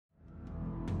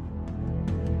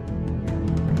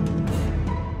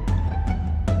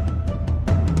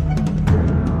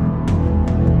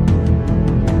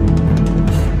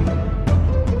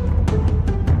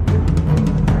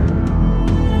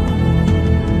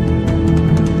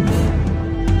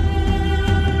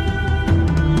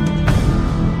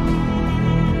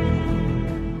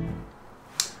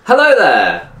Hello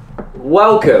there!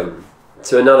 Welcome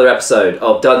to another episode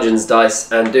of Dungeons, Dice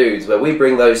and Dudes, where we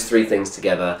bring those three things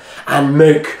together and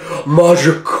make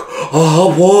magic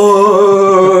happen!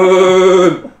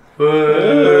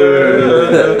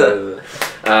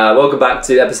 Welcome back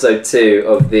to episode 2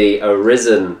 of the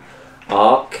Arisen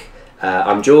arc.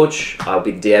 I'm George. I'll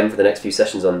be the DM for the next few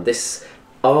sessions on this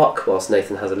arc, whilst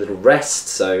Nathan has a little rest.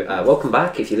 So welcome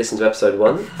back if you listened to episode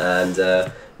 1, and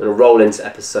we're going to roll into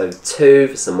episode 2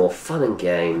 for some more fun and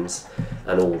games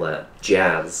and all that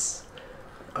jazz.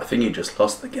 I think you just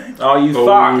lost the game. Oh, you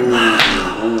fuck!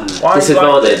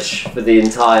 Disadvantage for the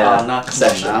entire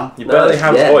session. Now. You barely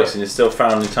have a voice and you still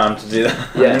found the time to do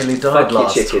that. Yeah, I nearly died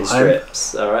last chicken time.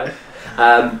 strips, alright.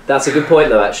 That's a good point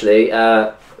though, actually.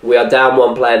 We are down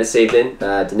one player this evening.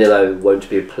 Danilo won't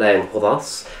be playing with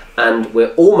us. And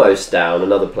we're almost down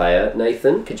another player.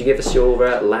 Nathan, could you give us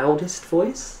your loudest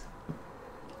voice?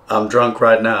 I'm drunk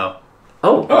right now.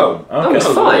 Oh, okay. It's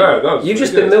fine. That was You've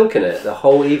just good. been milking it the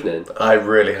whole evening. I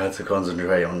really had to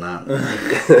concentrate on that.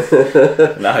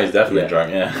 No, he's definitely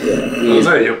drunk, yeah. Oh,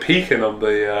 no, you're peeking on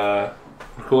the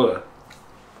recorder.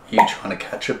 You trying to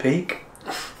catch a peek?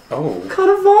 Oh.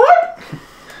 Kind of vibe.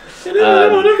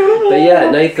 But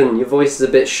yeah, Nathan, your voice is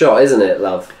a bit shot, isn't it,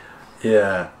 love?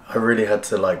 Yeah, I really had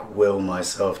to will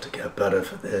myself to get better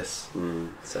for this.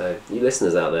 So, you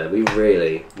listeners out there, we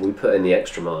put in the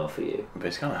extra mile for you. But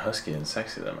it's kind of husky and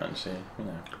sexy though, man. So, you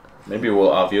know. Maybe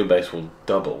our viewer base will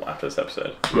double after this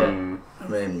episode. Yeah. I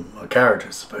mean, my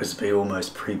character's supposed to be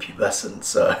almost prepubescent,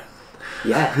 so...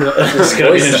 Yeah. It's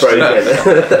gonna be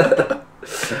broken.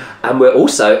 And we're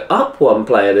also up one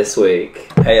player this week.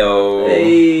 Heyo!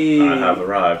 Hey. I have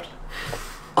arrived.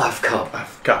 I've come.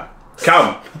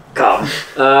 Come!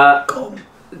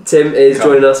 Tim is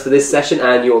joining us for this session,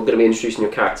 and you're going to be introducing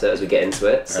your character as we get into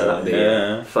it, so that'll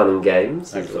be fun and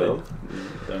games as well.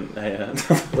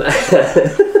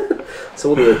 So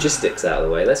all the logistics out of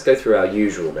the way, let's go through our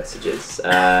usual messages.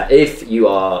 If you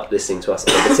are listening to us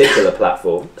on a particular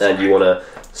platform and you want to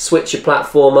switch your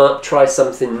platform up, try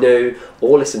something new,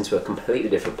 or listen to a completely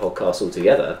different podcast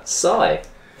altogether,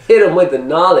 hit them with the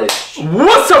knowledge.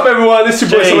 What's up, everyone? This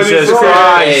is your boy. Jesus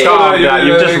Christ!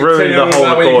 You've just ruined the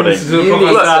whole recording.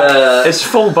 It's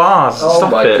full bars. Oh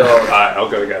Stop my it. god. Alright, I'll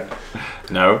go again.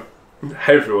 No.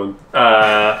 Hey, everyone.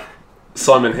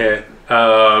 Simon here.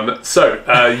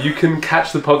 You can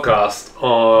catch the podcast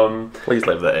on Please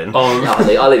leave that in.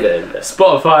 I'll leave it in.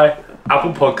 Spotify,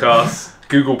 Apple Podcasts,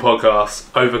 Google Podcasts,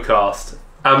 Overcast,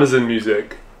 Amazon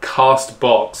Music,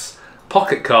 Castbox,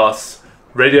 Pocket Casts,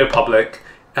 Radio Public,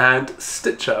 and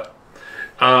Stitcher.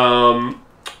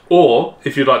 Or,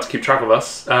 if you'd like to keep track of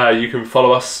us, you can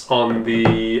follow us on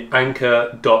the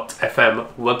anchor.fm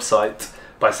website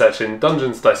by searching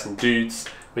Dungeons, Dice and Dudes,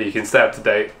 where you can stay up to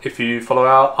date if you follow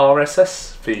our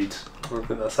RSS feed. I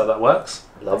think that's how that works.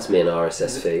 Loves me an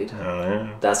RSS feed. Oh,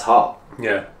 yeah. That's hot.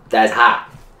 Yeah. That's hot.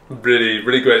 Really,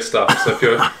 really great stuff. So if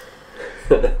you're...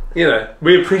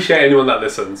 we appreciate anyone that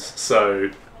listens, so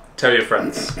tell your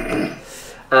friends.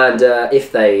 And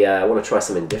if they want to try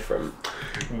something different,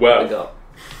 what we got?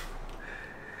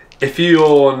 If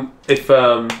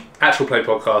actual play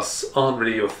podcasts aren't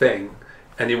really your thing,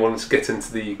 and you want to get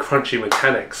into the crunchy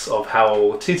mechanics of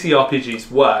how ttrpgs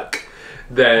work,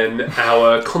 then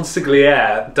our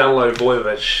consigliere Danilo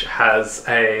Voyevich has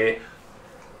a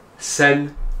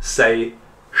sensational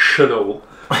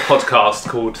podcast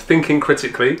called Thinking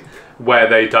Critically, where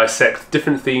they dissect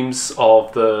different themes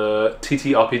of the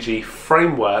TTRPG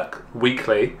framework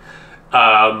weekly.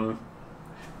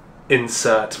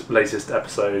 Insert latest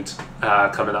episode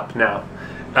coming up now,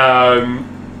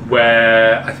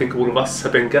 where I think all of us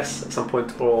have been guests at some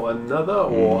point or another,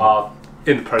 or are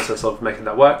in the process of making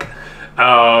that work.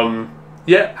 Hour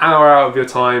out of your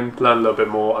time, learn a little bit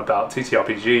more about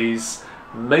TTRPGs,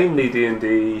 mainly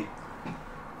D&D,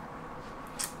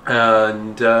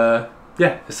 and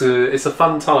it's a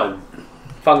fun time,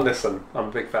 fun listen. I'm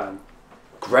a big fan.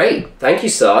 Great, thank you,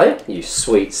 Si. You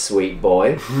sweet, sweet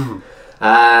boy.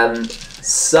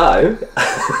 That's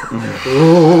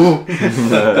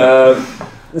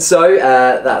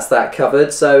that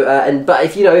covered. But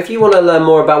if you want to learn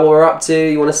more about what we're up to,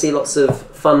 you want to see lots of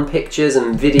fun pictures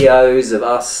and videos of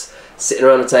us sitting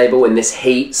around a table in this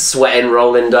heat, sweating,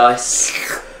 rolling dice.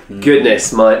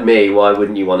 Goodness me, why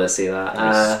wouldn't you want to see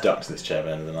that? Stuck to this chair by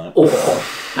the end of the night.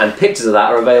 And pictures of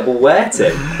that are available where,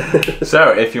 Tim?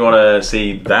 So, if you want to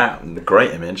see the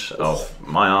great image of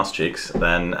my arse cheeks,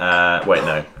 then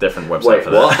different website for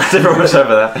that. What? Different website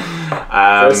for that.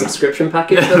 For a subscription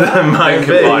package for that? Might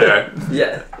be.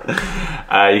 Yeah.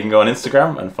 You can go on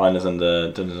Instagram and find us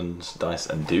under Dungeons, Dice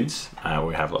and Dudes.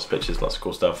 We have lots of pictures, lots of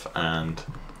cool stuff, and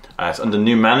It's under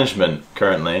new management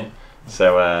currently,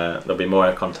 so there'll be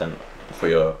more content for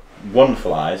your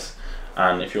wonderful eyes.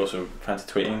 And if you also fancy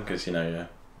tweeting, because you know you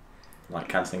like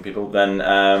cancelling people, then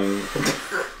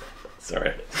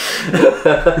sorry,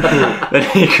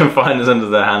 then you can find us under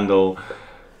the handle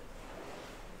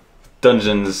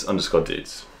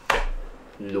Dungeons_dudes.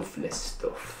 Lovely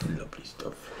stuff. Lovely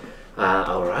stuff.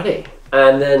 Alrighty.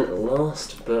 And then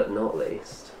last but not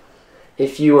least,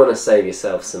 if you want to save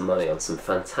yourself some money on some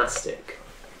fantastic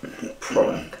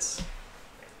products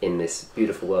in this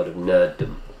beautiful world of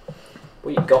nerddom,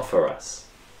 what you got for us,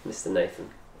 Mr. Nathan?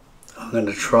 I'm going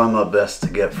to try my best to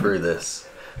get through this.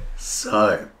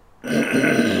 So,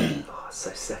 Oh,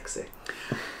 so sexy.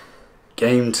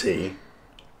 Game Tea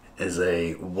is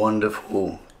a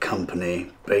wonderful company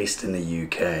based in the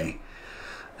UK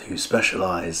who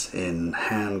specialise in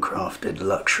handcrafted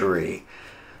luxury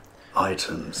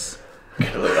items.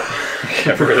 Get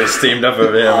really steamed up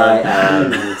over here, I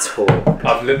man. am torn.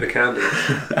 I've lit the candles.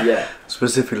 Yeah.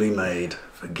 Specifically made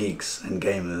for geeks and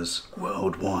gamers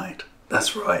worldwide.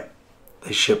 That's right,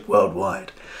 they ship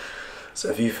worldwide. So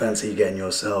if you fancy getting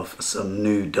yourself some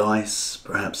new dice,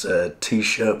 perhaps a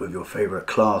t-shirt with your favourite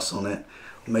class on it,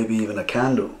 or maybe even a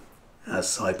candle, as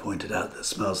Si pointed out, that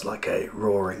smells like a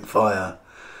roaring fire,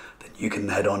 then you can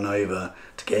head on over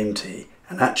to Game Tea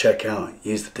and at checkout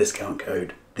use the discount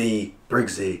code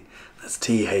TheBrigsy, that's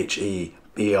TheBrigsy,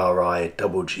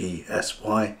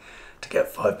 to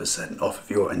get 5% off of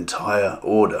your entire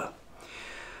order.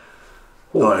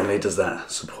 Not only does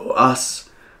that support us,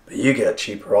 but you get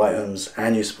cheaper items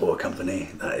and you support a company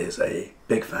that is a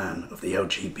big fan of the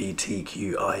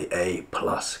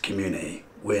LGBTQIA+ community.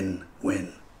 Win,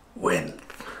 win, win.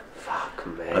 Fuck,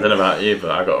 man. I don't know about you,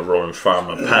 but I got a roaring fire in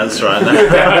my pants right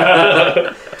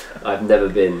now. I've never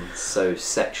been so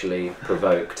sexually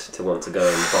provoked to want to go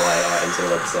and buy items on a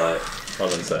website. I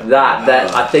wouldn't say. That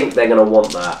I think they're going to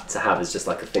want that to have as just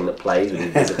like a thing that plays when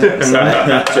you visit the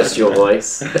website. Just your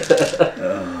voice.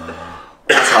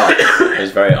 That's hard. It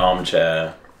was very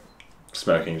armchair,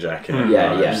 smoking jacket.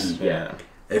 Yeah, vibes. yeah.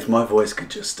 If my voice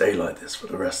could just stay like this for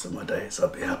the rest of my days,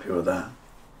 I'd be happy with that.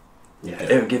 Yeah.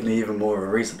 It would give me even more of a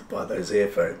reason to buy those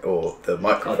earphones, or the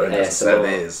microphone Oh, as a set of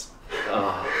ASMR. ears.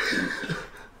 Oh.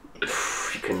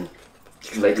 You can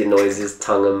make your noises,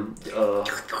 tongue them. Oh.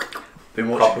 Been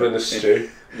Couple in the stew.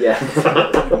 Yeah.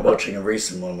 been watching a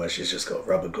recent one where she's just got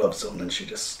rubber gloves on and she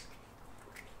just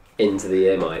Into the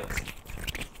ear mic.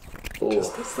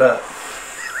 does that.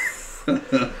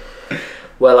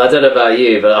 Well, I don't know about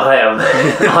you, but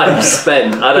I'm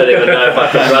spent. I don't even know if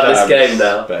I can run this game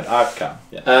now. But I can.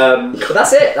 Yeah. But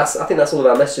that's it. I think that's all of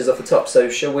our messages off the top. So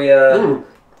shall we? Oh.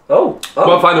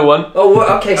 One final one. Oh,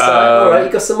 okay. So all right,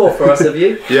 you got some more for us, have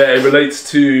you? Yeah, it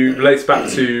relates back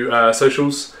to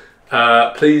socials.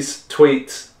 Please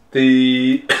tweet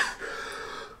the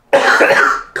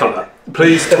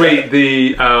Please tweet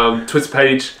the Twitter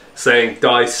page saying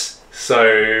dice,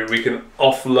 so we can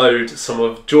offload some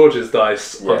of George's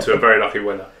dice onto a very lucky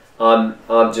winner. I'm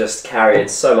just carrying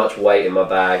so much weight in my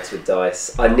bags with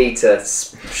dice. I need to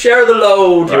share the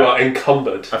load. You are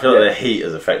encumbered. I feel like the heat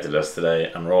has affected us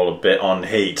today, and we're all a bit on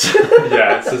heat.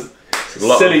 Yeah, it's a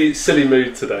silly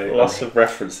mood today. Lots of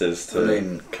references to I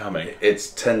mean, coming.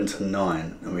 it's 10 to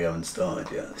 9 and we haven't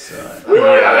started yet, so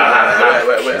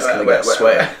It's gonna get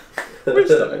sweaty.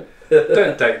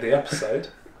 Don't date the episode.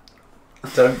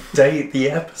 Don't date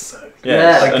the episode.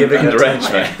 Yeah, like giving it underage,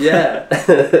 time. mate. Yeah.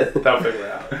 They'll figure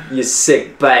it out. You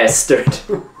sick bastard.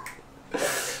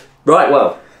 Right,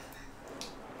 well.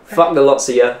 Fuck the lots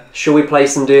of you. Shall we play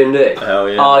some D&D? Hell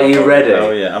yeah. Are you ready?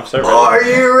 Hell yeah, I'm so ready. Are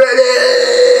you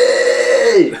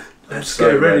ready? Let's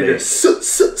get ready to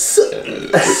sucker.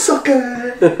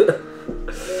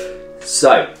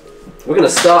 So, we're going to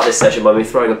start this session by me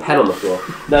throwing a pen on the floor.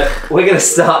 No, we're going to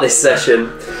start this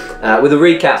session with a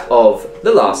recap of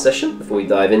the last session before we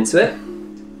dive into it.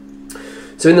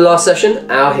 So in the last session,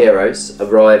 our heroes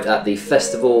arrived at the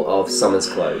Festival of Summer's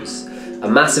Close, a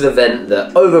massive event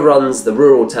that overruns the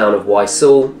rural town of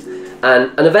Wysul,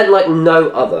 and an event like no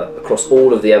other across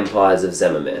all of the empires of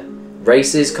Zemimir.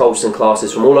 Races, cultures and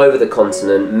classes from all over the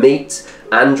continent meet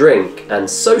and drink and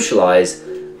socialise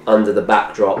under the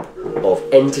backdrop of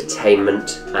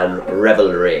entertainment and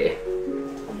revelry.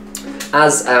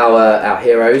 As our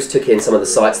heroes took in some of the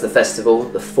sights of the festival,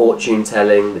 the fortune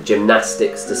telling, the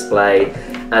gymnastics display,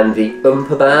 and the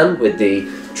Oompa band with the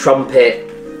trumpet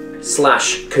 /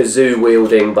 kazoo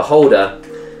wielding beholder,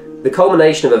 the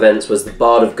culmination of events was the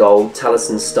Bard of Gold,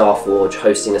 Taliesin Starforge,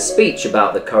 hosting a speech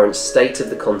about the current state of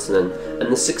the continent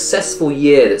and the successful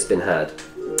year that's been had.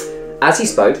 As he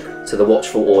spoke to the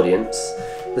watchful audience,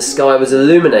 the sky was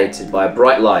illuminated by a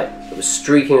bright light that was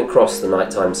streaking across the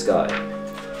nighttime sky,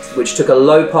 which took a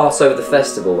low pass over the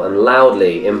festival and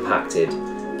loudly impacted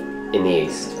in the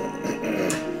east.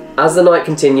 As the night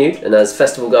continued, and as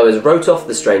festival goers wrote off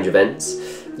the strange events,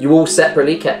 you all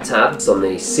separately kept tabs on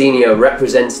the senior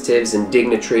representatives and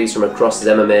dignitaries from across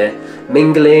Zemamir,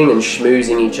 mingling and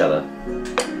schmoozing each other.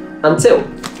 Until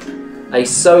a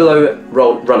solo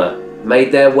runner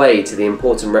made their way to the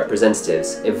important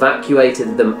representatives,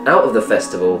 evacuated them out of the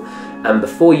festival, and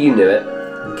before you knew it,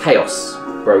 chaos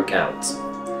broke out.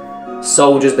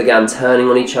 Soldiers began turning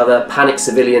on each other, panicked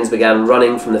civilians began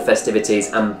running from the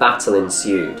festivities, and battle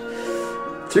ensued.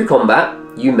 Through combat,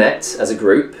 you met as a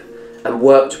group and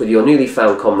worked with your newly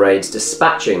found comrades,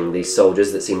 dispatching these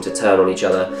soldiers that seemed to turn on each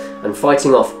other and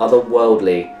fighting off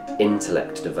otherworldly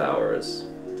intellect devourers.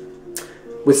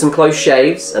 With some close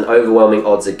shaves and overwhelming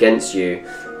odds against you,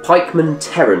 Pikeman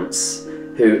Terence,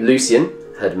 who Lucian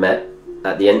had met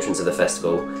at the entrance of the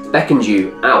festival, beckoned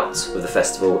you out of the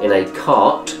festival in a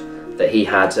cart that he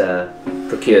had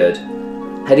procured,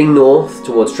 heading north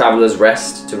towards Traveller's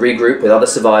Rest to regroup with other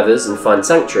survivors and find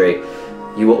sanctuary.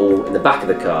 You were all in the back of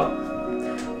the car.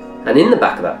 And in the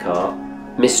back of that car,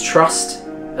 mistrust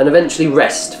and eventually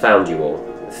rest found you all.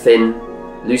 Finn,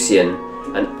 Lucian,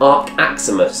 and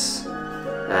Arcaximus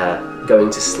going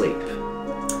to sleep.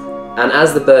 And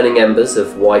as the burning embers of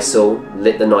Wysel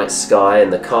lit the night sky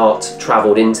and the cart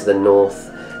travelled into the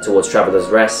north towards Traveller's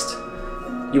Rest,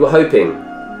 you were hoping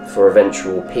for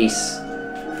eventual peace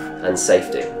and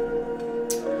safety.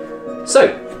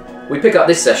 So, we pick up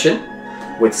this session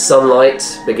with sunlight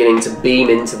beginning to beam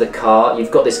into the cart.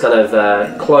 You've got this kind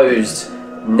of closed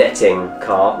netting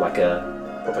cart, like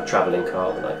a proper travelling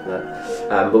cart, like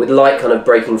that. But with light kind of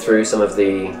breaking through some of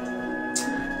the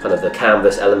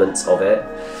canvas elements of it.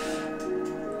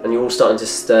 And you're all starting to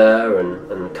stir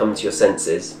and come to your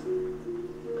senses.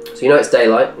 So you know it's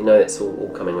daylight, you know it's all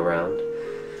coming around.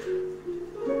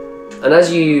 And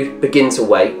as you begin to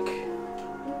wake,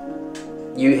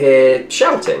 you hear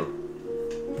shouting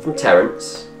from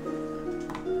Terence,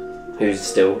 who's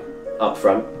still up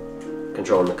front,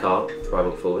 controlling the car,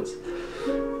 driving it forwards.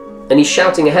 And he's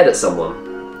shouting ahead at someone.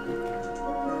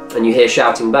 And you hear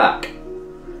shouting back.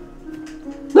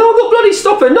 No, I'm not bloody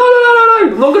stopping! No,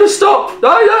 I'm not going to stop!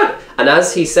 No! And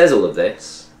as he says all of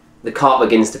this, the cart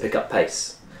begins to pick up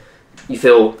pace. You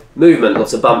feel movement,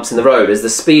 lots of bumps in the road as the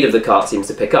speed of the cart seems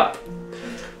to pick up.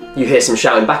 You hear some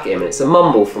shouting back at him and it's a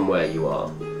mumble from where you are.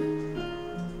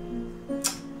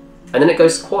 And then it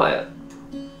goes quiet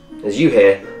as you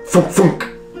hear thunk thunk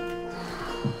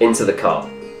into the cart.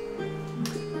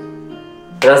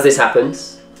 And as this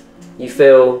happens, you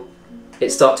feel it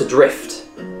start to drift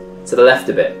to the left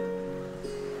a bit.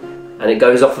 And it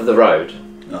goes off of the road.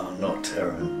 Oh, not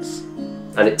Terence.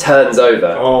 And it turns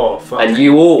over. Oh, fuck. And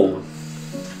you all...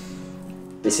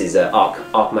 This is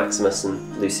Arc Maximus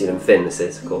and Lucian and Finn, this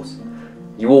is, of course.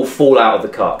 You all fall out of the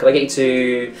car. Can I get you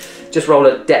to just roll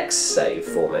a dex save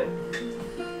for me?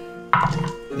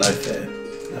 No fear.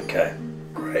 Okay,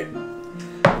 great.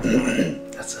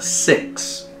 That's a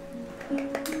 6.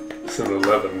 It's an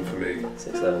 11 for me.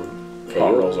 6, 11. Okay,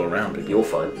 Can't rolls all around people. you're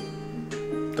fine.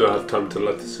 Do I have time to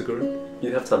light a cigarette?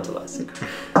 You have time to light a cigarette.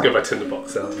 Get my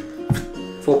tinderbox out.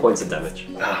 4 points of damage.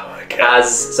 Oh, okay.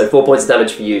 So 4 points of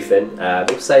damage for you, Finn.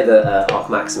 We'll say that Arc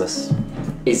Maximus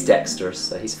is dexterous,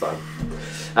 so he's fine.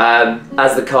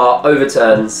 As the car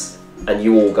overturns and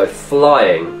you all go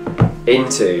flying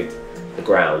into the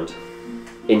ground,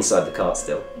 inside the cart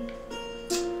still.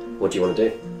 What do you want to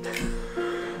do?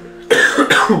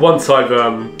 Once I've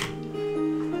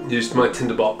used my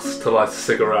tinderbox to light a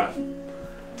cigarette,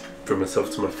 bring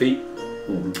myself to my feet,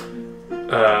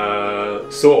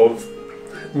 sort of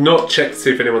not check to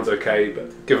see if anyone's okay,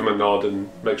 but give them a nod and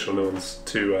make sure no one's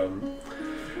too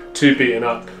beaten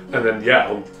up, and then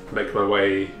I'll make my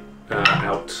way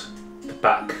out the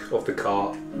back of the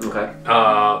car. Okay.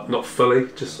 Not fully,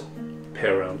 just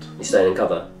peer around. You staying in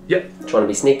cover? Yep. Trying to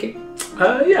be sneaky?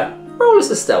 Yeah. Roll us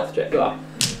a stealth check.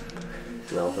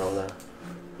 No, roll that.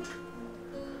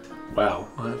 Wow,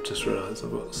 I have just realised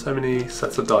I've got so many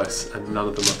sets of dice and none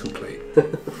of them are complete.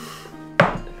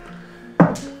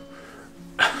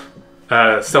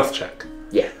 Stealth check.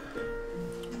 Yeah.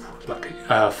 Lucky.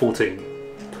 14.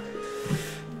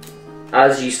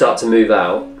 As you start to move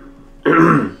out,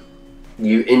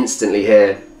 you instantly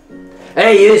hear,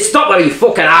 "Hey, you stop where you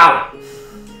fucking are!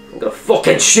 I'm gonna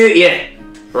fucking shoot you!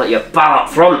 Like your pal up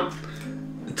front!"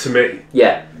 To me?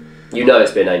 Yeah. You know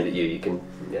it's been aimed at you, you can,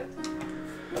 yeah.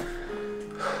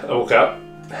 I walk out,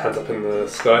 hands up in the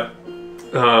sky,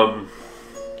 and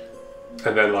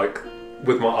then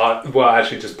with my eye. Well, I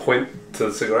actually just point to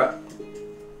the cigarette.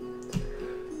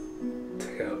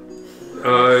 Take it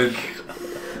out.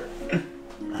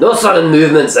 No sudden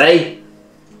movements, eh?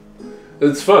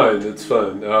 It's fine. It's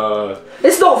fine.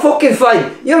 It's not fucking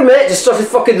fine. Your mate just started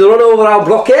fucking to run over our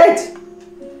blockade.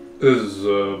 Is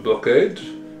blockade?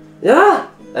 Yeah.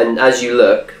 And as you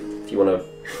look, if you want to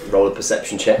roll a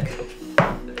perception check.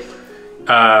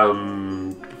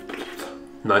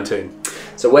 19.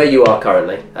 So where you are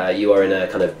currently, you are in a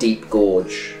kind of deep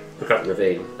gorge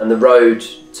ravine, and the road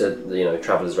to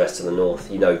Traveller's Rest to the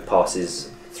north, passes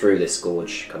through this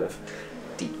gorge kind of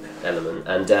deep element.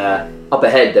 And up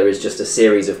ahead there is just a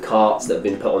series of carts that have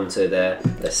been put onto their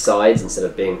sides instead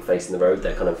of being facing the road.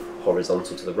 They're kind of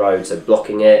horizontal to the road, so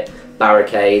blocking it,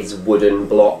 barricades, wooden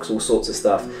blocks, all sorts of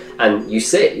stuff. And you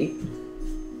see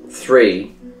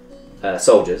 3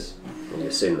 soldiers, and you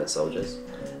assume they're soldiers,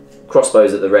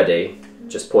 crossbows at the ready,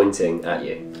 just pointing at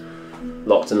you,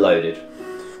 locked and loaded.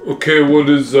 Okay, what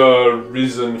is our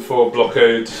reason for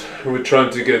blockade? We're trying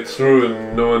to get through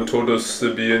and no one told us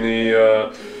there'd be any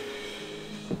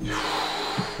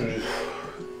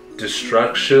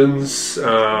distractions.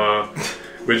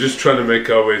 We're just trying to make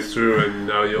our way through and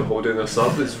now you're holding us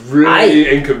up. It's really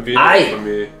inconvenient for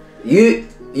me.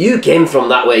 You came from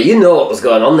that way, you know what was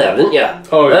going on there, didn't you?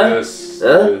 Oh, yes.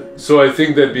 Huh? So I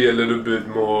think there'd be a little bit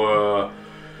more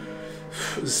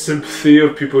sympathy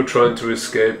of people trying to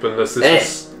escape unless this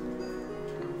is...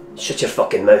 Shut your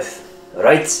fucking mouth,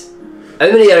 alright? How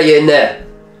many are you in there?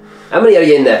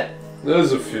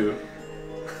 There's a few.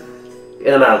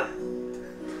 Get them out.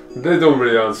 They don't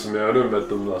really answer me, I only met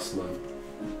them last night.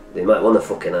 They might want to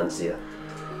fucking answer you.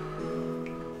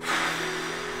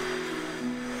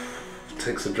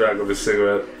 Takes a drag of his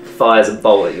cigarette. Fires a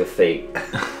bolt at your feet.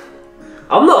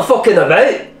 I'm not fucking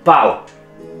about, pal.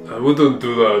 I wouldn't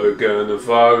do that again if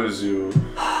I was you.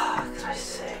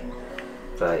 Christ's sake.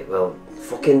 Right, well,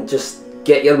 fucking just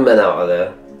get your men out of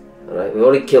there. Alright, we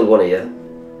already killed one of you.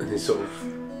 And he sort of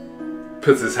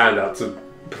puts his hand out to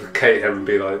placate him and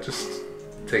be like, just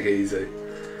take it easy.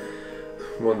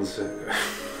 1 second.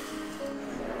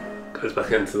 Goes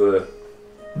back into the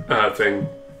thing.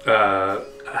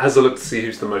 Has a look to see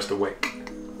who's the most awake.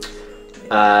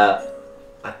 I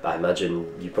imagine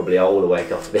you probably are all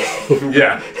awake after me.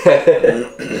 Yeah.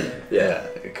 Yeah,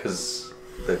 because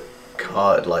the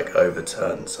car had like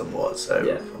overturned somewhat, so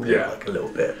probably like a little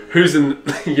bit. Who's in?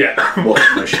 Yeah.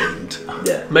 Washing machined.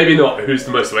 Yeah. Maybe not who's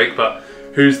the most awake, but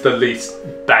who's the least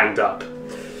banged up.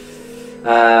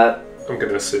 I'm going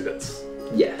to assume it's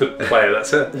the player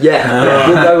that's it. Yeah.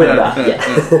 We'll go with that. Yeah.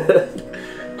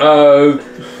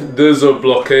 There's a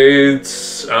blockade.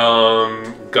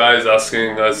 Guys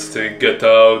asking us to get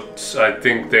out. I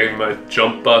think they might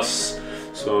jump us,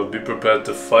 so be prepared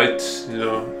to fight.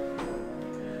 Do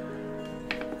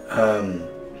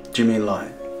you mean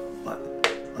like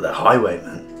the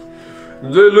highwaymen?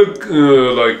 They look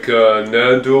like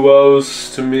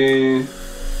ne'er-do-wells to me.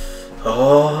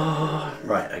 Oh,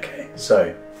 right. Okay.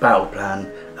 So battle plan.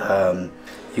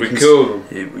 We kill them.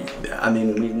 I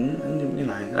mean,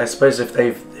 I suppose if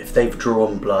they've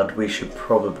drawn blood, we should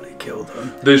probably kill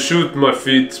them. They shoot my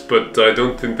feet, but I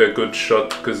don't think they're good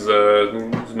shot because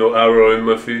there's no arrow in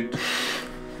my feet.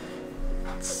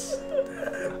 That's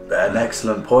an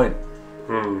excellent point.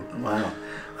 Wow.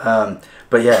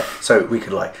 But yeah, so we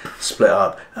could like split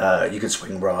up. You could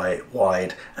swing right,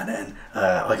 wide, and then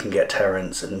I can get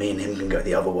Terrence, and me and him can go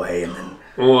the other way, and then.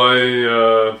 Well,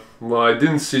 I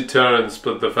didn't see Terrence,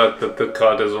 but the fact that the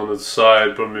cart is on its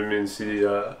side probably means he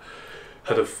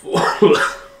had a fall.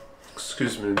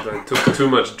 Excuse me, I took too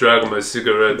much drag on my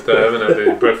cigarette. I haven't had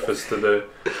any breakfast today.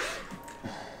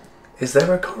 Is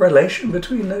there a correlation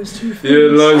between those two things? Yeah,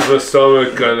 it lines my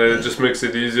stomach and it just makes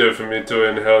it easier for me to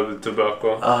inhale the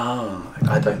tobacco. Oh,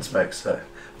 I don't smoke, so.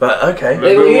 But okay.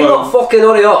 Hey, will you not fucking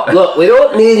hurry up? Look, we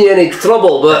don't need any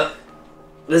trouble, but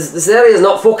this area is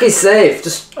not fucking safe.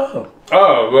 Just. Oh,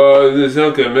 well, it's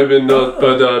okay, maybe not,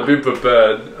 but be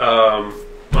prepared.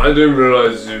 I didn't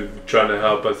realize you were trying to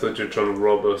help. I thought you were trying to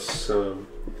rob us.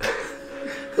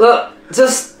 Look,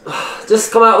 just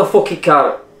come out of the fucking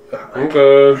car.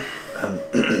 Okay.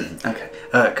 okay.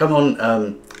 Come on,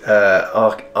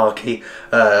 Arky,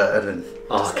 and then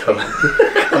come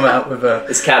out with a.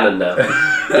 It's canon now.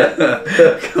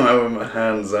 Come out with my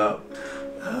hands up.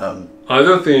 I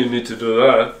don't think you need to do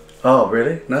that. Oh,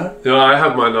 really? No? Yeah, I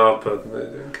have mine up.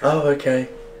 Oh, okay.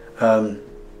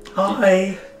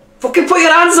 Hi. Fucking put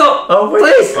your hands up! Oh, wait.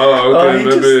 Please! Oh, okay,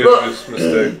 maybe look, it's a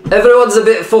mistake. Everyone's a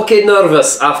bit fucking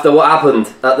nervous after what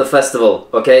happened at the festival,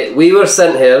 okay? We were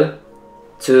sent here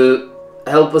to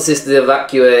help assist the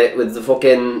evacuate with the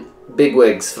fucking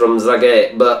bigwigs from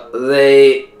Zagate, but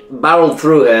they barreled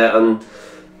through here and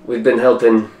we've been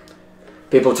helping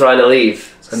people trying to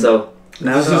leave. So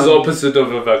now This is opposite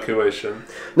of evacuation.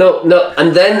 no,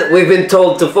 and then we've been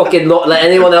told to fucking not let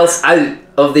anyone else out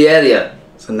of the area.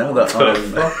 So now that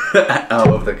I'm out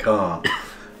of the car,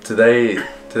 do they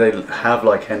have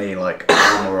like any like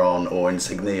armor on or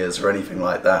insignias or anything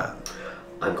like that?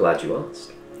 I'm glad you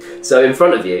asked. So in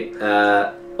front of you,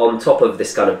 on top of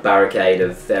this kind of barricade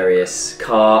of various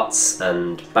carts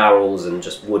and barrels and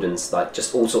just wooden, like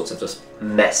just all sorts of just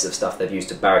mess of stuff they've used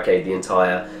to barricade the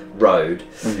entire road,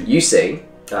 you see,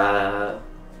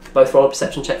 both roll a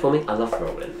perception check for me. I love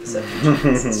rolling perception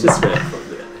checks. It's just really fun.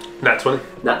 Nat 20.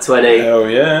 Nat 20. Oh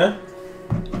yeah.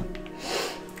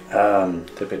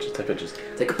 Take Take pictures.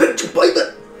 Take a picture, baby.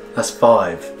 That's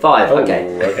 5. 5,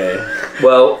 okay. Oh, okay.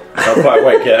 Well, Not quite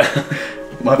awake yet.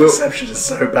 My perception is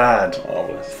so bad. Oh,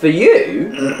 bless. for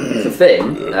you, for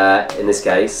Finn, in this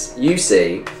case, you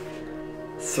see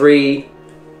 3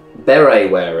 beret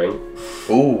wearing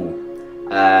Ooh.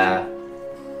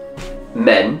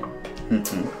 men,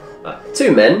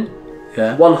 2 men,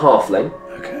 Yeah. 1 halfling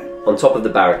Okay. on top of the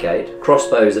barricade,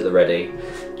 crossbows at the ready,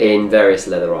 in various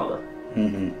leather armour.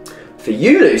 For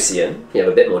you, Lucian, you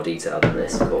have a bit more detail than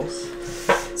this, of course.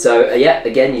 So, yeah,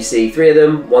 again, you see 3 of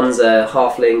them. One's a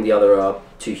halfling, the other are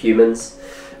 2 humans.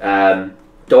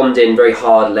 Donned in very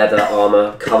hard leather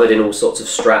armour, covered in all sorts of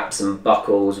straps and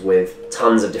buckles with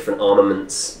tons of different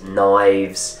armaments,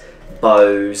 knives,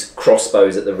 bows,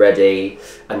 crossbows at the ready,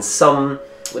 and some,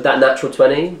 with that natural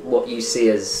 20, what you see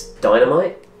as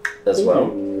dynamite as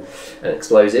well, and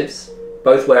explosives.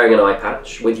 Both wearing an eye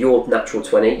patch. With your natural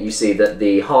 20, you see that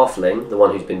the halfling, the one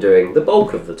who's been doing the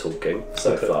bulk of the talking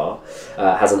so far,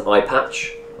 has an eye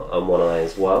patch on one eye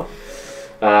as well.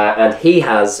 And he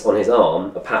has on his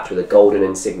arm a patch with a golden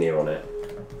insignia on it.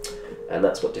 And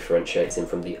that's what differentiates him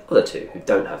from the other 2 who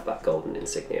don't have that golden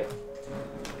insignia.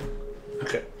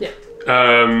 Okay. Yeah.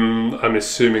 I'm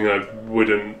assuming I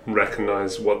wouldn't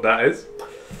recognise what that is.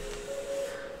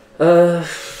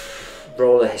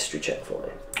 Roll a history check for me.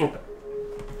 Okay.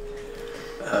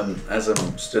 As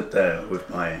I'm stood there with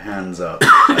my hands up,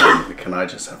 can I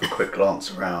just have a quick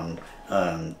glance around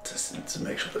to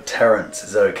make sure that Terrence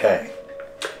is okay?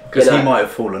 Because You know- he might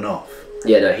have fallen off.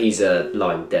 Yeah, no, he's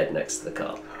lying dead next to the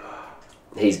car.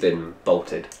 He's been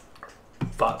bolted.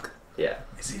 Fuck. Yeah.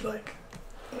 Is he like...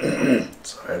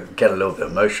 Sorry, I get a little bit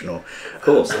emotional. Of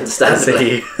course, Is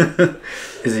understandably.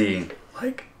 is he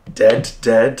like dead?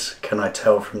 Can I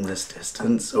tell from this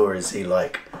distance? Or is he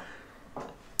like,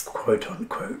 quote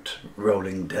unquote,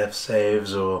 rolling death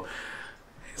saves? Or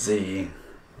is he...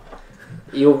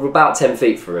 You're about 10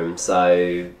 feet from him,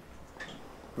 so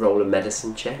roll a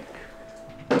medicine check.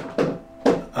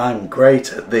 I'm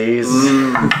great at these.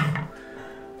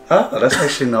 Oh, that's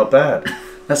actually not bad.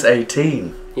 That's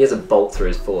 18. He has a bolt through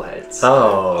his forehead. So,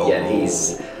 Oh. yeah,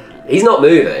 he's not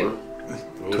moving.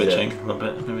 He's, Twitching a little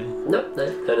bit, maybe.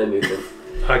 No movement.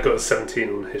 I got a 17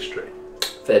 on history.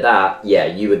 For that, yeah,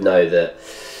 you would know that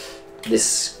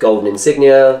this golden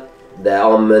insignia, their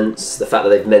armaments, the fact that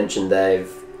they've mentioned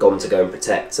they've gone to go and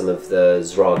protect some of the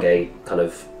Zrage kind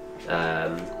of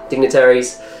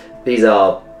dignitaries. These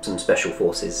are some special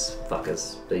forces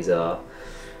fuckers. These are,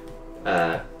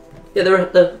 they're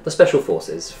the special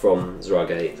forces from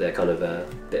Zrage. They're kind of a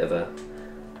bit of a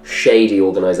shady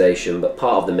organisation, but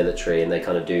part of the military, and they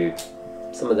kind of do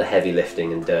some of the heavy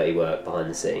lifting and dirty work behind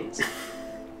the scenes.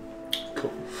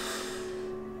 Cool.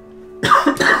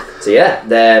 So yeah,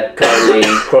 they're currently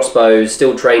crossbows,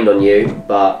 still trained on you,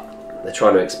 but they're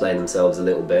trying to explain themselves a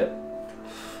little bit.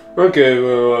 Okay,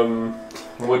 well,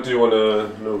 what do you want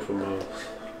to know from us?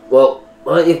 Well,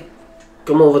 why don't you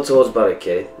come over towards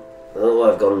barricade? I don't know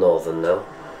why I've gone northern now.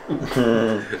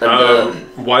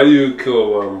 And, Why do you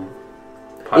kill,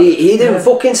 he didn't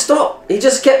fucking stop. He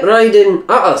just kept riding at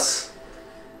us.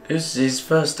 It's his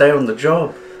first day on the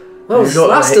job. Well, it's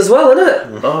last as well,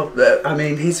 isn't it? Oh, I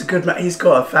mean, he's a good man. He's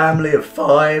got a family of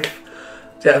 5.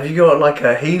 Yeah, have you got like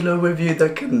a healer with you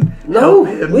that can No,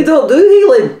 help him? we don't do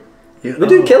healing. We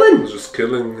do killing. just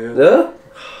killing, yeah. Yeah?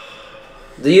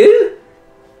 Do you?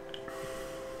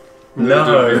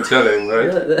 No. You don't be telling,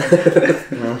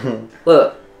 right?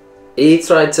 Look, he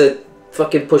tried to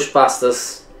fucking push past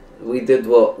us. We did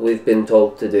what we've been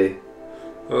told to do.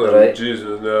 Oh, Right.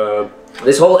 Jesus,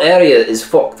 This whole area is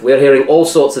fucked. We're hearing all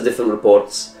sorts of different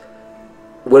reports.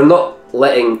 We're not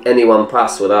letting anyone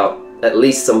pass without at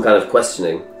least some kind of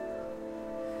questioning.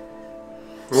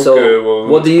 So, Okay, well,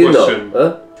 what do you question. know?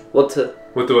 Huh?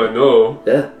 What do I know?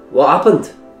 Yeah. What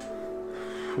happened?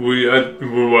 We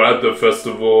were at the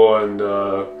festival and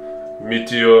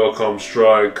meteor come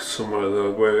strike somewhere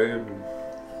that way, and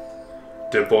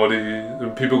their body,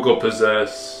 and people got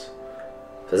possessed.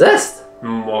 Possessed?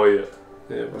 Oh yeah.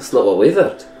 Yeah. That's not what we've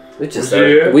heard. We've just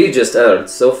Yeah. heard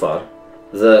so far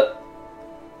that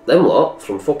them lot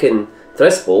from fucking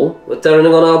Threspool were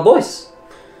turning on our boys.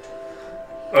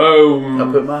 I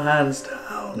put my hands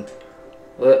down.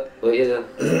 What you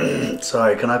doing?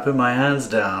 Sorry, can I put my hands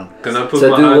down? Can I put So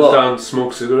my do hands what? down and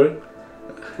smoke cigarette?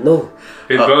 No.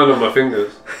 It burned on my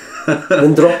fingers.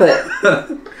 Then drop it.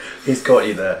 He's got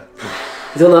you there.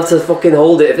 You don't have to fucking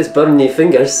hold it if it's burning your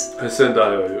fingers. I said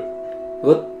I owe you.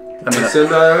 What? I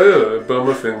said I owe you. It burned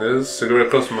my fingers. Cigarette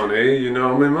costs money. You know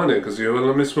how many money because you haven't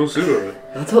let me smoke cigarette.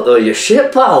 I don't know your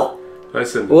shit, pal. I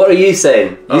said. What are you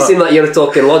saying? You seem like you're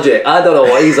talking logic. I don't know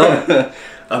what he's on.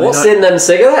 What's in them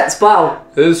cigarettes, pal?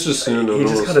 It's just He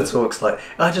just kind of talks like,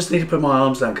 I just need to put my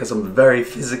arms down because I'm very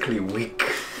physically weak.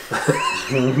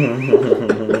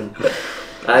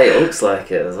 Aye, it looks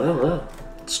like it as well. Wow.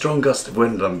 Strong gust of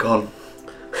wind, I'm gone.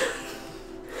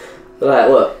 Right,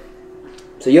 look.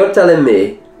 So you're telling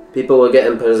me people were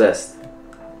getting possessed?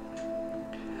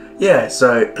 Yeah,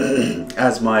 so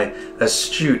as my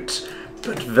astute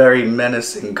but very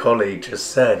menacing colleague just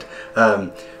said,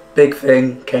 big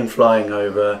thing came flying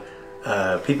over,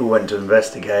 people went to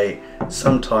investigate,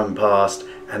 some time passed,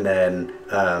 and then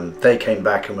they came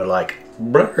back and were like,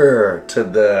 brr, to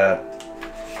the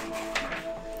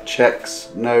checks,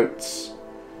 notes,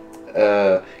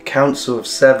 Council of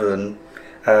Seven,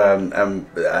 and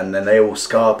then they all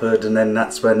scarpered, and then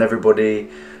that's when everybody,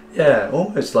 yeah,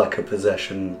 almost like a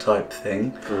possession type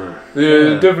thing.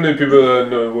 Yeah, definitely people that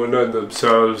were not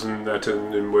themselves and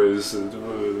acting in ways that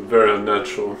were very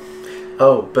unnatural.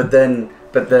 Oh, but then,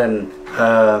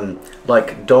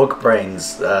 like dog brains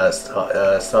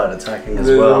started attacking as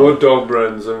well. What dog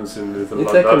brains? I haven't seen anything You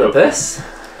like taking that. the piss?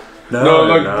 No,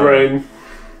 like brain.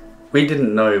 We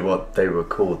didn't know what they were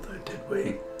called, though, did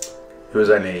we? It was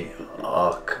only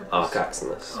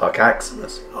Arcaxinus.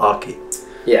 Arky.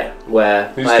 Yeah,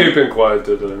 where... He's keeping quiet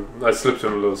today. I slipped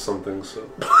him a little something, so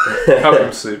help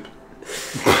him sleep.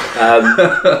 Well,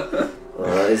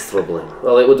 that is troubling.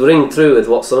 Well, it would ring true with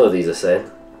what some of these are saying.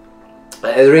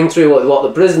 It would ring true with what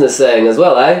the prisoner's saying as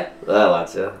well, eh? Well,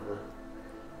 lads, yeah.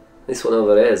 This one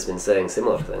over here has been saying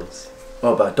similar things.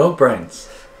 What about dog brains?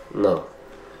 No.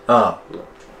 Ah. No.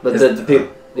 But the people,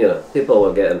 you know, people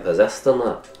were getting possessed on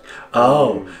that.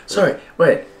 Oh, sorry.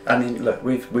 Wait. I mean, look,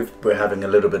 we're having a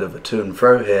little bit of a to and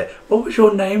fro here. What was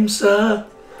your name, sir?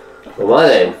 Well, my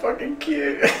name? Fucking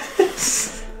cute.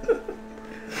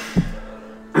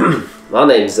 My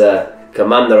name's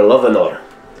Commander Lovenor.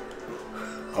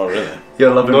 Oh, really?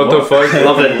 You're loving Not the what? fuck.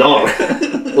 Lovenor.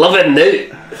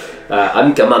 Lovenor.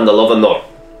 I'm Commander Lovenor.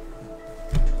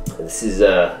 This is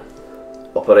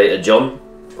Operator John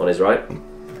on his right.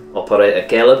 Operator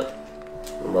Caleb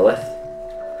on my left.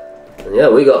 And yeah,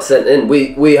 we got sent in.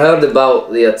 We heard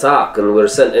about the attack and we were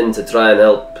sent in to try and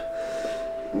help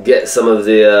get some of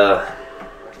the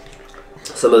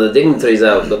dignitaries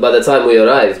out. But by the time we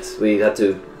arrived, we had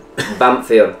to bamf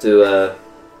here to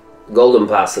Golden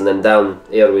Pass, and then down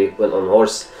here we went on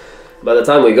horse. By the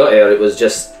time we got here, it was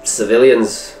just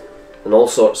civilians and all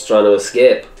sorts trying to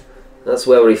escape. That's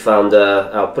where we found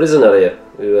our prisoner here,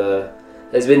 who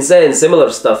has been saying similar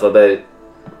stuff about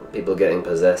people getting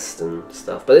possessed and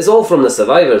stuff. But it's all from the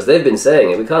survivors. They've been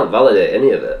saying it. We can't validate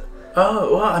any of it.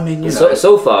 Oh, well, I mean, you know.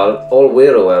 So far, all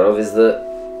we're aware of is that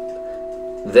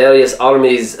various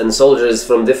armies and soldiers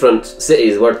from different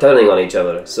cities were turning on each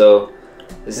other. So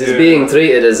this is being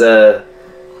treated as an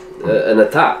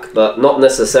attack, but not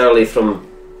necessarily from,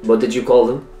 what did you call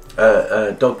them?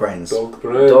 Dog brains. Dog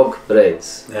brain. Dog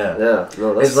brains. Yeah. Yeah.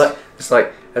 No, that's... It's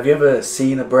like. Have you ever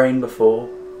seen a brain before?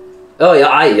 Oh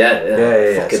yeah,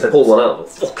 yeah. Fucking So pull one out.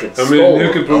 Fucking I mean,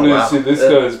 you could probably wow. see this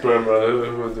guy's brain right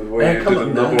here with the way he come did on,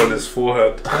 another no. on his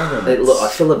foread. Look, I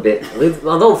feel a bit.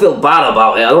 I don't feel bad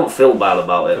about it. I don't feel bad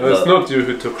about it. It's but not you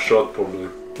who took shot, probably.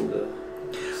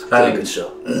 it's a pretty good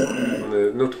shot.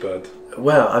 Not bad.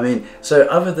 Well, I mean, so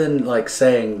other than like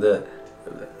saying that,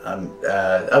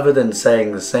 other than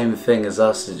saying the same thing as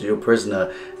us as your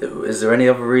prisoner, is there any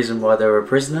other reason why they're a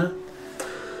prisoner?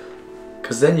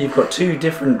 Because then you've got two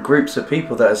different groups of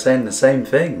people that are saying the same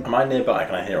thing. Am I nearby?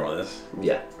 Can I hear all this?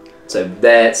 Yeah. So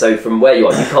from where you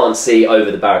are, you can't see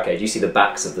over the barricade. You see the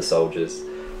backs of the soldiers.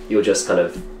 You're just kind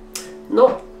of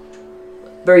not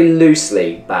very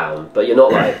loosely bound, but you're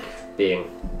not like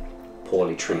being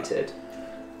poorly treated.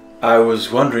 I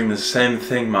was wondering the same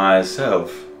thing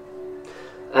myself.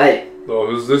 Hey. Oh,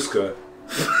 who's this guy?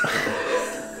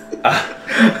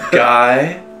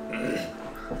 Guy?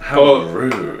 How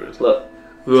rude. Look,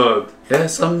 Look, Yeah,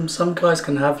 some guys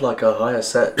can have like a higher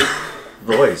set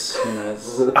voice. You know,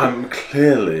 I'm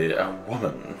clearly a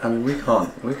woman. I mean, we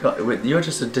can't. You're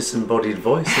just a disembodied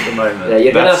voice at the moment. Yeah,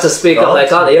 you're gonna have to speak up. They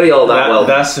can't hear you all that well.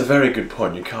 That's a very good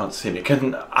point. You can't see me.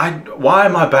 Why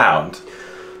am I bound?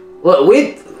 Look,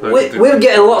 we're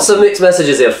getting lots of mixed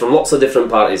messages here from lots of different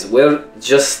parties. We're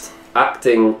just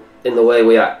acting in the way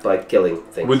we act by killing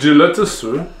things. would you let us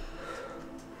through?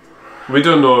 We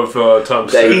don't know if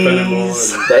time's safe anymore.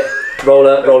 Roll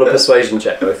a persuasion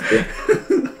check, both of you.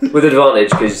 With advantage,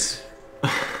 because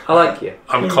I like you.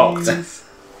 I'm cocked.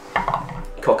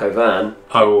 Cocko Van.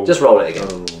 I will. Just roll it again.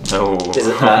 No. Is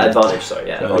it advantage? Sorry,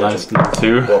 yeah. Advantage. Nice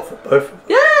 2. What, for both of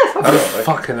you? Yeah, fuck it.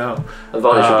 Fucking hell.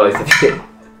 Advantage for both of you.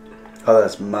 Oh,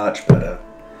 that's much better.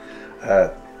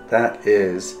 That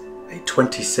is a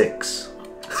 26.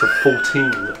 It's a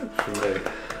 14 for me.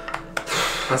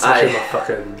 That's actually my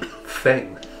fucking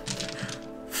thing.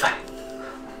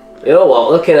 You know what?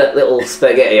 Looking at little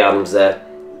spaghetti arms there,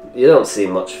 you don't see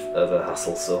much of a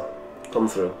hassle. So come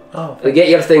through. Oh, Get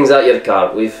your things out your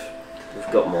car. We've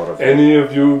got more of them. Any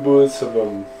of you boys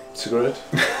have cigarette?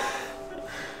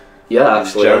 Yeah,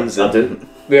 actually, Jones I do.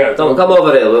 Yeah. Don't come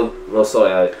over here. We'll sort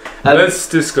it out. Let's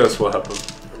discuss what happened.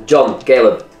 John,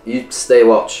 Caleb, you stay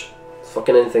watch.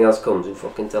 Fucking anything else comes, you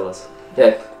fucking tell us.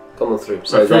 Yeah, come on through.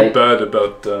 So I feel bad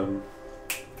about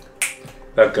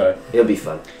that guy. he'll be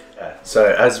fine. So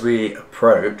as we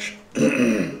approach,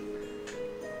 I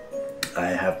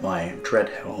have my dread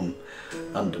helm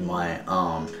under my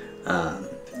arm.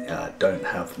 I don't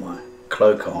have my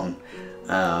cloak on,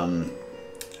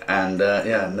 and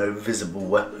no visible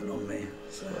weapon on me.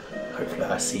 So hopefully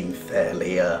I seem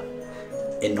fairly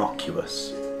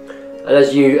innocuous. And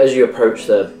as you approach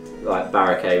the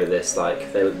barricade with this,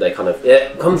 they kind of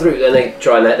come through, and they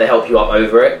try and they help you up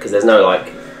over it, because there's no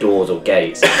doors or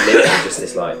gates. It's literally just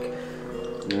this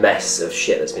mess of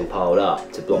shit that's been piled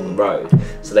up to block the road.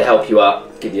 So they help you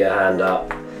up, give you a hand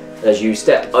up. And as you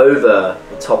step over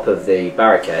the top of the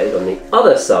barricade, on the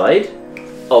other side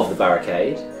of the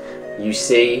barricade, you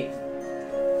see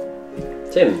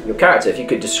Tim, your character. If you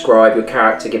could describe your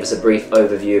character, give us a brief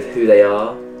overview of who they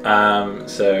are.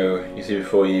 So you see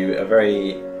before you a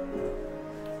very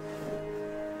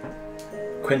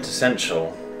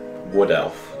quintessential wood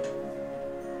elf.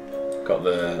 Got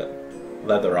the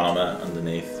leather armour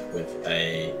underneath with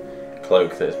a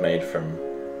cloak that is made from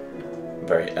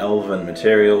very elven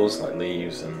materials like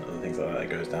leaves and other things like that. That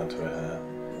goes down to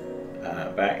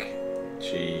her back.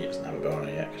 She doesn't have a bow on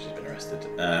her yet because she's been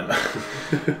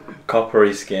arrested.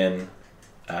 Coppery skin,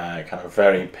 kind of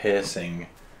very piercing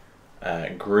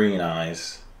green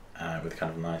eyes with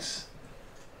kind of nice,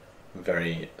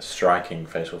 very striking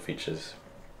facial features,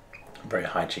 very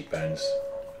high cheekbones,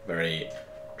 very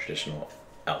traditional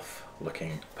elf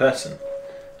looking person.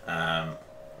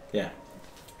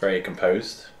 Very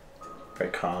composed, very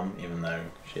calm, even though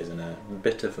she is in a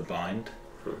bit of a bind.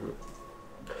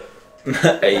 And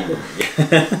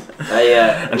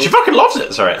she fucking loves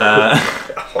it. Sorry.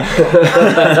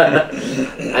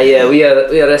 We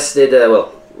arrested.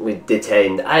 We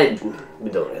detained. We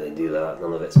don't really do that.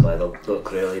 None of it's by the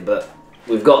book, really. But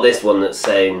we've got this one that's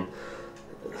saying,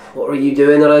 "What were you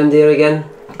doing around here again?"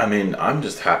 I mean, I'm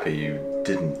just happy you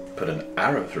didn't put an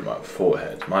arrow through my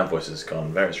forehead. My voice has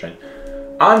gone very strange.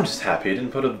 I'm just happy you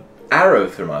didn't put an arrow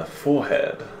through my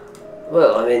forehead.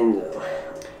 Well, I mean,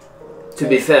 to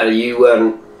be fair, you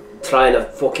weren't trying to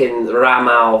fucking ram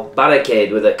our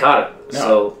barricade with a cart, No,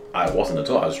 so... I wasn't at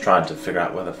all. I was trying to figure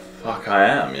out where the fuck I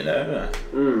am, you know?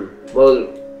 Well,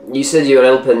 you said you were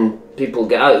helping people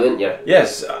get out, weren't you?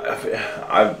 Yes,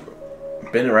 I've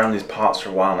been around these parts for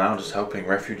a while now, just helping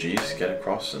refugees get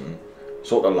across and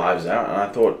sort their lives out, and I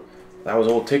thought that was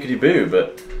all tickety-boo,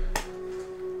 but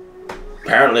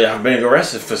apparently I've been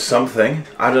arrested for something.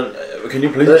 I don't... Can you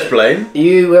please explain?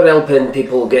 You were helping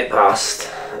people get past,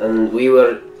 and we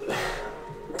were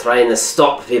trying to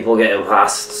stop people getting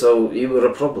past, so you were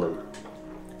a problem.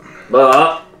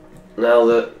 But now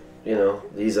that,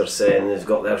 these are saying they've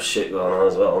got their shit going on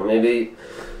as well, maybe...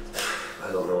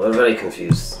 I don't know, we're very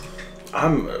confused.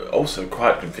 I'm also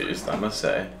quite confused, I must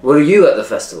say. Were you at the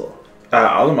festival?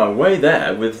 I was on my way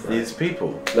there with these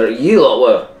people. But you lot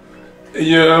were?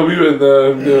 Yeah, we were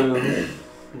there.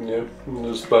 Yeah,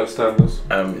 just bystanders.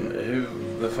 Who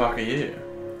the fuck are you?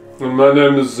 My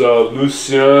name is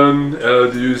Lucien,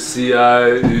 Lucien.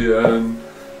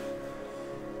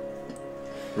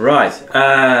 Right,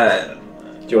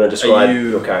 Do you want to describe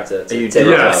your character? Are you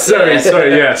Sorry.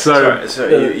 So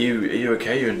are you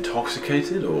okay? You're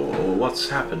intoxicated, or what's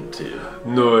happened to you?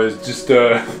 No, it's just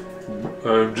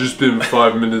I've just been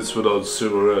 5 minutes without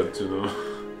cigarette,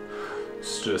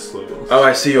 stress levels. Oh,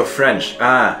 I see you're French.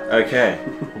 Ah, okay.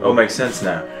 All makes sense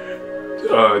now.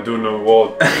 I don't know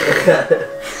what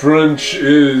French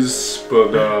is,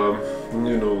 but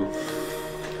you know.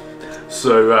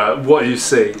 So what you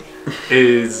see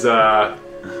is a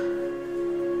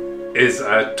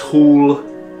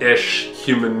tall-ish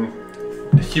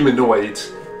humanoid,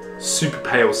 super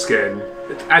pale skin.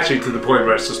 Actually, to the point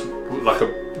where it's just like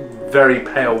a very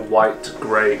pale white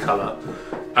grey colour.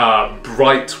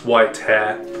 Bright white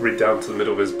hair, right down to the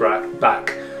middle of his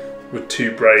back, with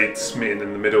 2 braids meeting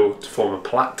in the middle to form a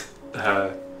plait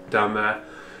down there.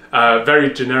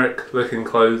 Very generic looking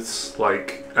clothes,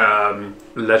 like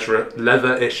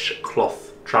leather-ish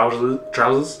cloth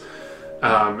trousers,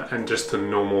 and just a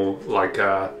normal, like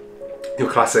your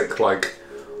classic like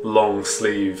long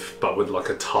sleeve but with like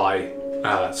a tie,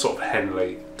 sort of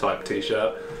Henley type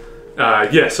t-shirt.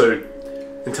 Yeah, so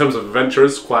in terms of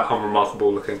adventurers, quite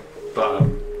unremarkable looking, but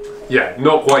yeah,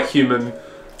 not quite human,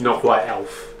 not quite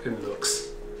elf in looks.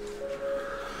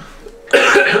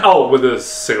 Oh, with a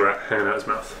cigarette hanging out his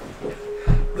mouth.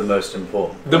 The most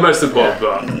important. The most important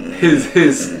part.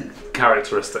 His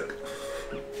characteristic.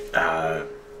 I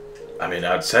mean,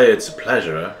 I'd say it's a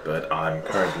pleasure, but I'm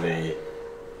currently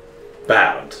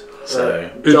bound. So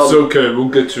It's okay, we'll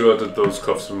get you out of those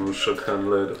cuffs and we'll shake hands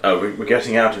later. oh, we're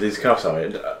getting out of these cuffs, are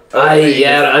we?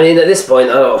 Yeah, I mean, at this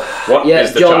point, I don't. What Yeah,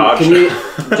 is the John,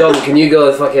 charge? John, can you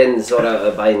go fucking sort out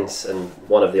the binds? And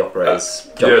one of the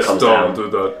operators, John Yes, comes don't down, do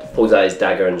that. pulls out his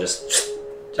dagger, and just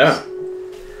Oh.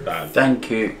 Bad. Thank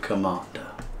you, Commander.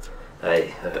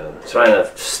 hey, trying to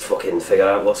just fucking figure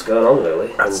out what's going on, really.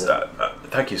 That's, And,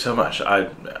 thank you so much. I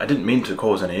didn't mean to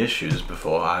cause any issues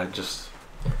before. I just...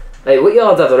 hey, what you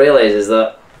all have to realise is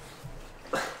that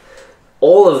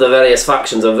all of the various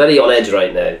factions are very on edge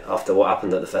right now after what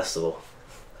happened at the festival.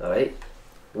 Alright?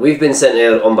 We've been sent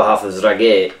here on behalf of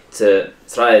Zragate to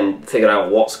try and figure out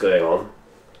what's going on.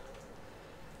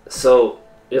 So,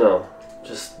 you know,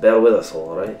 just bear with us all,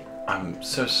 alright? I'm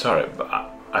so sorry, but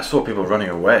I saw people running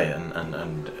away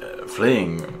and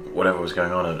fleeing whatever was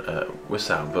going on at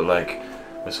Wissau, but like...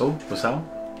 Wissau?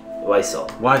 Weissel.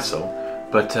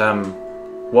 But,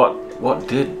 what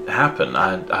did happen?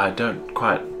 I don't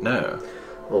quite know.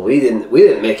 Well, we didn't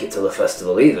make it to the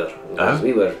festival either. Because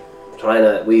we were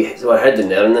heading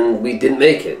there and then we didn't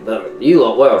make it. But you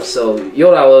lot were, so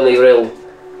you're our only real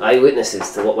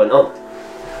eyewitnesses to what went on.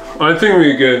 I think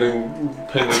we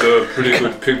painted a pretty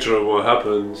good picture of what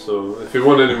happened, so if you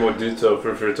want any more detail,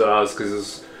 feel free to ask, because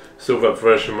it's still got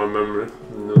fresh in my memory.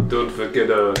 No, don't forget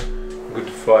a good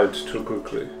fight too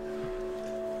quickly.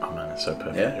 Oh man, it's so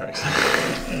perfect. Yeah. You're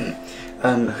excited.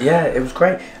 Yeah, it was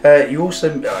great. You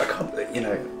also, you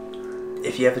know,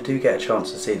 if you ever do get a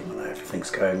chance to see them, I know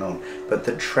everything's going on, but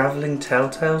the travelling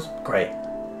telltales, great,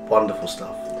 wonderful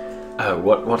stuff. Oh,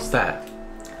 what's that?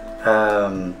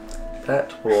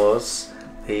 That was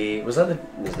the. Was that the?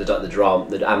 It was the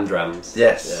Amdrams.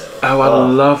 Yes. Yeah. Oh, I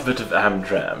love a bit of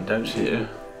Amdram, don't you?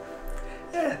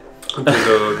 Yeah.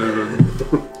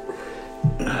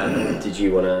 Did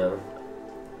you want to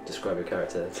describe your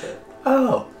character?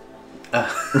 Oh.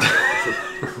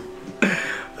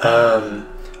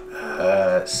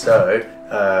 So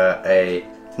a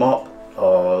mop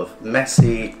of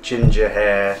messy ginger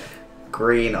hair,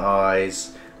 green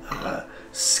eyes,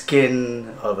 skin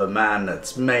of a man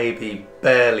that's maybe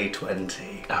barely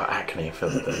 20. Oh, acne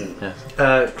filled it.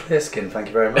 Yes. Clear skin, thank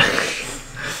you very much.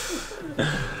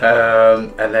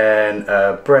 And then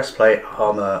breastplate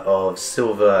armor of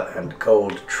silver and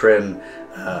gold trim,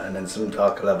 and then some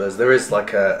darker leathers. There is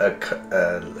like a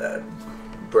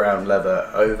brown leather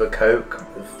overcoat, kind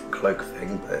of cloak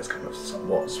thing, but it's kind of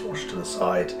somewhat swashed to the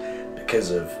side because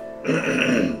of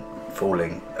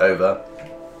falling over.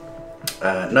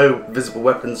 No visible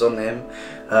weapons on him,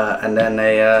 and then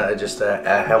just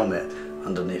a helmet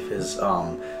underneath his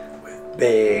arm with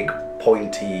big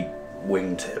pointy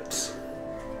wingtips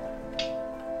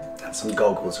and some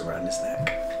goggles around his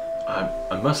neck.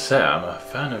 I must say, I'm a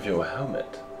fan of your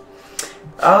helmet.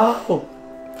 Oh,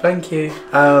 thank you.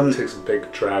 Takes a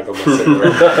big drag on my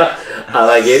cigarette. I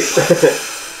like it.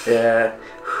 Yeah,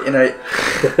 you know,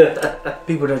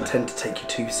 people don't tend to take you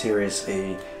too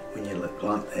seriously when you look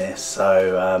like this,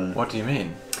 so What do you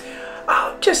mean?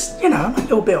 oh, just, you know, I'm a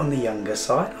little bit on the younger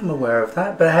side, I'm aware of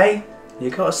that, but hey, you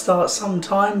gotta start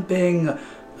sometime being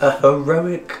a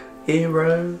heroic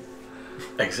hero.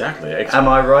 Exactly. Am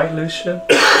I right, Lucian?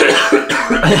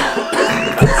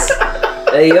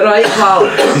 Hey, you're right, pal.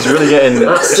 He's really getting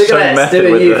That so cigarette's method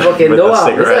doing with you the, fucking with no the harm,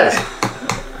 is cigarettes. it?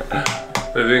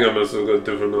 I think I must have got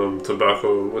different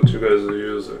tobacco, what you guys are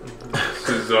using. This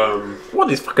is, What,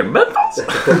 these fucking methods?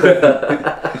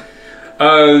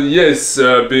 Yes,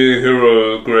 being a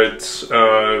hero,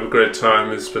 great time,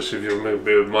 especially if you make a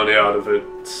bit of money out of it.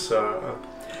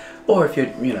 Or if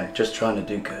you're, you know, just trying to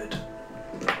do good.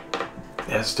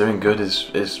 Yes, doing good is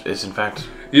in fact.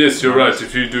 Yes, you're right.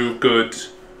 If you do good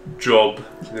job,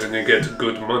 then you get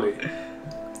good money.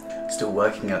 Still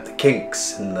working out the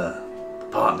kinks in the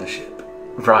partnership.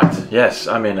 Right. Yes.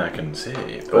 I mean, I can see.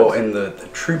 But... Or in the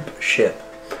troop ship.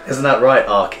 Isn't that right,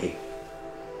 Arky?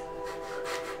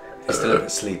 He's still a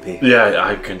bit sleepy. Yeah,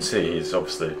 I can see. He's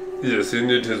obviously. Yes, he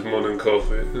needs his morning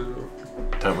coffee.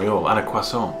 Don't we all? And a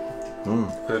croissant. I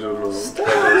don't know.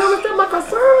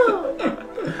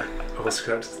 What's the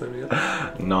character's name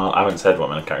again? No, I haven't said what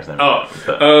my character's name is. Oh,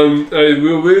 but...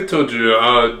 we told you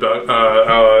our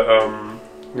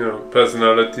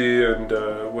personality and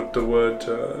what the word.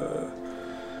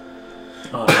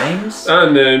 Our names? Our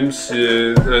names,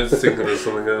 yeah. I was thinking of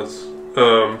something else.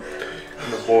 I'm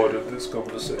bored of this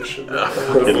conversation.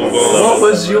 What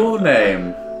was your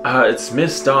name? It's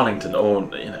Miss Darlington, or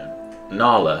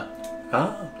Nala.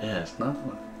 Ah, Yes, Nala.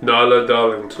 Nala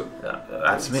Darlington.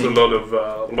 That's me. It's a lot of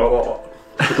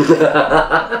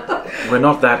We're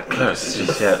not that close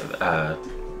just yet.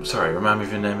 Sorry, remind me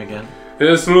of your name again.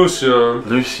 Yes, Lucian.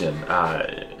 Lucian.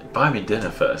 Buy me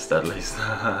dinner first, at least.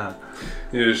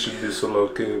 You should be so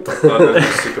lucky, but I don't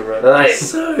stick around.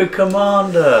 Nice. So,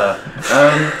 Commander.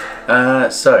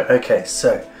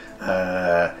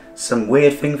 Some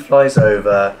weird thing flies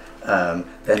over.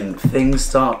 Then things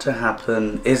start to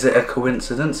happen. Is it a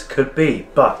coincidence? Could be,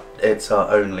 but it's our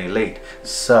only lead.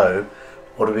 So,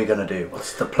 what are we going to do?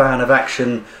 What's the plan of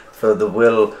action for the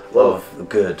will of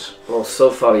good? Well,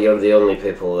 so far you're the only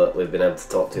people that we've been able to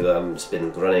talk to that haven't just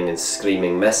been running and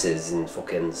screaming messes in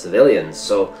fucking civilians.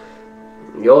 So,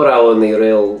 you're our only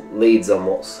real leads on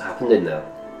what's happening now.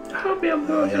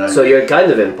 So you're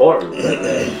kind of important.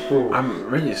 I'm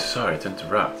really sorry to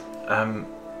interrupt.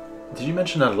 Did you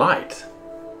mention a light?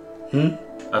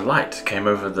 A light came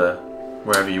over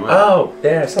wherever you were. Oh,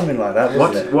 yeah, something like that,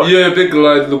 wasn't it? What? Yeah, a big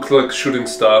light looked like a shooting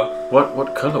star.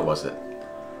 What colour was it?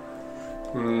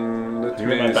 Let you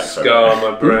read my me backstory? scar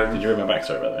my brain. Did you read my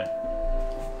backstory, by the way?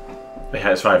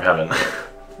 Yeah, it's fine if you haven't.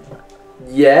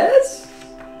 Yes?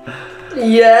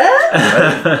 Yeah?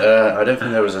 I don't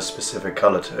think there was a specific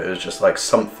colour to it. It was just like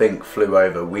something flew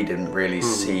over. We didn't really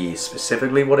see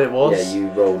specifically what it was. Yeah, you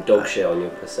rolled dog shit on your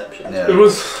perception. Yeah. It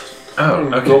was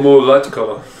normal light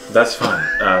colour. That's fine.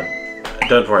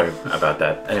 Don't worry about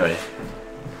that. Anyway.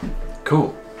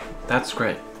 Cool. That's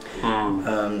great.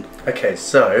 Okay,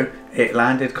 so it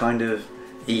landed kind of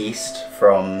east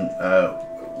from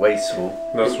Waisel.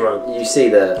 That's right. You see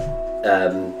that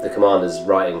the commander's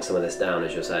writing some of this down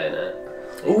as you're saying it.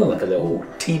 You've got like a little...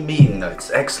 team meeting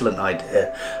notes. Excellent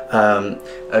idea.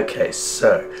 Okay,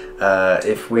 so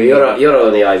if we... You're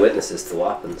only eyewitnesses to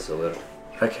what happened, so we're...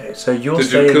 Okay, so you're Did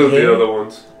staying you kill here. the other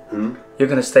ones? You're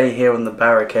going to stay here on the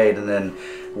barricade, and then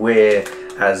we're,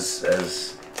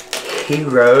 as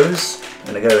heroes,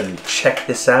 going to go and check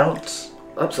this out.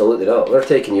 Absolutely not. We're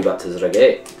taking you back to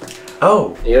Zragate.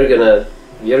 Oh, You're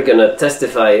gonna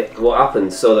testify what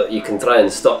happened so that you can try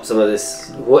and stop some of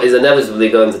this, what is inevitably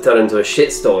going to turn into a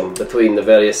shitstorm between the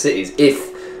various cities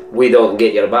if we don't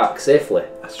get your back safely.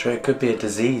 that's true. It could be a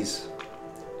disease.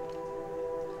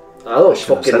 I don't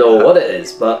shouldn't have fucking said know that. what it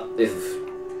is, but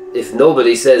if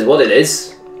nobody says what it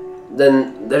is,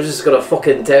 then they're just gonna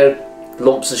fucking tear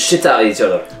lumps of shit out of each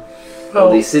other. All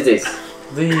Well, these cities.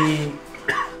 the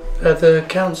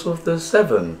Council of the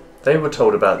Seven, they were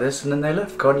told about this and then they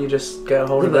left. Can't you just get a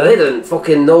hold of But they them? didn't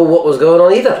fucking know what was going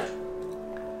on either.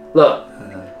 Look,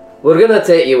 we're gonna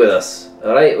take you with us,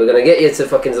 alright? We're gonna get you to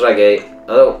fucking Zragate.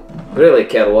 I don't really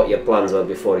care what your plans were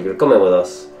before. You're coming with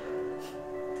us.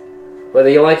 Whether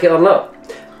you like it or not.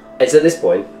 It's at this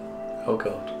point. Oh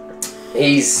god.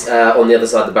 He's on the other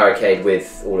side of the barricade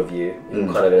with all of you,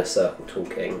 kind of in a circle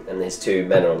talking, and his two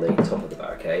men are on the top of the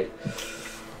barricade.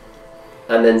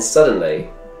 And then suddenly,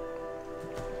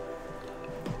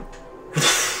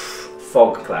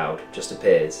 fog cloud just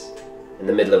appears in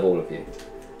the middle of all of you,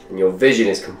 and your vision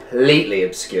is completely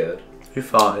obscured. Who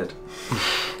farted?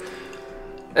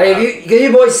 Hey, can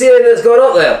you boys see anything that's going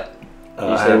up there?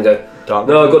 You see him go,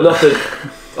 no, I've got nothing.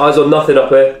 Eyes on nothing up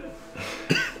here.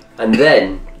 And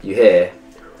then you hear,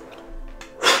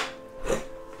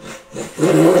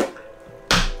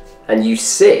 and you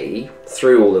see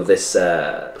through all of this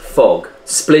fog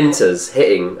splinters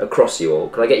hitting across you all.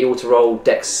 Can I get you all to roll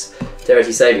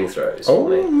dexterity saving throws for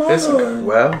me? This will go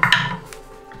well.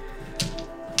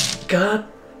 God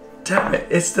damn it.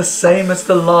 It's the same as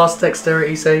the last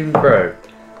dexterity saving throw.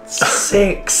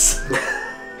 6.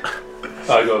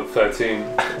 I got 13.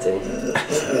 13.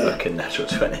 Fucking natural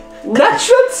 20.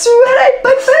 Natural 20,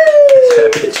 baby!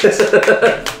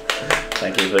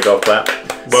 Thank you for the golf clap.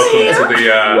 Welcome to the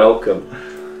Welcome.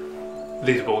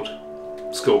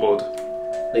 leaderboard, scoreboard.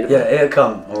 Yeah, it'll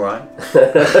come, alright.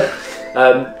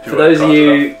 For those of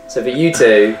you, so for you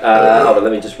two, hold on,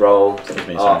 let me just roll Excuse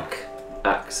me, sorry. Arc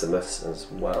Aximus as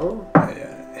well.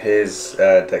 Yeah. His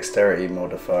dexterity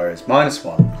modifier is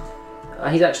 -1.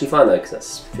 He's actually fine though, because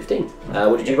that's 15.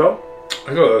 What did you roll?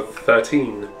 I got a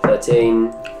 13.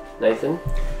 13. Nathan?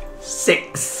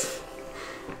 6.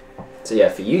 So yeah,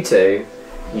 for you two,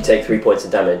 you take 3 points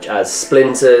of damage as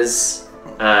splinters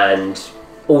and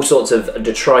all sorts of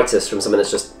detritus from something that's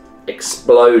just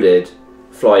exploded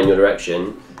fly in your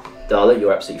direction. Darla,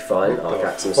 you're absolutely fine. Arc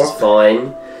Aximus is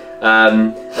fine.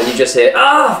 And you just hear,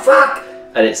 ah, fuck!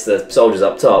 And it's the soldiers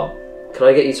up top. Can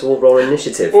I get you to all roll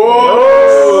initiative?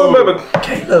 Whoa! Remember.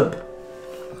 Caleb!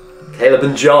 Caleb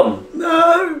and John.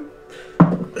 No!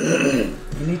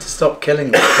 You need to stop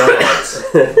killing the guards.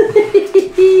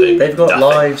 They've got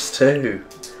lives too.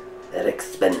 They're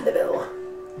expendable.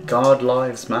 Guard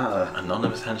lives matter.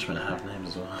 Anonymous henchmen have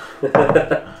names as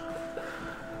well.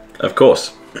 Of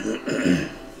course.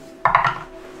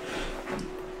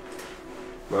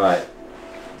 Right.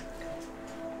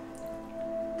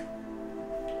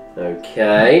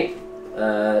 Okay.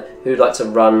 Who'd like to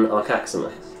run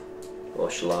Arcaximus? Or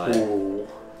shall I?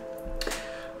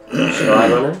 Shall I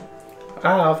run him?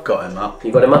 Ah, I've got him up.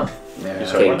 You got him up? Yeah.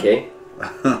 Sorry, Kinky.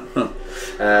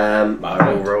 I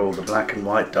will roll the black and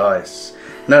white dice.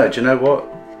 No, do you know what?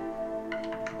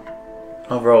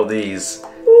 I'll roll these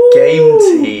game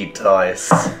tea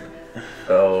dice.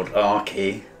 Old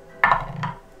Arky.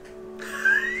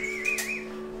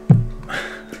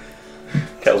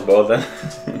 Kettle's bored then.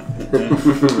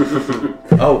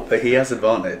 Oh, but he has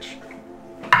advantage.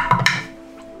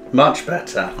 Much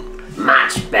better.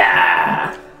 Much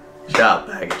better. Sharp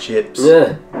bag of chips.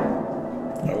 Yeah.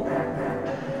 Oh.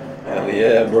 Hell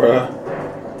yeah, bro.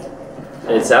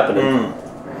 It's happening.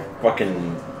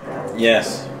 Fucking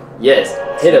yes. Yes.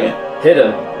 Hit him. Hit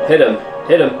him. Hit him.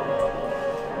 Hit him.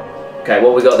 Okay,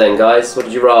 what we got then, guys? What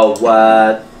did you roll?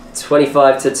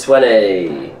 25 to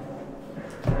 20.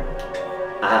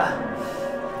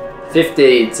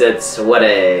 50 to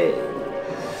 20.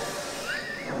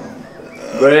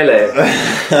 Really?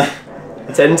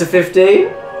 10 to 15?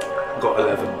 Got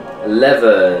 11.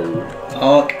 11.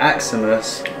 Arc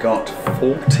Aximus got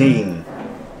 14.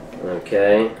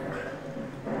 Okay.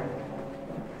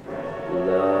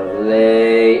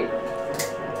 Lovely.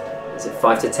 Is it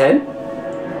 5 to 10?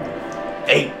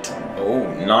 8. Oh,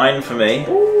 9 for me.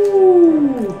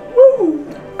 Ooh. Woo.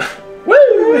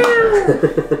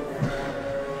 Woo.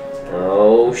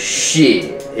 Oh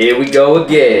shit. Here we go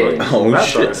again. Oh That's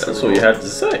shit, nice. that's all you had to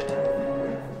say.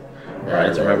 Right,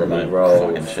 And to remember let me my roll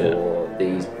fucking shit. for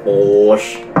these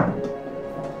boys.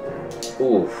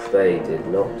 Oof, they did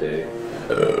not do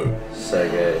so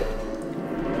good.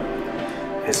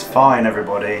 It's fine,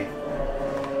 everybody.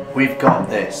 We've got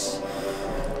this.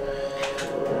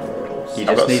 You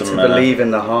I've just got need to some, believe in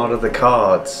the heart of the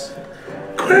cards.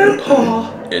 Grandpa!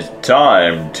 It's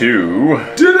time to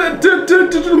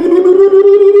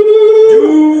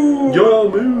Your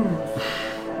move.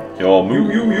 your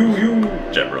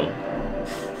move, General.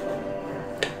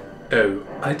 Oh,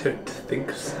 I don't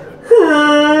think so.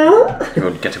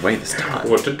 You'll get away this time.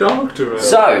 What a doctor.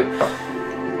 So,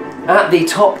 at the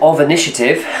top of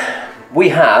initiative, we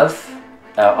have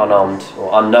unarmed or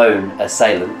unknown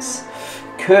assailants.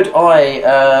 Could I,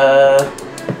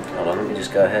 hold on, let me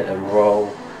just go ahead and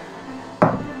roll.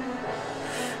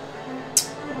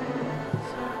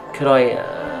 Could I,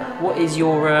 what is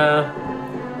your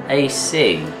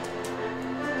AC,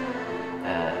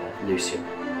 Lucian?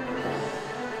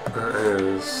 That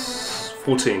is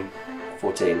 14.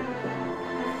 14.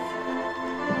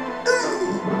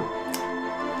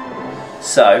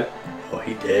 So, Oh,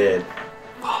 he did.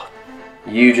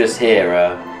 you just hear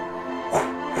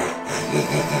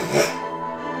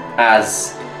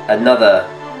as another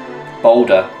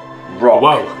boulder, rock,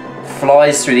 Whoa.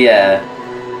 flies through the air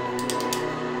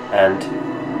and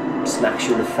smacks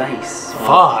you in the face.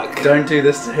 Fuck. Don't do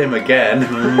this to him again.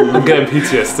 I'm getting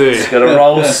PTSD. Gonna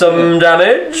roll some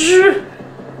damage.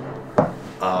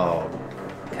 Oh,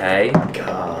 Okay,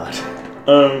 God.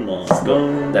 Oh my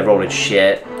god. they're rolling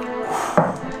shit.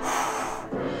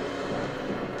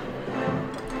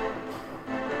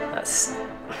 That's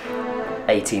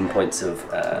 18 points of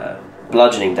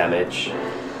bludgeoning damage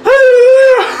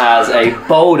as a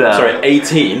boulder. Sorry,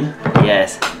 18.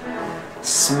 Yes.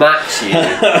 Smacks you.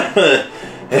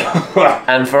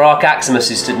 And for Arcaximus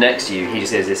who stood next to you, he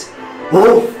just hears this.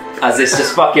 as this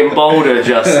just fucking boulder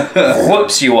just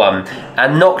whoops you on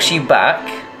and knocks you back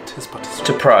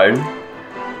to prone,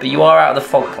 but you are out of the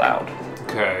fog cloud.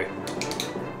 Okay.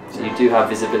 So you do have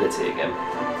visibility again.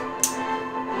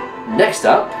 Next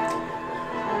up,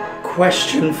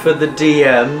 Question for the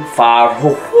DM. far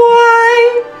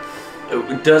away.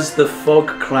 Does the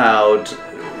fog cloud,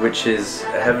 which is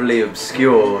heavily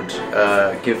obscured,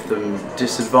 give them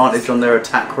disadvantage on their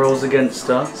attack rolls against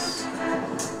us?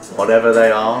 Whatever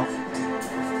they are.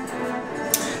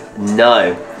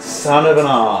 No. Son of an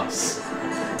arse.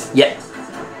 Yeah.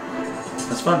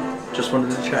 That's fine. Just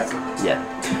wanted to check. Yeah.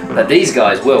 But these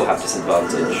guys will have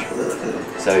disadvantage.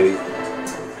 So,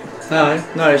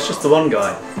 No, it's just the one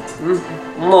guy.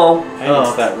 no.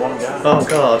 Oh, that one guy. Oh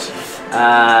god.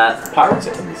 Pirates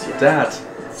it in this year. Dad.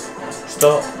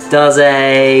 Stop. Does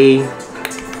a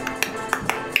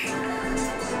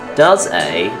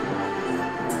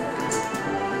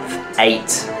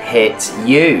 8 hit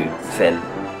you, Finn?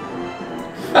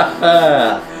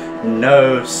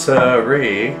 No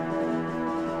siree.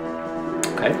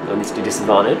 Okay, we'll need to do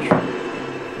disadvantage.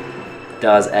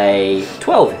 Does a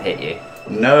 12 hit you?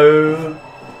 No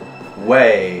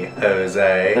way,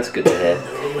 Jose. That's good to hear.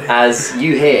 As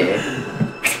you hear,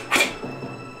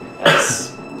 as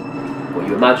what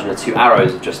you imagine are 2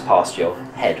 arrows have just passed your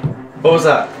head. What was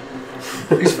that?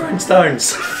 He's throwing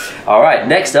stones. Alright,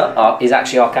 next up is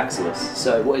actually Arcaximus.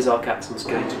 So what is Arcaximus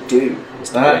going to do,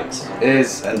 Mr. Briggs? That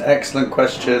is an excellent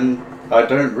question. I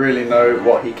don't really know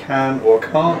what he can or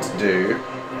can't do.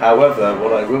 However,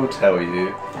 what I will tell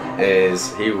you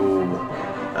is he will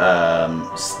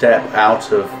step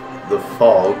out of the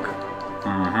fog.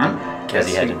 Where's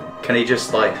he heading? Can he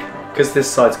just like, because this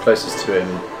side's closest to him,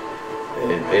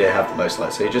 it have the most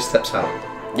light, so he just steps out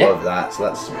of that, so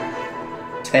that's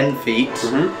 10 feet.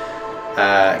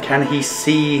 Can he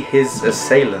see his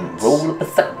assailants? Roll a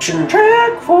perception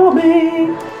check for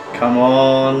me. Come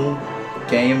on,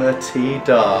 Gamer T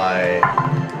die.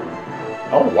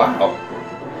 Oh wow.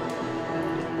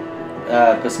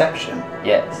 Perception.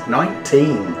 Yes.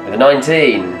 19. With a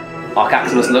 19,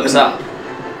 Arcaximus looks up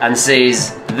and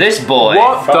sees this boy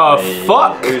What the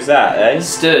fuck? Who's that, eh?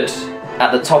 stood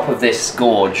at the top of this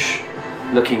gorge,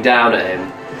 looking down at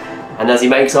him. And as he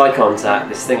makes eye contact,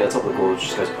 this thing at the top of the gorge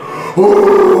just goes.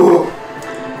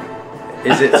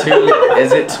 Is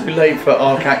it too late for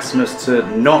Arcaximus to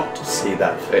not see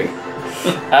that thing?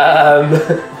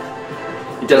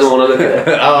 He doesn't want to look at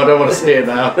it. Oh, I don't want to see it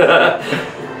now.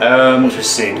 What we're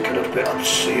seeing cannot be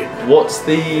unseen. What's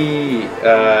the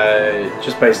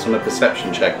just based on a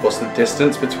perception check? What's the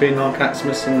distance between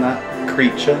Arcaximus and that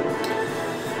creature?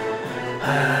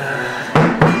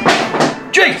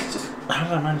 Jesus! How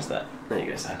did I manage that? There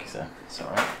you go, sir. Thank you, sir. It's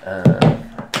alright.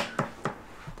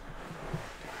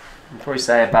 I'd probably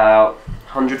say about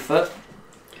 100 foot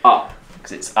up,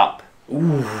 because it's up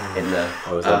in the.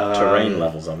 Oh, is that terrain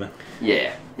levels of it?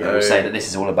 Yeah, we'll say that this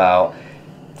is all about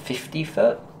 50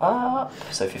 foot up,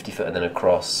 so 50 foot and then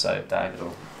across, so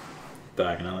diagonal.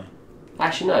 Diagonally.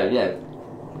 Actually, no, yeah.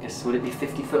 I guess, would it be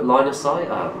 50 foot line of sight?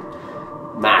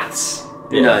 Maths.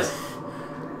 Who knows?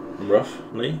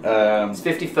 Roughly. It's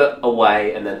 50 foot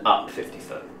away and then up 50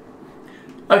 foot.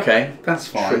 Okay, that's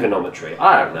fine. Trigonometry.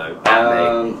 I don't know.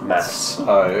 At me. Maths.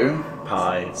 So,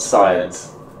 Pi.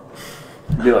 Science.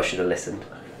 Knew I should have listened.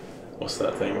 What's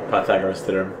that thing? Pythagoras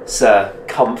theorem.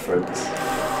 Circumference.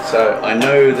 I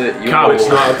know that you're. Cowards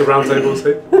not at the round table,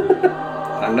 see?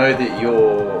 I know that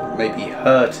you're maybe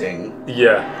hurting.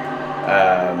 Yeah.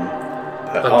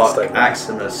 But Understatement.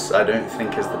 Arcaximus, I don't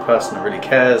think, is the person who really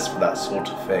cares for that sort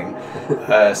of thing.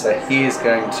 So he is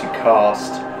going to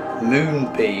cast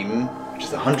Moonbeam, which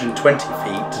is 120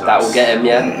 feet. That will get him,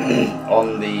 yeah?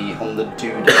 on the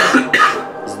dude.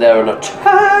 Is there an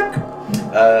attack?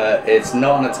 It's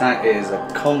not an attack. It is a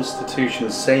Constitution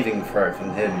saving throw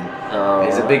from him. Oh,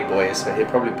 He's a big boy, so he'll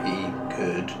probably be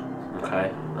good.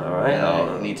 Okay, alright.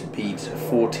 You need to beat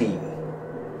 14.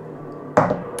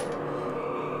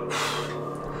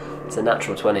 It's a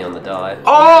natural 20 on the die.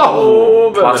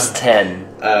 Oh! Plus 10.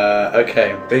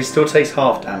 Okay, but he still takes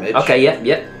half damage. Okay,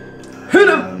 yep.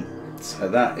 So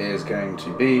that is going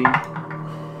to be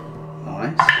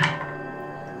nice.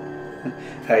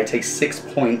 He takes 6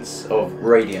 points of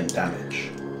radiant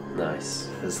damage Nice.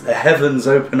 as the heavens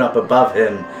open up above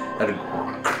him and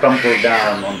crumple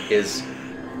down on his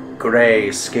grey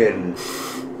skin.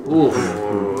 Ooh.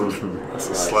 That's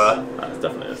a slur. That's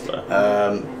definitely a slur.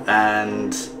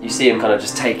 And You see him kind of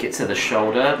just take it to the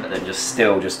shoulder, but then just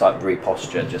like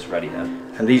reposture, just ready now.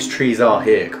 and these trees are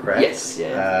here, correct? Yes,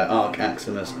 yeah.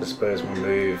 Arcaximus, I suppose, will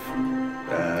move.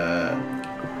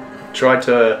 Try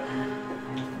to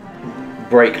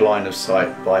break line of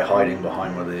sight by hiding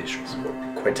behind one of these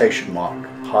quotation mark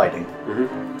hiding.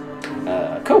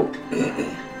 Cool.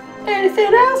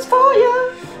 Anything else for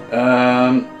you?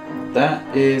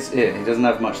 That is it. He doesn't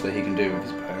have much that he can do with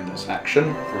his bonus action.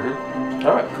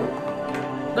 Alright, cool.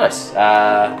 Nice.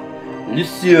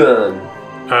 Lucien.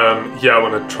 Yeah, I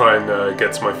want to try and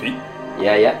get to my feet.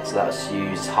 Yeah. So that's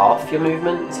use half your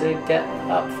movement to get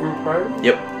up from prone.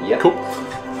 Yep. Cool.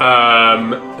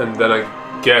 And then I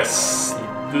guess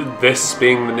this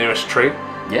being the nearest tree,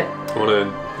 Yeah. I want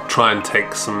to try and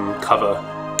take some cover.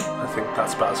 I think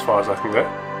that's about as far as I can go.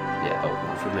 Yeah. Oh,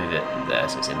 if we move it there,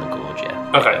 so it's in the gorge.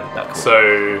 Yeah. Okay. That's cool.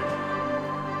 So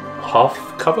half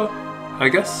cover, I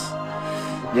guess.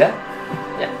 Yeah.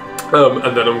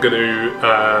 And then I'm going to.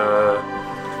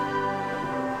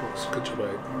 What's a good job I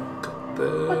got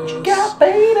this? What you got,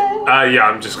 baby? Yeah,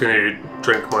 I'm just going to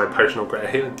drink my potion of greater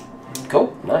healing.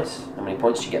 Cool. Nice. How many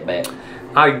points do you get back?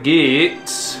 I get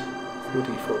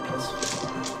 4d4 plus.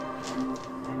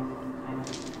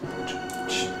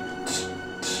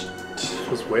 It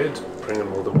was weird bringing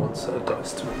more than one set of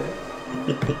dice to a game.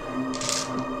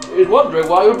 He's wondering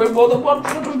why you've been more than one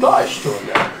set of dice to a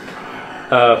game.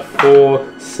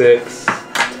 4, 6,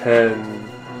 10,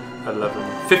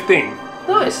 11, 15.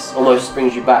 Nice. Almost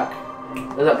brings you back.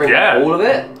 Does that bring Yeah. back all of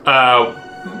it?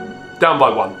 Down by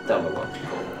 1. Down by 1.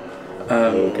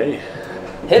 Okay.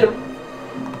 Hit him.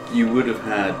 You would have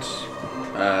had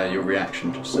your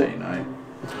reaction, just so you know. I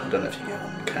don't know if you get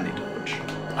uncanny dodge.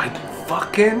 I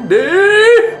fucking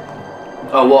do.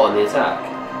 Oh, what on the attack?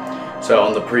 So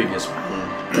on the previous one,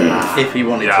 if he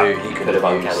wanted to, he Could have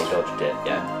uncanny used. dodged it.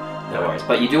 Yeah. No worries.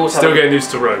 But you do also Still have getting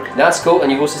used to rogue. That's cool,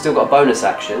 and you've also still got a bonus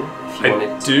action if you I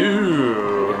wanted to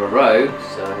do. with a rogue,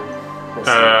 so there's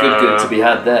some good to be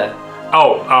had there.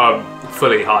 Oh,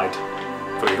 fully hide.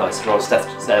 Fully hide. Nice. Roll a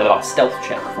stealth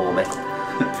check for me.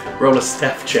 Roll a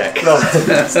stealth check.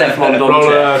 Stealth London Roll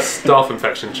check. a staff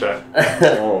infection check.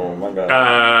 Oh my god.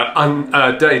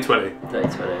 Dirty 20. Dirty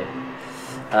 20.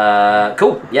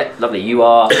 Cool. Yeah, lovely. You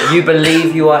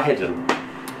believe you are hidden.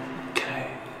 Okay.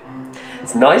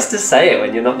 It's nice to say it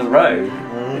when you're not the rogue.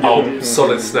 Oh,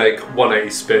 solid snake, 180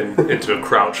 spin into a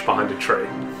crouch behind a tree.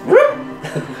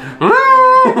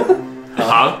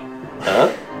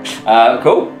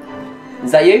 Cool.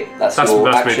 Is that you? That's your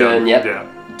me action. done. Yep. Yeah.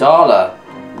 Darla,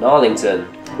 Narlington.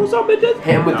 What's up, bitches?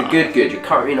 Hit him with the good. You're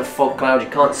currently in a fog cloud. You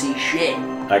can't see shit.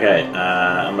 Okay,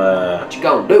 I'm What you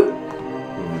gonna do?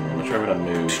 which way would I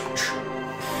move?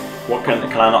 What can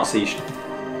I not see?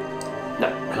 No,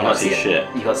 Can I see shit?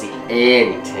 You can't see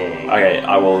anything. Okay,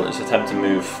 I will just attempt to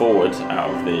move forward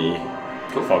out of the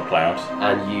fog cloud.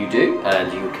 And you do,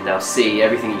 and you can now see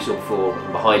everything you saw before.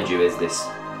 And behind you is this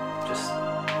just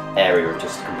area of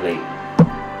just complete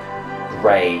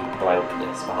grey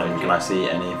blankness behind And you. can I see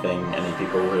anything, any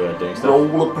people who are doing stuff?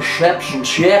 Roll a perception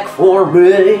check for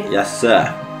me. Yes,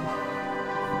 sir.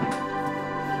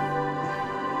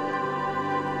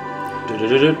 So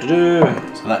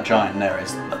that giant there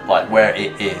is, like, where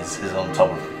it is on top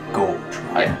of the gorge,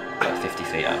 right? Like 50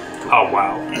 feet out. Oh,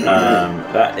 wow.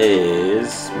 That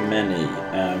is many.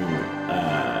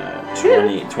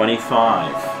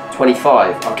 25.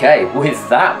 25. Okay, with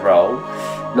that roll,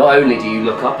 not only do you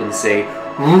look up and see,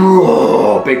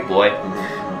 "Whoa, big boy,"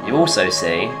 you also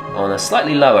see, on a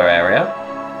slightly lower area,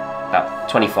 about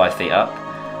 25 feet up,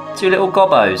 2 little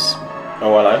gobbos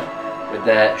Oh, hello. with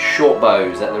their short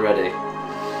bows at the ready.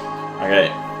 Okay,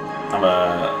 I'm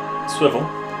a swivel.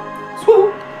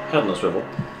 Swoop. Head on a swivel.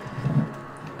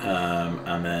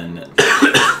 And then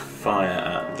fire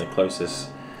at the closest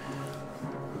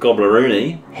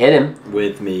Gobbleroony Hit him.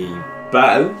 with me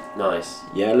bow. Nice.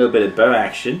 Yeah, a little bit of bow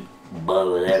action.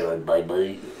 Bow and arrow,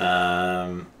 baby.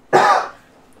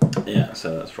 Yeah,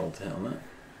 so let's roll to hit on that.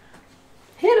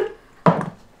 Hit him.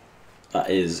 That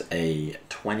is a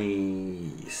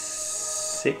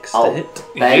 26 to Oh, hit.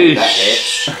 bang, that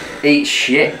hits. Eat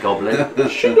shit, goblin.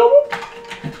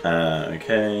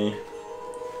 Okay.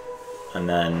 And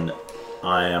then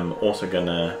I am also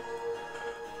gonna.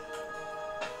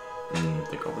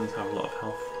 The goblins have a lot of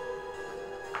health.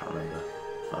 Can't remember.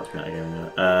 That's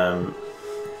metagaming.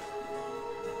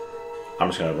 I'm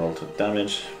just gonna roll to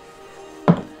damage.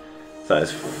 So that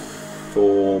is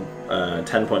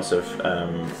 10 points of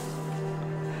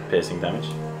piercing damage.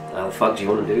 How the fuck do you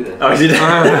want to do this? Oh, you did.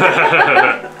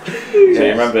 So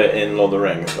you remember in Lord of the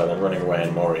Rings where they're running away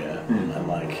in Moria and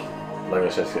like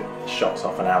Legolas just shots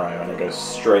off an arrow and it goes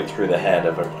straight through the head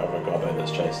of a gobbo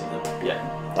that's chasing them.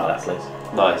 Yeah. Like that, please.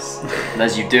 Nice. And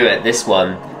as you do it, this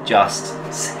one just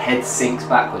head sinks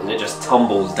backwards and it just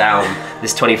tumbles down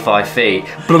this 25 feet.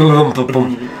 Boom, boom,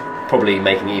 boom. probably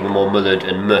making it even more mullered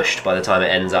and mushed by the time it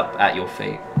ends up at your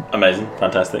feet. Amazing,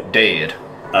 fantastic. Dead.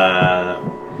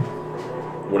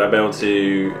 Would I be able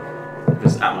to,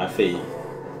 just at my feet,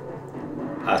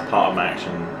 as part of my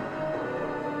action,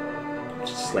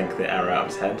 just slink the arrow out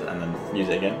of his head and then use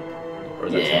it again? Or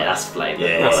is that too much? That's flavour.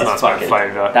 Yeah, That's a nice bit of fucking-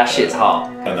 flavour. That shit's hot.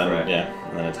 And then, and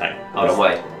then attack. Hold on,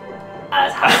 wait.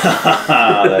 That's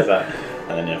hot. There's that.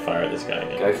 And then, fire at this guy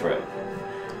again. Go for it.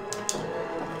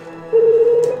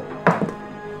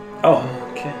 Oh,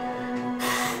 okay.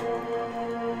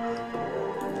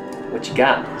 What you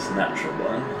got? It's a natural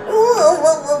one.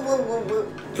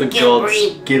 The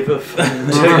gods giveth.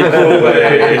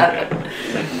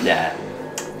 Yeah.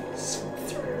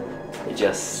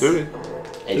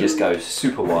 It just goes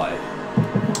super wide.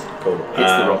 Cool.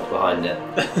 Hits the rock behind it.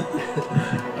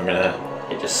 I'm gonna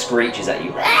It just screeches at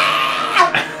you.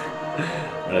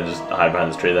 just hide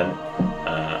behind this tree then.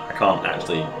 I can't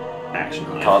actually action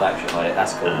hide. Can't actually hide it.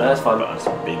 That's cool. No, that's fine. But I'll just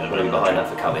be there. We'll be behind that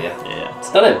for cover, yeah. Yeah.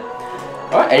 Stunning.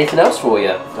 Alright, anything else for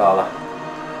you, Gala?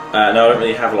 No, I don't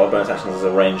really have a lot of bonus actions as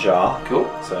a range arc. Cool.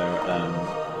 So,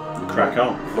 crack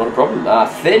on. Not a problem.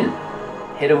 Finn.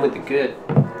 Hit him with the good.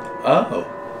 Oh.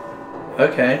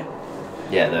 Okay.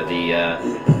 Yeah, no,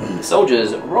 the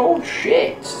soldiers rolled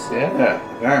shit. Yeah,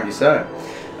 apparently so.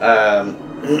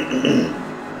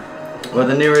 Well,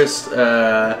 the nearest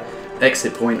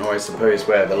exit point, or I suppose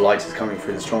where the light is coming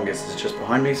through the strongest, is just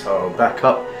behind me, so I'll back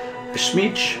up a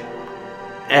schmeech.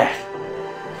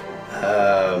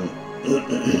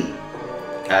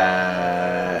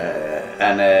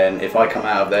 And then if I come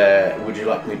out of there, would you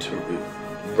like me to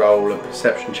roll a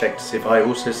perception check to see if I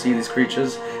also see these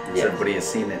creatures? Because everybody has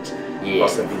seen it. Yeah.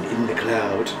 Whilst I've been in the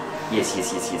cloud. Yes.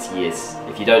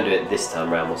 If you don't do it this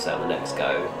time round, we'll say on the next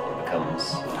go, it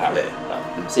becomes apparent.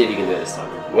 But see if you can do it this time.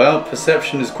 Well,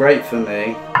 perception is great for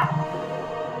me.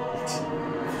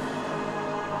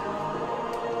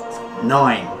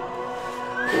 9.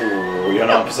 Ooh, you're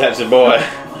not a perceptive boy.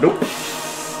 Nope.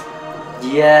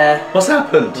 Yeah. What's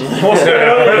happened? What's going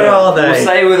on? Where are We'll they?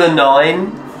 say with a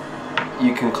 9,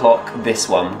 you can clock this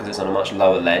one because it's on a much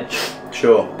lower ledge.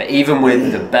 Sure. But even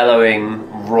with the bellowing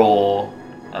roar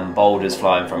and boulders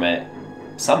flying from it,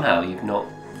 somehow you've not.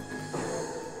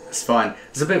 It's fine.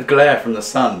 There's a bit of glare from the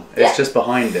sun. It's just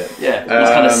behind it. Yeah.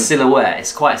 It's kind of silhouette.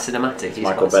 It's quite cinematic. He's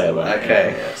Michael quite Bay. cinematic.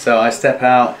 Okay. So I step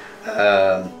out.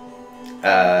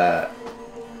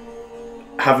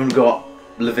 Haven't got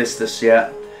Levistus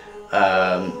yet.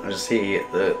 I just see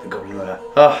the goblin there.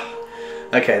 Oh,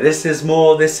 okay. This is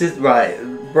right.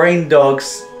 Brain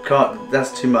dogs can't.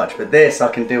 That's too much. But this I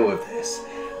can deal with this.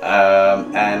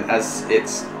 And as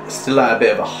it's still at a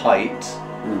bit of a height,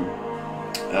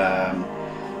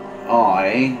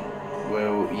 I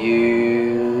will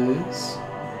use.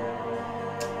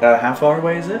 How far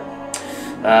away is it?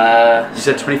 You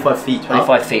said 25 feet.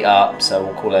 25 feet up, so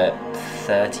we'll call it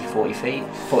 30, 40 feet.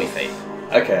 40 feet.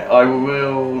 Okay, I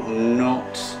will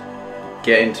not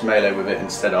get into melee with it.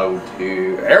 Instead, I will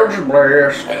do Eldritch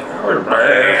Blast.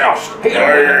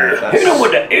 Hit him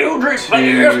with the Eldritch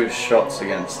Blast. 2 shots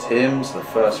against him. So the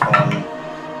first one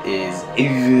is.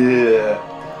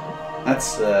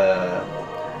 That's.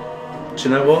 Do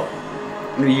you know what?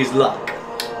 I'm gonna use luck.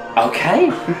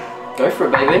 Okay. Go for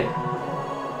it, baby.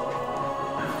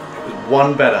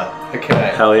 One better.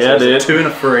 Okay. Hell yeah, so it's dude. a 2 and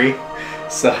a 3.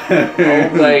 So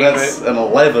baby. that's an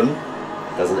 11.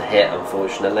 Doesn't hit,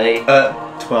 unfortunately.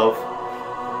 12.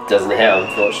 Doesn't hit,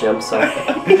 unfortunately. I'm sorry.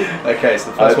 Okay, so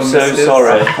the first I'm one so misses.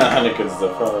 sorry. Anakin's the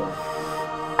fun.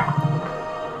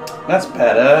 That's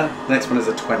better. Next one is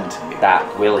a 20. That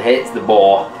will hit the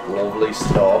boar. Lovely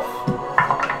stuff.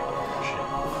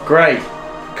 Great.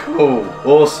 Cool.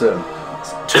 Awesome.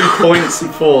 It's 2 points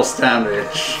and force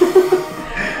damage.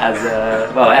 As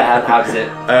how does it?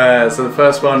 So the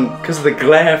first one, because of the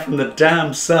glare from the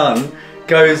damn sun,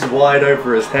 goes wide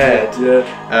over his head.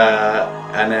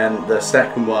 And then the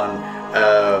second one,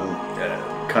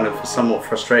 kind of somewhat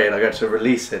frustrated, I go to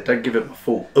release it. Don't give it my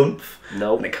full oomph.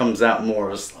 Nope. And it comes out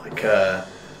more as like a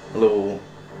little,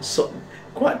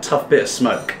 quite a tough bit of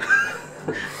smoke.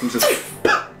 And just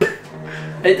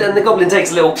And the goblin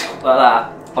takes a little like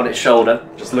that on its shoulder.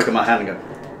 Just look at my hand and go,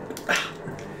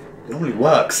 it normally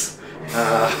works.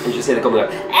 You just hear the goblin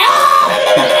go,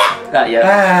 that, yeah.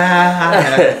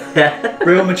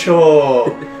 Real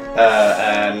mature.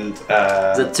 And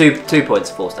Is it two points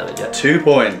of force damage, yeah? 2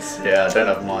 points. Yeah, I don't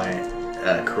have my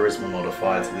charisma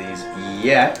modifier to these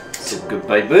yet. It's a good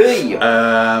baby.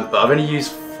 But I've only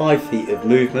used 5 feet of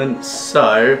movement,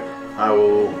 so I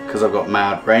will, because I've got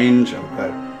mad range, I'll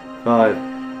go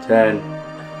 5, 10,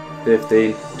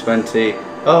 15, 20.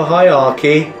 Oh, hi,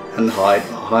 Arky. and hide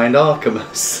behind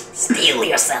Archimus. Steal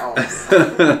yourselves.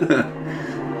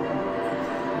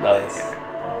 Nice.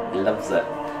 He loves it.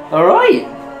 Alright,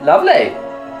 lovely.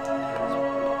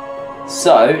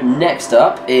 So, next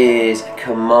up is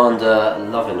Commander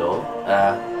Lovinor.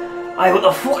 Hey, what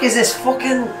the fuck is this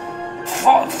fucking...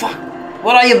 Fuck.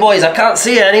 What are you boys? I can't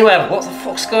see it anywhere. What the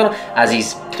fuck's going on? As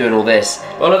he's doing all this.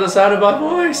 Follow the sound of my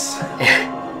voice.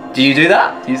 Do you do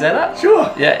that? Do you say that?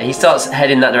 Sure. Yeah, he starts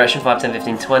heading that direction, 5, 10,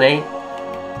 15, 20.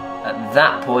 At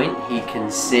that point, he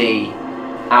can see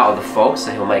out of the fog,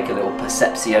 so he'll make a little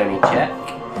percepzione check.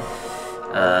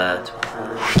 12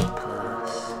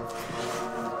 plus...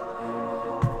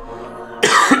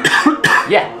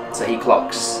 Yeah, so he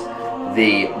clocks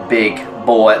the big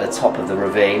boar at the top of the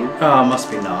ravine. Oh, must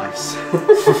be nice.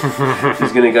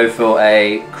 He's going to go for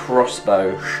a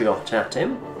crossbow shot at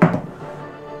him.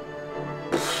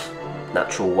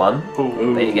 Natural 1.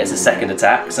 Ooh. But he gets a second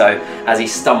attack, so as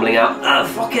he's stumbling out,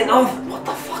 fucking off! What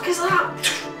the fuck is that?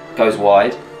 Goes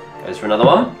wide. Goes for another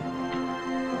one.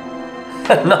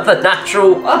 Another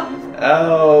natural 1.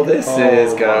 Oh, this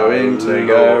is going to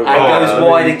go. And goes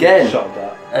wide again. Shot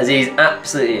that. As he's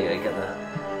absolutely... There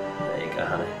you go,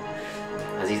 honey.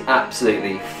 As he's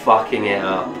absolutely fucking it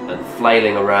up and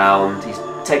flailing around. He's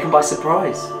taken by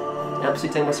surprise. Absolutely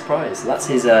taken by surprise. So that's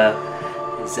his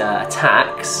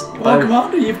attacks. Come on,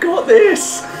 Commander, you've got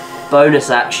this. Bonus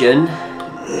action.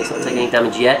 He's not taking any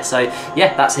damage yet. So,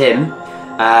 yeah, that's him.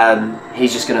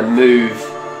 He's just going to move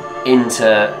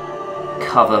into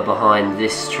cover behind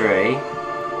this tree.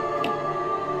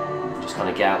 Just kind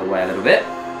of get out of the way a little bit.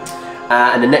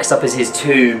 And then next up is his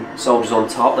 2 soldiers on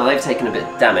top. Now they've taken a bit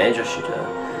of damage. I should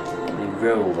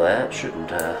roll that,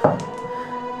 shouldn't I?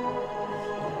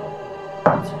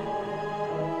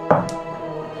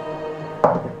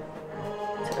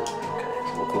 Okay,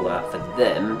 so we'll call that for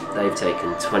them. They've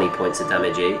taken 20 points of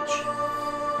damage each.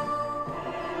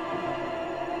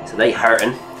 So they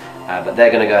hurting. But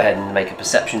they're going to go ahead and make a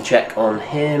perception check on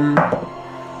him.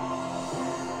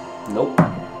 Nope.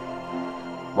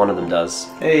 One of them does.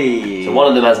 Hey. So one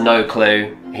of them has no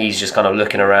clue. He's just kind of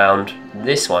looking around.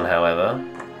 This one, however,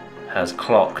 has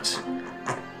clocked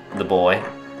the boy.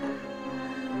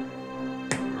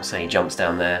 So he jumps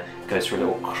down there, goes for a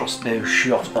little crossbow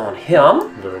shot on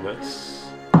him. Very nice.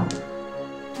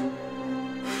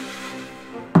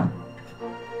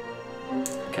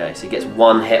 Okay, so he gets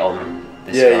 1 hit on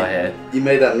this guy here. You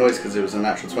made that noise because it was a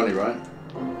natural 20, right?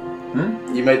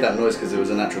 Hmm? You made that noise because it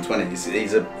was a natural 20.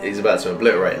 He's about to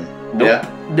obliterate him. Nope. Yeah?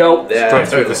 Nope. Yeah, Straight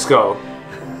through totally. the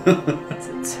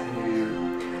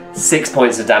skull. 6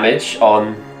 points of damage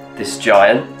on this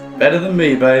giant. Better than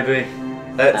me, baby.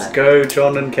 Let's go,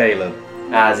 John and Caleb.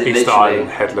 As it He's the literally iron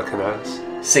head looking ass.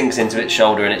 sinks into its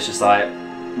shoulder and it's just like...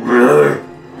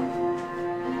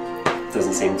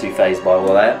 Doesn't seem too phased by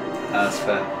all that. That's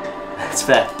fair. It's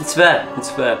fair. It's fair. It's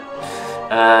fair.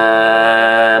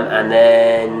 And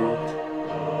then...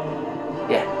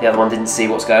 Yeah, the other one didn't see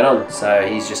what's going on, so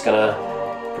he's just going to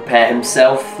prepare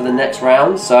himself for the next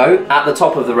round. So, at the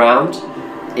top of the round,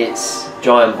 it's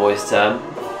Giant Boy's turn.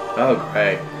 Oh,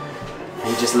 great.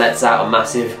 He just lets out a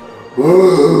massive...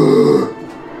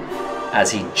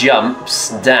 as he jumps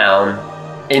down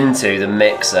into the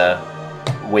mixer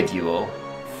with you all.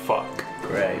 Fuck.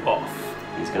 Great. Off.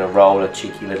 He's going to roll a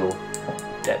cheeky little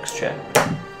dex check.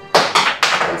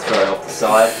 And throw it off the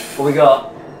side. What we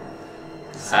got?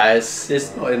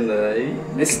 It's not in the...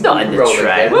 It's not in the Roll it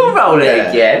tray. again. We'll roll it Yeah.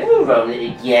 again. We'll roll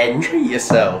it again. Treat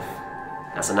yourself.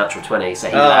 That's a natural 20, so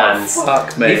he Oh, lands.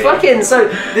 fuck me. He fucking... So,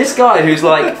 this guy who's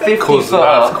like 50 Causes foot an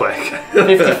up... earthquake.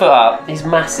 50 foot up, he's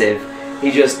massive.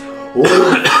 He just...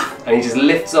 and he just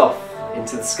lifts off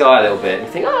into the sky a little bit. And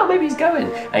you think, oh, maybe he's going.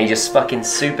 And he just fucking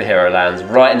superhero lands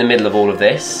right in the middle of all of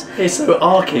this. It's so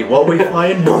archy. What we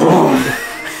find?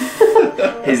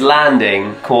 His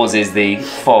landing causes the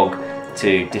fog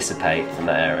to dissipate from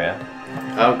that area.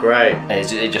 Oh, great. And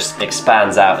it just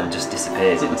expands out and just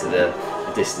disappears into the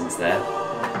distance there.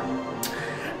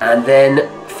 And then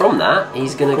from that,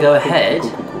 he's going to go ahead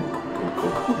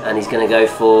and he's going to go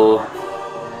for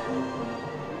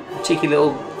a cheeky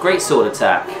little greatsword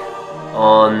attack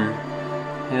on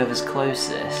whoever's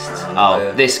closest. Oh,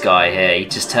 yeah. this guy here. He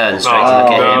just turns straight to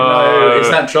look at him. No. Is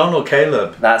that John or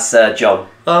Caleb? That's John.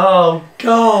 Oh,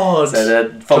 God. So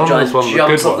the fog John was giant one of the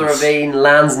jumps good off the ones. ravine,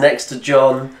 lands next to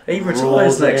John. He retires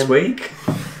rolls next in. week.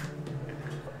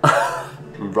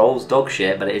 Rolls dog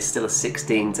shit, but it is still a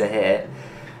 16 to hit,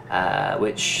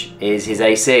 which is his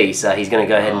AC. So he's going to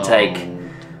go ahead and take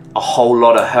a whole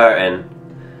lot of hurting.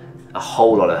 A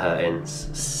whole lot of hurting.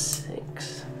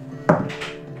 6,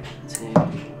 2.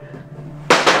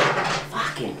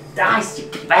 Fucking dice, you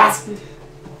bastard!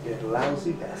 You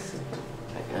lousy bastard.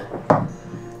 Okay.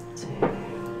 2,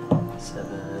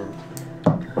 7,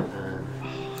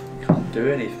 11. Can't do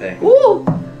anything. Woo!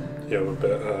 You're a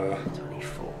bit.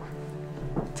 24.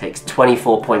 Takes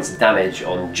 24 points of damage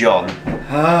on John,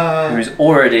 Ah, who's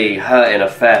already hurting a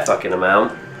fair fucking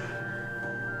amount.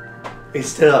 he's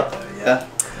still up though, yeah?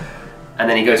 And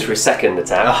then he goes for a second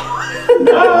attack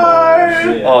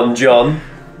No! on John.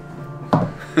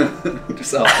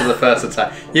 Just after the first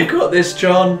attack. You've got this,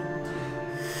 John.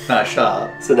 No, shut up.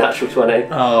 It's a natural 20.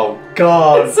 Oh,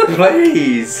 God,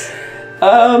 please.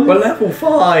 We're level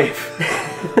 5.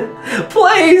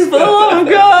 Please, for the love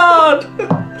of God!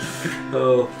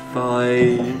 Oh,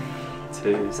 5,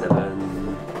 2,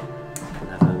 7,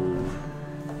 11.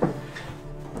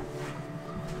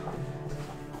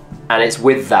 And it's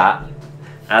with that,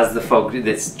 as the fog,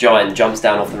 this giant jumps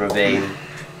down off the ravine,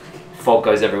 fog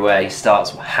goes everywhere, he starts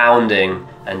hounding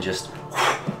and just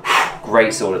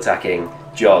greatsword attacking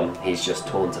John. He's just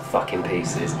torn to fucking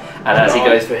pieces. And as he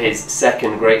goes for his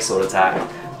second greatsword attack,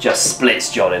 just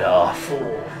splits John in half.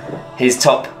 His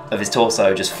top of his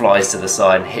torso just flies to the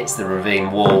side and hits the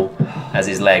ravine wall as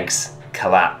his legs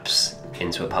collapse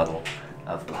into a puddle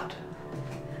of blood.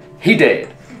 He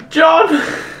did. John!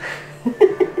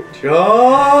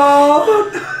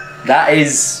 John! That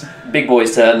is Big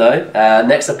Boy's turn though.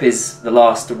 Next up is the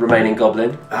last remaining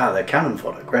goblin, Ah, they're cannon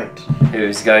fodder, great.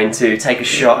 who's going to take a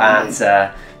shot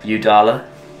at you, Darla.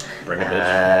 Bring a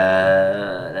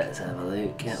bitch. Let's have a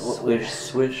look. Swish,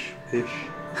 swish, fish.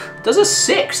 Does a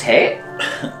 6 hit?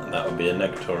 That would be a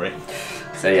negatory.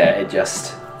 So yeah, it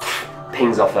just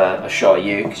pings off a shot at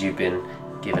you because you've been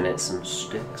giving it some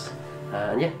sticks.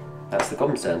 And yeah, that's the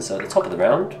goblin's turn. So at the top of the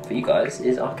round for you guys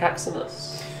is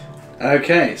Arcaximus.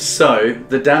 Okay, so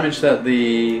the damage that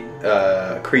the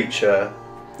creature,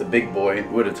 the big boy,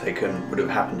 would have taken would have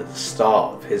happened at the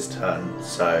start of his turn.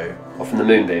 So Off from the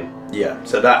moonbeam. yeah,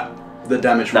 so that the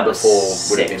damage from That was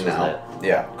before would have 6, been wasn't now.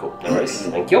 Yeah, Cool. No worries.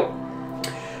 Thank you.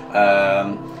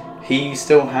 he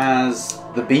still has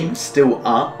the beam still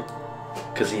up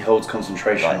because he holds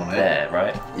concentration Right on it. there,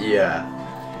 right? Yeah.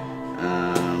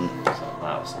 So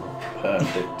that was not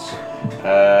Perfect.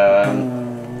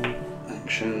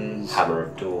 Actions. Hammer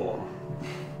of Dawn.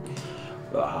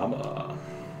 The hammer.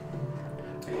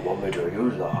 You want me to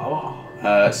use the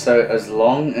hammer? So as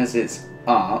long as it's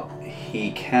up,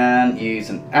 he can use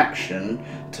an action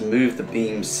to move the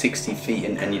beam 60 feet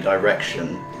in any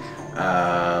direction.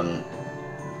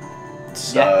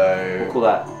 We'll call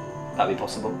that. That'd be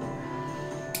possible.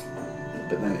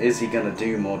 But then is he going to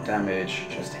do more damage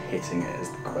just hitting it is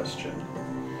the question.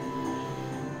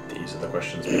 These are the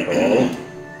questions we call.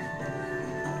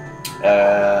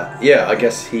 Yeah, I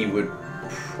guess he would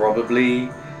probably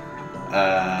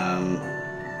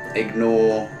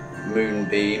ignore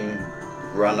Moonbeam,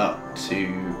 run up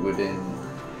to within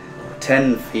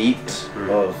 10 feet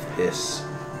of this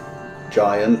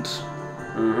giant,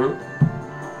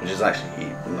 which is actually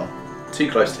not too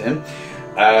close to him.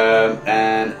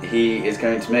 And he is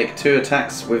going to make 2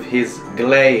 attacks with his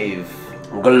glaive.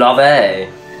 Glave.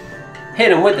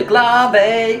 Hit him with the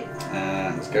glave.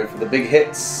 And let's go for the big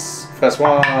hits. First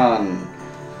one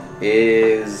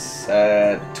is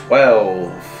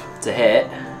 12. To hit.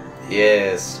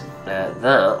 Yes.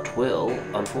 That will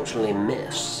unfortunately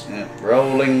miss. Yeah.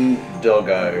 Rolling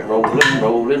doggo.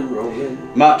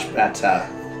 Rolling. Much better.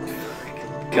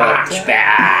 Much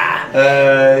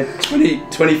better.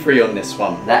 23 on this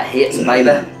one. That hits,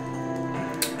 baby.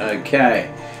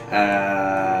 Okay.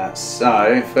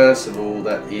 So, first of all,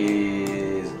 that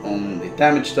is on the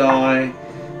damage die.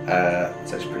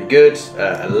 It's actually pretty good.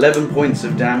 11 points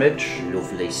of damage.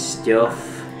 Lovely stuff.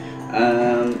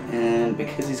 And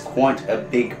because he's quite a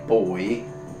big boy,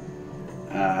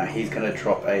 he's going to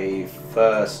drop a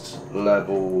first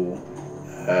level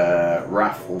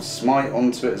Wrathful Smite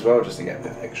onto it as well, just to get a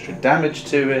bit of extra damage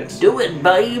to it. Do it,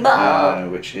 baby!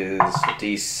 Which is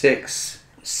D6,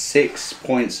 6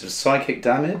 points of psychic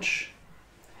damage.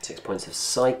 6 points of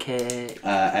psychic.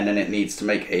 And then it needs to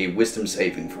make a wisdom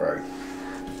saving throw.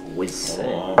 Wisdom.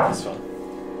 Oh, that's fun.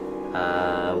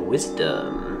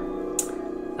 Wisdom.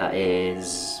 That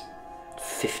is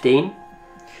 15.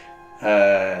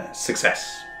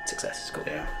 Success. Success, cool.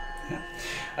 Yeah.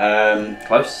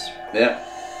 Close. Yeah.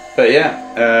 But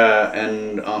yeah,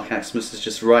 and Arcaximus is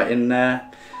just right in there.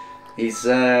 He's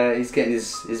getting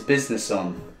his business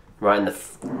on. Right in the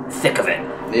thick of it.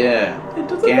 Yeah.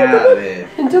 Into the Get thick out of of it. here.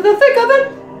 Into the thick of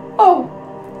it.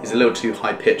 Oh. He's a little too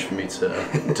high pitched for me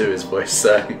to do his voice,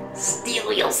 so.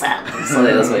 Steal yourself. So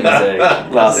that's what you're doing.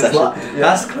 Last session.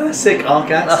 That's classic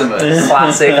Arcaximus.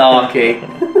 Classic Arky.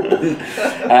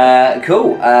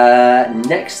 Cool.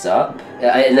 Next up,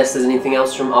 unless there's anything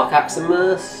else from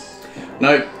Arcaximus.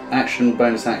 No, action,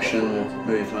 bonus action,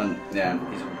 movement. Yeah.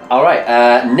 All right.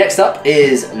 Next up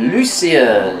is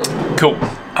Lucian. Cool.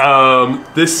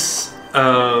 This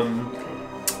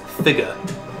figure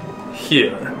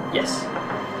here, Yes.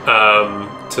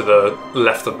 to the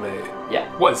left of me. Yeah.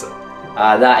 What is it?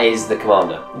 That is the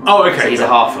commander. Oh, okay. So he's a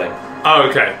halfling. Oh,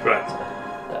 okay, right.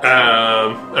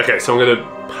 Okay, so I'm going to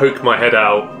poke my head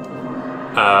out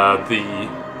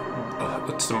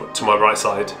to my right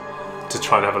side to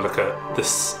try and have a look at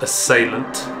this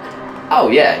assailant. Oh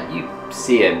yeah, you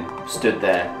see him stood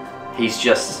there. He's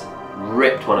just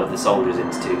ripped one of the soldiers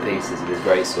into 2 pieces with his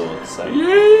greatsword. So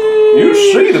you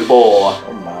see the boar.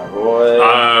 Oh my boy.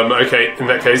 Okay, in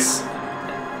that case,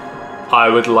 I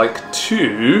would like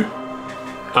to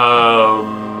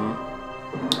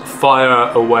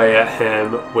fire away at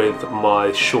him with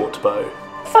my short bow.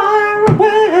 Fire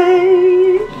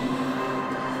away.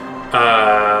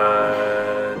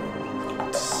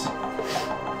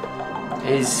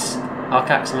 Is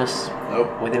Arcaximus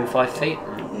Nope. within 5 feet?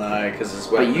 No, because his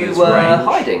But weapon you is were ranged.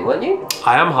 hiding, weren't you?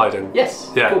 I am hiding.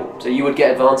 Yes. Yeah. Cool. So you would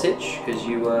get advantage because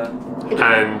you were hidden.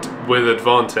 And with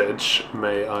advantage,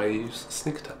 may I use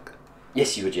sneak attack?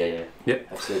 Yes, you would. Yeah. Yep.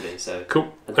 Absolutely. So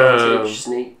Cool. advantage,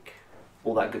 sneak,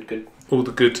 all that good. All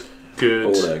the good.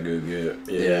 All that good. Yeah.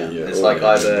 It's all like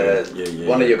that either good.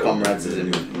 one of your comrades is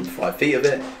in 5 feet of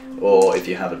it, or if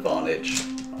you have advantage,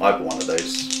 either one of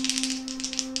those.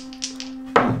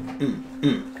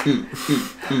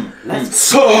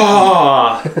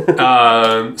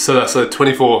 So that's a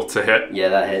 24 to hit. Yeah,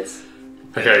 that hits.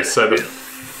 Okay, so the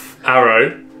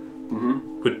arrow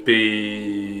Mm-hmm. would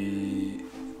be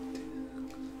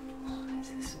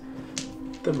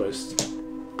the most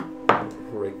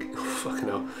rig. Fucking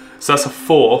hell. So that's a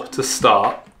 4 to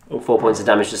start. 4 points of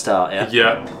damage to start. Yeah.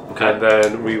 Yeah. Okay. And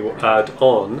then we will add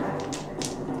on.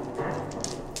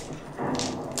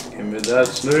 Give me that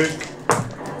snook.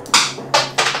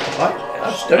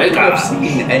 I don't think I've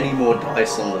seen any more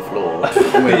dice on the floor.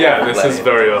 Yeah, this is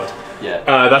very odd. Yeah.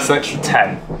 That's an extra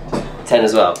 10. 10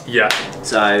 as well. Yeah.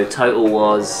 So total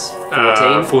was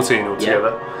 14. 14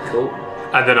 altogether. Cool.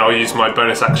 And then I'll use my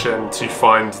bonus action to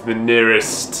find the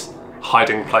nearest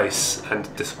hiding place and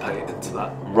dissipate into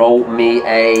that. Roll me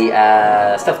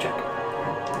a stealth check.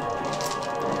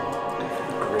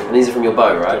 And these are from your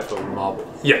bow, right? For marble.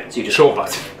 Yeah. So you just- short bow.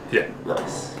 Yeah.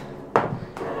 Nice.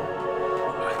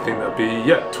 I think that'd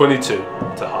be 22 to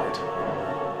hide.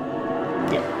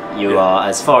 Yeah. You are,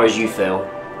 as far as you feel,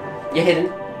 you're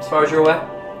hidden. As far as you're aware.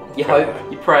 You hope.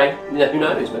 You pray. You know, who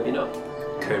knows? Maybe not.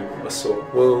 Okay, I saw.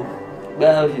 Well,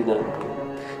 You know.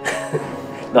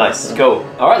 Nice. Cool.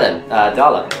 All right then,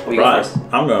 Darla. What you got Right, for us?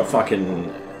 I'm gonna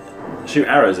fucking shoot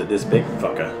arrows at this big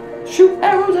fucker. Shoot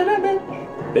arrows at that bitch.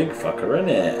 Big fucker,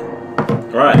 innit?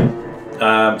 Right.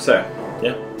 So,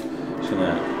 yeah. Just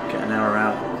gonna get an arrow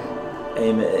out,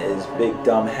 aim it at his big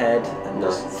dumb head, and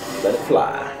just let it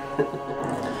fly.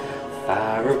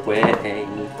 Fire away.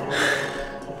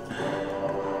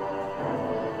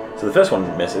 So the first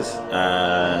one misses. Is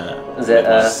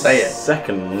it, say it.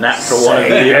 Second natural one of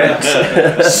the year.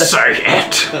 Say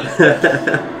it!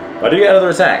 I do get another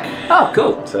attack. Oh,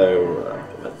 cool. So,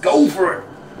 Go for it.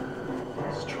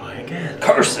 let's try again.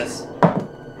 Curses.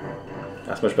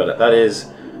 That's much better. That is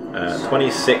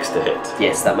 26 to hit.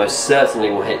 Yes, that most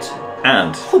certainly will hit.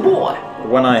 And Oh boy.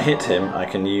 when I hit him, I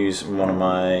can use one of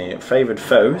my favoured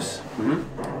foes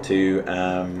to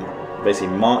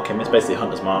basically mark him. It's basically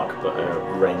Hunter's Mark, but a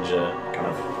ranger kind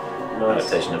of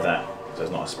adaptation of that. So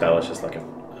it's not a spell, it's just like a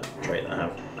trait that I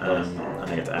have. And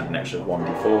I get to add an extra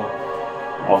 1d4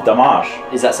 of damage.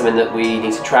 Is that something that we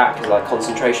need to track? Is it like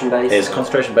concentration based? It's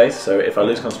concentration based, so if I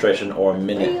lose concentration or a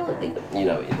minute You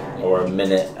know.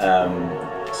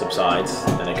 subsides,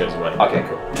 then it goes away. Okay,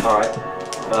 cool. Alright.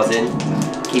 Martin,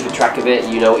 keep a track of it.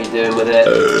 You know what you're doing with it.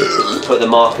 Put the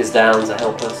markers down to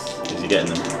help us. Is he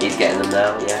getting them? He's getting them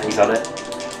now. Yeah, he's on it.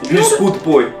 He's good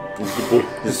boy. He's good boy.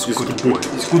 He's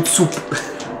good soup.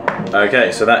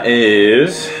 Okay, so that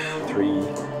is 3, 9,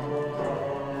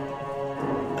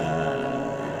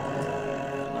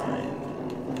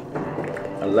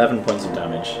 11 points of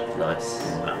damage. Nice.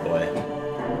 That boy.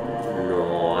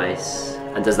 Nice.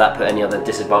 And does that put any other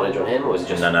disadvantage on him, or is it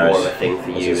just No, more of it's- a thing for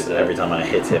it's you? just as a- every time I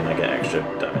hit him, I get extra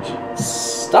damage.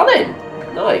 Stunning.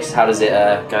 Nice. How does it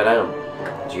go down?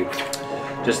 Do you...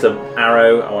 Just an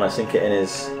arrow. I want to sink it in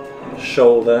his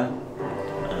shoulder,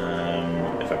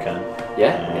 if I can.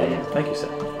 Yeah. Thank you, sir.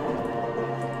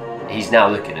 He's now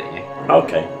looking at you.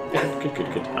 Okay.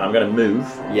 Good. I'm going to move.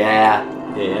 Yeah.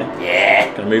 Yeah. Yeah.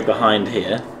 Going to move behind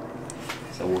here.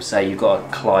 So So we'll say you've got to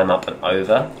climb up and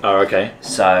over. Oh, okay.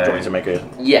 So Do you want me to make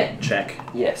a check?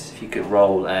 Yes, if you could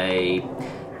roll a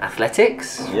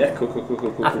athletics. Yeah,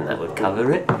 cool. I think that would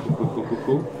cover it.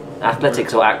 Cool.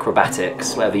 Athletics or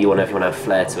acrobatics, whatever you want. If you want to have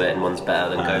flair to it, and one's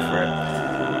better, then go for it.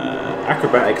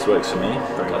 Acrobatics works for me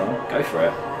very well. Go for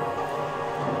it.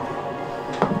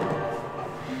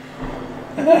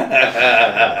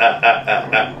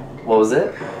 What was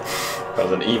it? That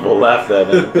was an evil laugh there.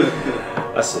 Then.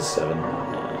 That's a 7.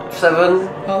 7.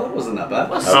 Oh, that wasn't that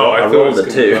bad. I rolled a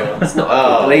 2. It's not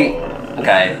a complete.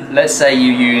 Okay, let's say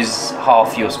you use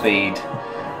half your speed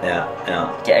Yeah.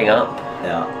 getting up.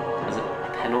 Yeah. Is it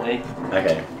a penalty?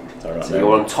 Okay. Sorry, So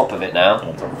you're on top of it now.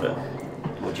 on top of it.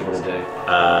 What do you want to do?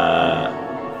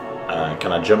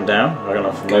 Can I jump down? Have I got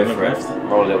enough Go movement for it. left?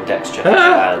 Roll a little dex check with your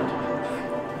hand.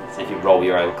 See if you roll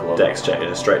your ankle on. Dex check,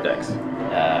 yeah, straight dex.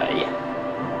 Yeah.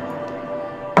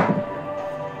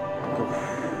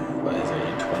 What is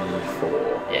it?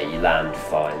 24. Yeah, you land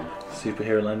fine.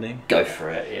 Superhero landing. Go for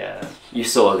it, yeah. You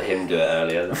saw him do it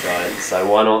earlier, the giant, so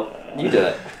why not you do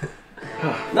it?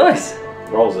 Nice!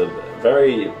 Rolls are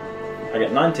very. I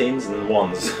get 19s and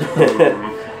 1s.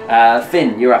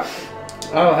 Finn, you're up.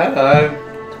 Oh, hello.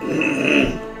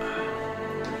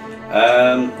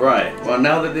 Right. Well,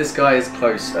 now that this guy is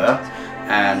closer,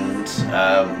 and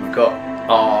we've got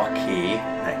R key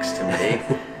next to me,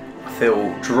 I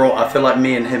feel like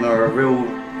me and him are a real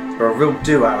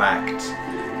duo act.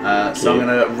 So I'm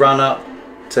gonna run up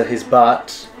to his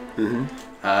butt.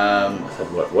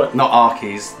 What? Not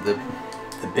Arky's, the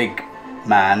big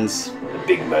man's. The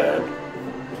big man.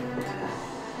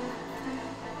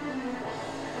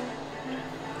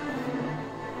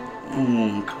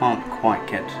 Can't quite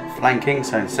get flanking,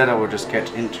 so instead I will just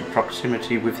get into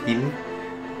proximity with him.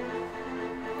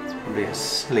 It's probably a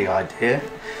silly idea,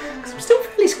 because I'm still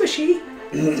fairly squishy.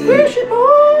 Squishy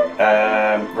boy!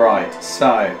 Right,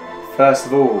 so, first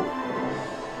of all,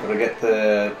 gotta get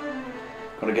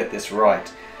this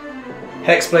right.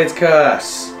 Hexblade's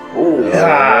Curse! Ooh.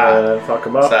 Yeah. Fuck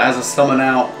him up. So as I summon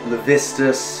out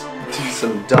Levistus,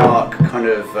 some dark kind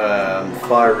of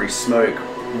fiery smoke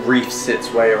reefs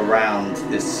its way around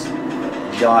this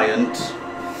giant. So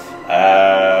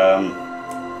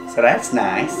that's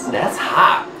nice. That's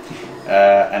hot.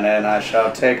 And then I shall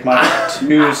take my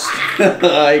 2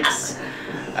 strikes.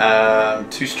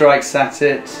 2 strikes at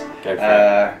it. Go for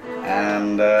it.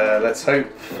 And let's hope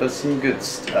for some good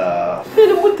stuff.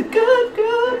 Hit him with the good.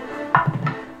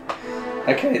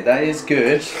 Okay, that is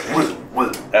good. So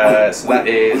that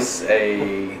is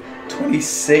a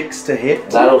 26 to hit.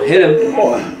 That'll hit him.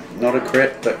 Not a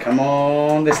crit, but come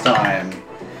on this time.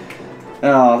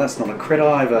 Oh, that's not a crit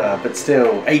either, but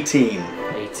still, 18.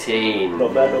 18.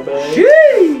 Not bad.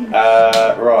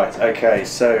 Right, okay,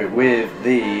 so with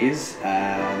these,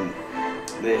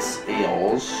 this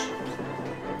is...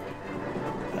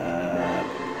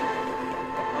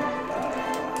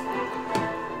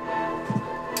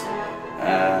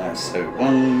 so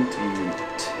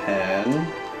 1d10.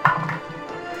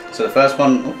 So the first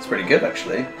one, it's pretty good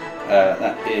actually.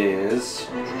 That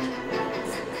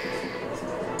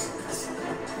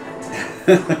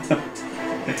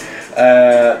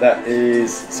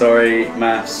is sorry,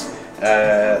 maths.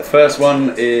 The first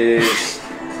one is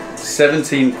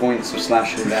 17 points of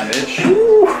slashing damage, and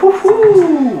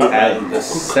the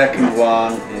second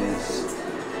one is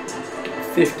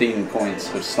 15 points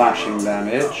of slashing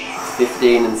damage.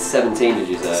 15 and 17, did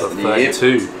you say? So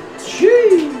 32.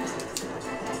 Gee.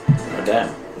 Oh, damn.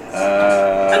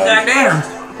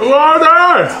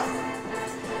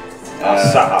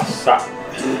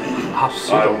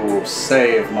 I will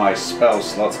save my spell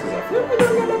slots because I feel like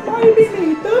I'm gonna maybe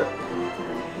need them.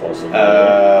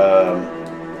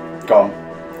 Gone.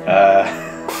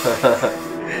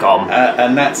 Gone.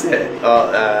 And that's it.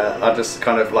 I just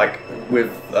kind of like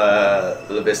with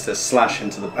Levistus slash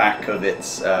into the back of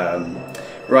its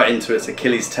right into its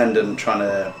Achilles tendon, trying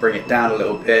to bring it down a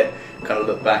little bit. Kind of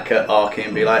look back at Arky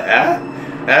and be like,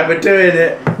 we're doing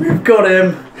it. We've got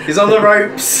him. He's on the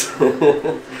ropes.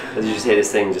 And you just hear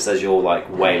this thing just as you're like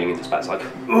wailing into its back, it's like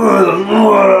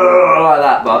like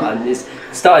that, but and it's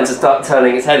starting to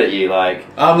turning its head at you like,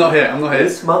 I'm not here.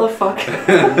 this motherfucker.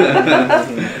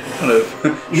 Kind of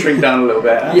shrink down a little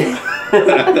bit. Yeah.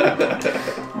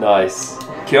 Nice.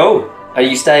 Cool. Are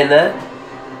you staying there?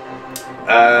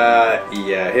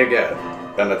 Yeah, he'll get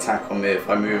an attack on me if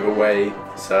I move away,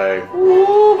 so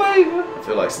Ooh, baby. I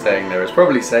feel like staying there is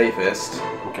probably safest.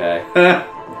 Okay.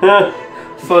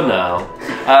 For now.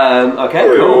 Okay,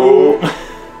 cool.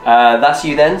 That's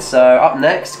you then. So up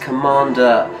next,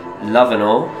 Commander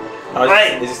Lovenor. Oh,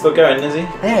 is he still going, is he?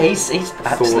 Yeah, he's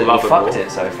absolutely lovable. fucked it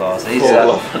so far. So he's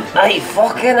Full hey,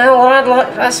 fucking hell, lad,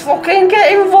 like, let's fucking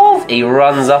get involved. He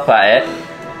runs up at it.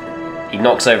 He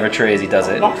knocks over a tree as he does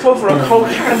it. Knocked over a cold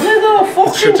hand.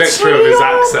 The trajectory of his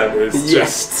accent is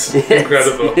just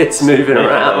incredible. It's moving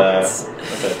around.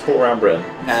 Okay, tour around Britain.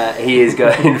 He is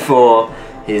going for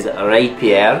his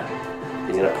rapier.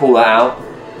 He's going to pull that out.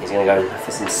 He's going to go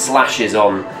for some slashes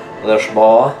on this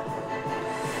boy.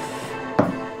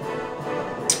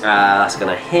 That's going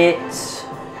to hit.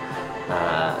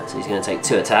 So he's going to take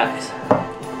 2 attacks.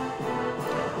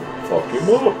 Fuck him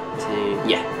up.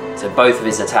 Yeah. So both of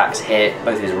his attacks hit.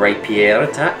 Both of his rapier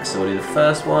attacks. So we'll do the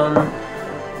first one.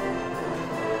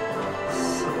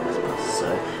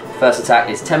 So first attack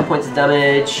is 10 points of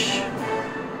damage.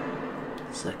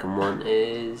 Second one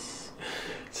is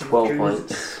 12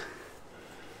 points.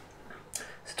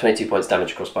 So 22 points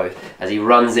damage across both. As he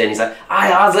runs in, he's like,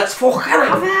 "Aye, lads, let's fucking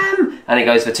have him!" And he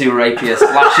goes for 2 rapier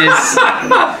slashes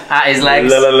at his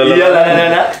legs.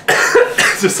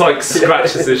 Just like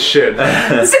scratches his shin.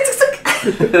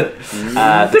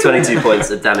 For 22 points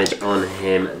of damage on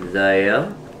him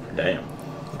there. Damn.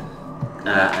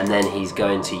 And then he's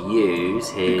going to use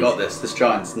his... You got this. This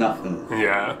giant's nothing.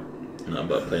 Yeah. No,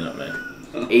 but clean up, mate.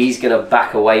 He's going to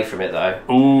back away from it though.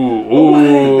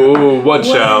 Ooh, watch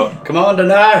out. Commander,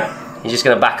 now! He's just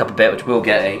going to back up a bit, which will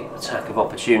get an attack of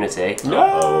opportunity.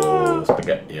 Oh,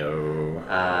 spaghetti-o.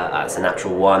 That's a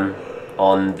natural 1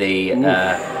 on the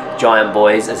giant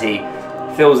boys as he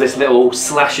feels this little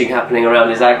slashing happening around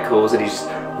his ankles, and he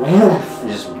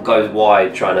just goes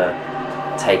wide trying to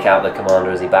take out the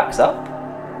commander as he backs up.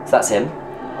 So that's him.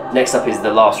 Next up is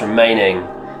the last remaining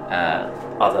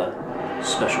other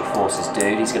special forces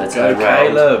dude. He's going to turn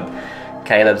around. Caleb!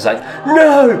 Caleb's like,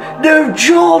 "No! No,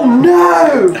 John,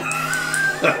 no!"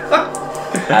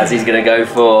 As he's going to go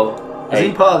for... Is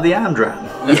he part of the Amdram?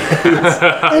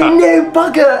 Oh no,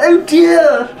 bugger! Oh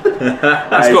dear! It's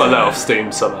got to let off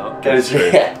steam somehow. Goes,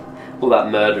 yeah, all that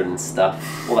murder and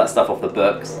stuff, all that stuff off the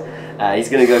books. He's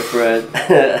going to go for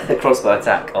a crossbow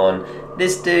attack on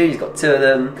this dude. He's got 2 of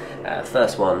them.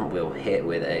 First one will hit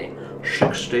with a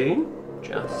 16,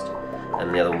 just,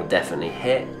 and the other one will definitely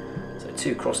hit. So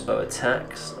 2 crossbow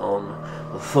attacks on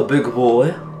the big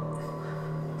boy.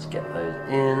 Let's get those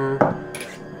in.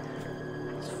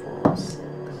 4, 6.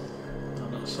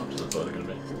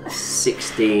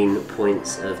 16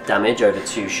 points of damage over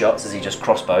 2 shots as he just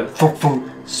crossbow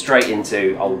straight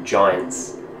into old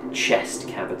Giant's chest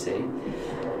cavity.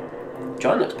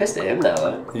 Giant looks pissed at him now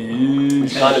though.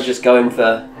 He's kind of just going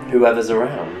for whoever's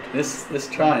around. This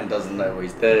giant doesn't know what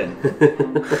he's doing.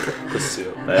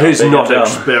 He's not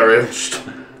experienced.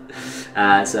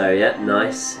 So yeah,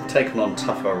 nice. Taking on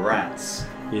tougher rats.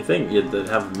 You think you'd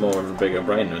have more of a bigger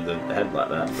brain with a head like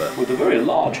that, but... With a very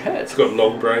large head. It's got a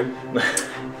long brain.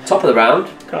 Top of the round.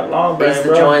 Got a long brain, It's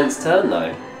the Giant's turn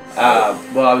though.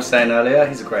 Well, I was saying earlier,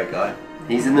 he's a great guy.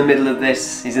 He's in the middle of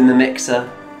this. He's in the mixer.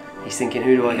 He's thinking,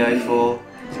 who do I go for?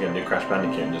 He's going to do Crash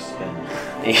Bandicoot and just...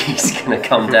 He's going to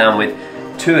come down with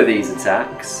 2 of these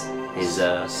attacks. His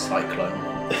Cyclone.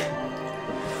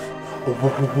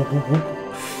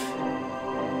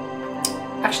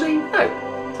 Actually, no.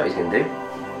 That's what he's going to do.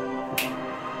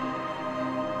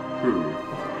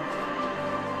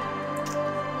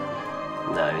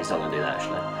 No, he's not going to do that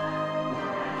actually.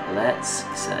 Let's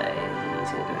say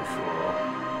he's going to go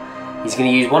for... He's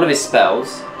going to use one of his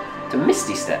spells to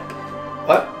Misty Step.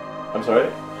 What? I'm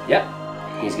sorry? Yep.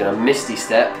 He's going to Misty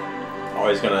Step. Oh,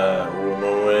 he's going to run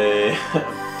away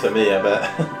to me, I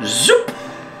bet. Zoop!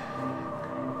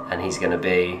 And he's going to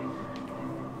be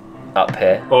up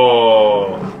here.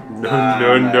 Oh. No.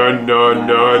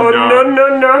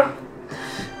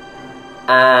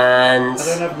 And... I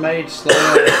don't have mage slow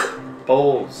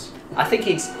balls. I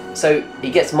think so he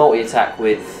gets multi-attack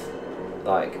with,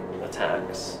 like,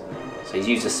 attacks. So he's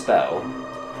used a spell.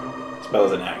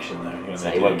 Spell's an action though. So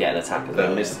he won't get an attack as The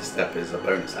well. Misty Step is a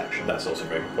bonus action. That's also a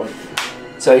very good point.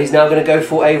 So he's now going to go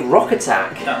for a rock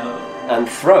attack and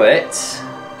throw it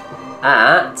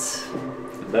at...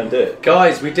 Don't do it.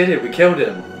 Guys, we did it. We killed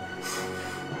him.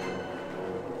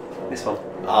 this one.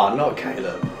 Ah, not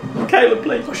Caleb. Caleb,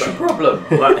 please. What's your problem?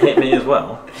 Will that hit me as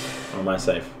well? Or am I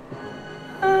safe?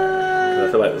 Because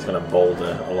I feel like there's going to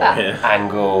boulder along here.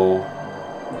 Angle...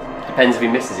 Depends if he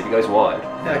misses, if he goes wide.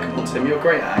 Yeah, come on, Tim. You're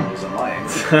great at angles and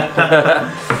lights.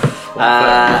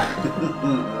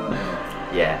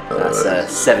 Yeah, that's a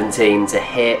 17 to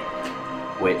hit,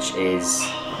 which is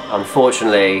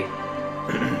unfortunately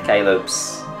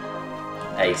Caleb's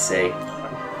AC.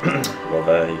 Well,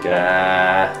 there you go.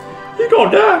 You're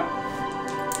gonna die.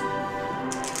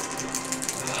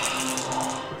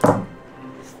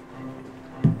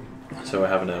 So we're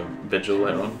having a vigil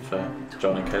later on for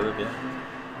John and Caleb, yeah?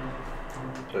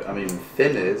 But, I mean,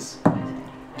 thing is,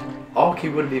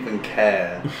 Arky wouldn't even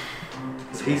care.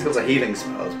 'Cause he's got the healing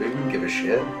spells, but he wouldn't give a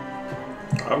shit.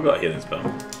 I've got a healing spell.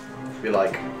 Be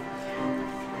like,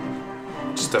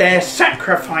 Their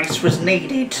sacrifice was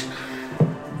needed.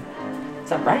 Is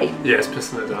that right? Yeah, it's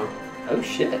pissing it down. Oh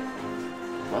shit.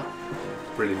 Well,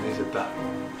 Really needed that.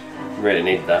 really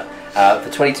needed that. For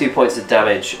 22 points of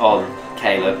damage on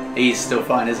Caleb, he's still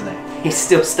fine, isn't he? he's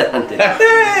still standing.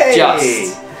 Hey!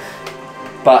 Just.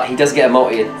 But he does get a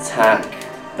multi-attack.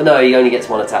 But no, he only gets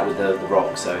one attack with the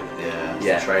rock, so Yeah, it's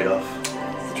Yeah. a trade-off.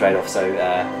 it's the trade-off. So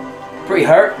pretty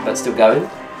hurt, but still going.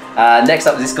 Next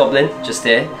up is this goblin, just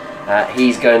here.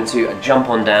 He's going to jump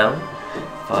on down.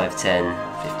 5, 10,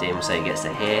 15, we'll say he gets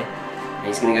to here. And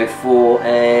he's going to go for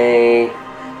a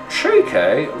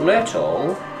cheeky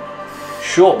little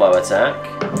short bow attack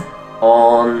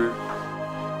on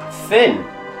Finn.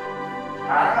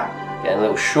 Getting a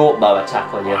little short bow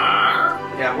attack on you.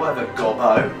 Yeah, whatever,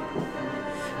 gobbo.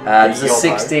 Does a Yobbo.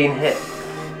 16 hit?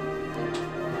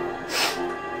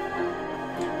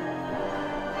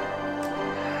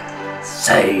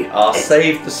 Say, I'll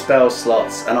save the spell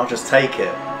slots and I'll just take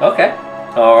it. Okay,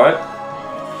 alright.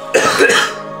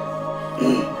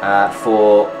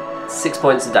 For 6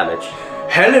 points of damage.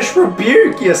 Hellish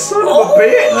rebuke, you son of a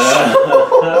bitch!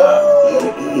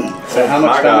 So how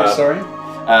much damage, sorry?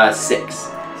 6.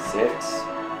 6.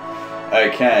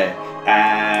 Okay,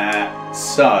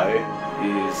 so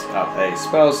use up a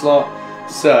spell slot.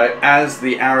 So as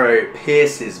the arrow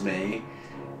pierces me,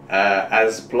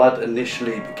 as blood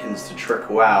initially begins to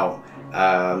trickle out,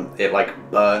 it like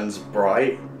burns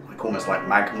bright, like almost like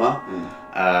magma,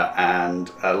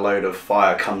 and a load of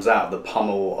fire comes out of the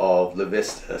pummel of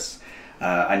Levistus.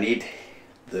 I need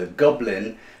the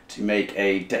goblin to make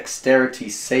a dexterity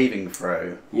saving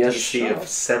throw. Yes, DC sure. of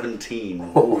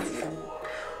 17.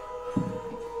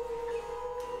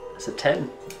 That's a 10.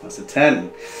 That's a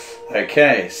 10.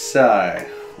 Okay, so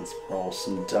let's roll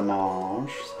some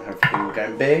damage. So hopefully we're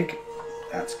going big.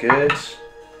 That's good.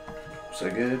 So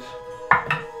good.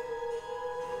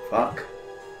 Fuck.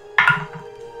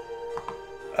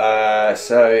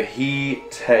 So he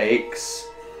takes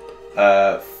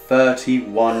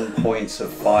 31 points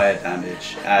of fire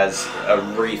damage as a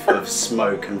wreath of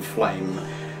smoke and flame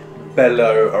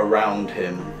bellow around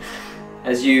him.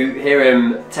 As you hear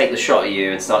him take the shot at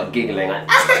you and start giggling, like,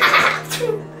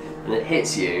 and it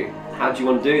hits you, how do you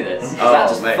want to do this? 'Cause that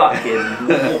just mate. fucking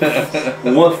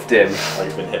woofed him. Like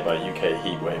you've been hit by a UK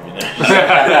heat wave, you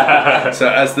know? So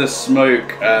as the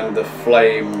smoke and the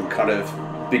flame kind of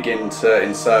begin to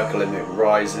encircle him, it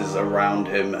rises around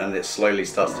him and it slowly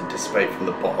starts to dissipate from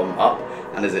the bottom up.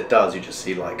 And as it does, you just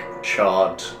see like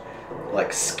charred,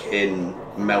 like skin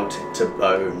melted to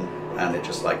bone, and it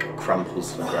just like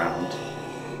crumples to the ground.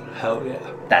 Hell yeah.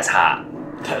 That's hot.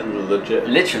 That's legit.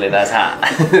 Literally, that's hot.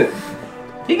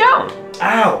 You going?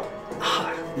 Ow!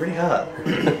 Ah, really hurt.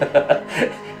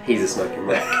 He's a smoking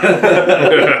wreck.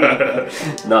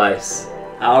 Nice.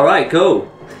 Alright, cool.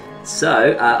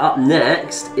 So, up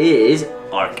next is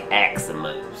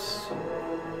Arcaximus.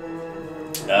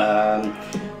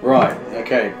 Right,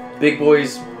 okay. Big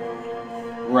boy's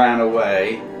ran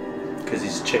away because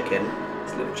he's chicken.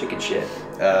 It's a little chicken shit.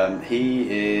 He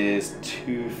is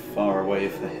too far away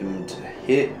for him to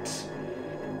hit.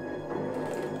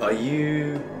 Are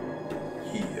you...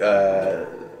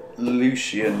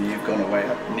 Lucian, you've gone away,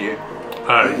 haven't you?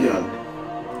 Yeah.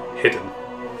 Hidden.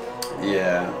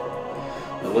 Yeah.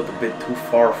 A little bit too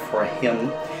far for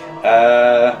him.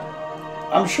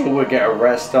 I'm sure we'll get a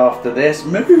rest after this.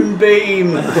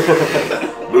 Moonbeam!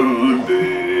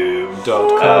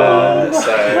 Moonbeam.com.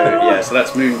 So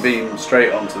that's Moonbeam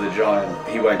straight onto the giant.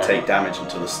 He won't take damage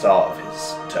until the start of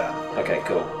his turn. Okay,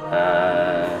 cool.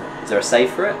 Is there a save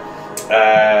for it?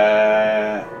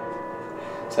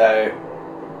 So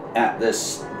at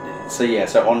this, so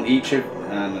on each of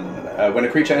when a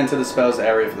creature enters the spell's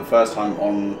area for the first time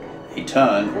on a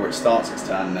turn, or it starts its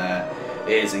turn there,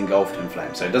 it is engulfed in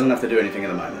flames. So it doesn't have to do anything at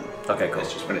the moment. Okay, cool.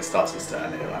 It's just when it starts its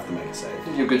turn, it'll have to make a save.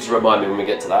 You're good to remind me when we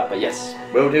get to that, but yes.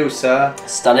 Will do, sir.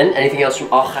 Stunning. Anything else from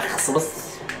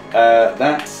Arcaximus?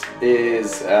 That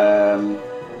is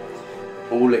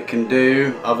all it can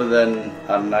do, other than,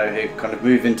 I don't know, it kind of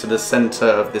move into the centre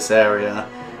of this area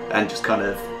and just kind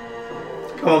of,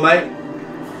 come on mate,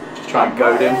 just try and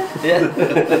goad him. Yeah.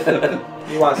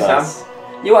 You want Nice. some?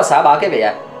 You want some? I'll give it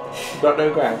you. Got no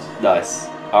grounds. Nice.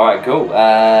 Alright, cool.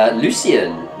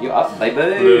 Lucian, you're up, baby.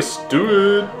 Let's do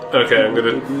it. Okay, I'm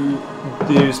gonna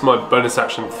use my bonus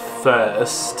action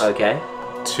first. Okay.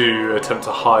 to attempt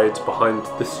to hide behind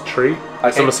this tree.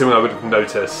 Okay. So I'm assuming I would have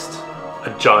noticed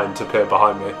a giant appear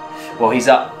behind me. Well, he's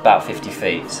up about 50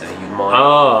 feet, so you might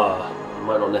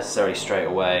not necessarily straight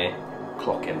away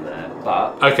clock him there,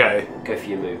 but Okay. go for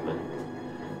your movement.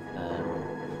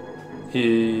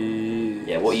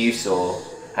 Yeah, What you saw,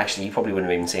 actually, you probably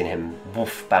wouldn't have even seen him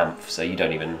woof bamf, so you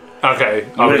don't even. Okay.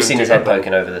 You would have seen his head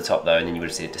poking over the top though, and then you would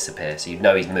have seen it disappear. So you'd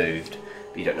know he's moved,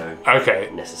 but you don't know Okay.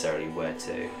 necessarily where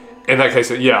to. In that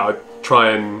case, yeah, I'd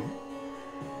try and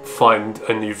find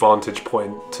a new vantage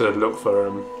point to look for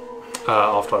him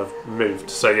after I've moved.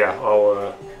 So yeah,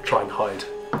 I'll try and hide.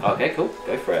 Okay, cool.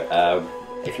 Go for it.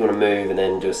 If you want to move and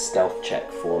then do a stealth check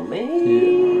for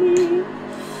me.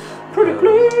 Pretty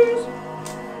please.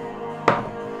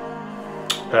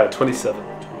 27.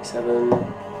 27.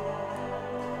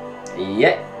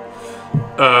 Yeah.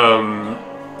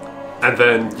 And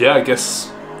then yeah, I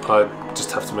guess I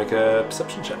just have to make a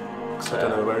perception check because I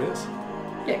don't know where he is.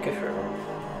 Yeah, go for it.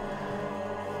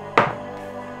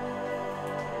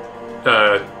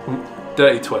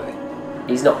 Dirty 20.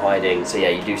 He's not hiding, so yeah,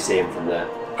 you do see him from there.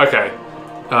 Okay.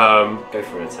 Go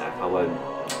for an attack. I won't.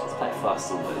 Let's play it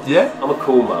fast and loose. Yeah. I'm a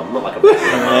cool mum, not like a mum.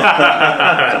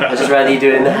 I'd just rather you do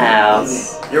it in the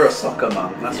house. You're a soccer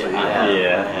mum, that's what you are.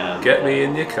 Yeah. Get me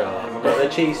in your car. Got the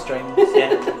cheese strings,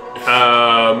 yeah.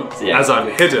 So, yeah. As I'm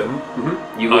hidden,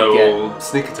 You I would get. will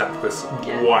sneak attack this.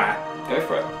 Yeah. Wah. Go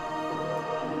for it.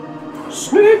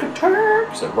 Sneak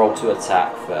attack! So roll to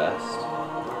attack first.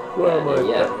 Where am I?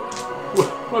 Yeah.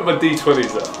 Where are my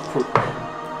d20s at?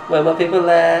 Where are my people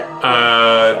at?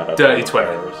 Dirty 20.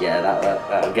 Yeah,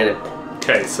 that'll get it.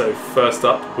 Okay, so first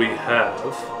up we have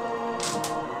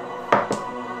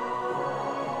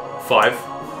 5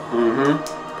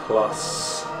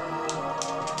 plus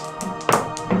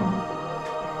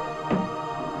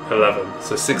 11,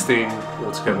 so 16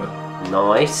 altogether.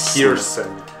 Nice.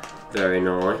 Piercing. Very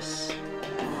nice.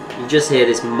 You just hear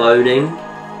this moaning.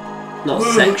 Not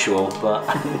sexual, but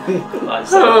like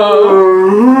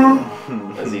so.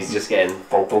 As he's just getting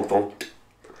thonk thonk thonk.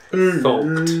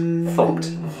 Thonked.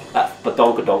 Thonked.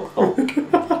 Badonk-a-donk thonk.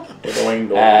 Doing.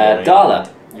 Darla,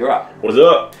 you're up. What is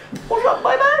up? What's up,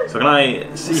 baby? So can I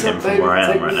see him from where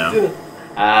I am right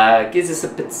now? Gives us a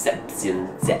perception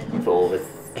check for this.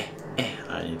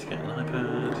 I need to get an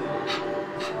iPad.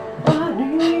 I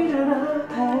need an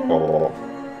iPad.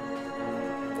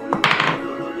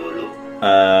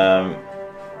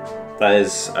 That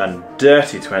is a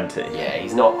dirty 20. Yeah,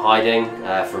 he's not hiding.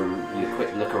 From your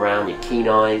quick look around, your keen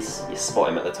eyes, you spot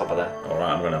him at the top of that. Alright,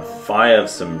 I'm gonna fire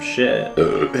some shit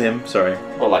at him, sorry.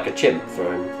 Or like a chimp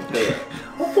for him.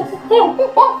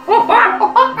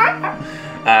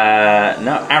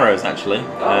 No, arrows actually.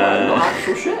 Not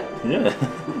actual shit. Yeah.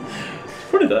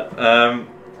 Probably that.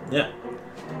 Yeah.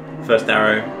 First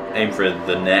arrow, aim for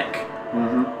the neck.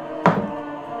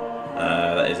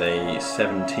 That is a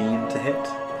 17 to hit.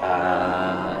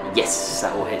 Yes,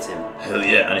 that will hit him. Hell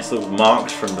yeah, and it's still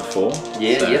marked from before.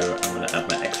 Yeah, so yeah. I'm going to add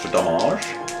my extra damage.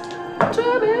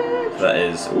 That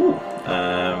is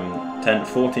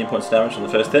 14 points of damage on the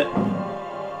first hit.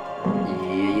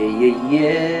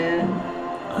 Yeah.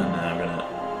 And now I'm going to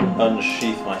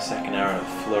unsheath my second arrow in a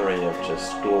flurry of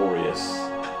just glorious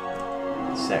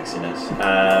sexiness.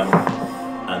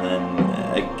 And then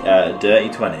a dirty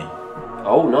 20.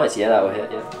 Oh, nice. Yeah, that will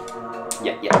hit.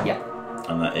 Yeah.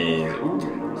 And that is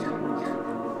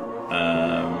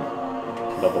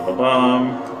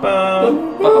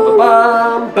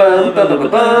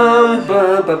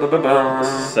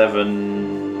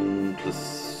 7 plus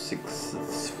 6,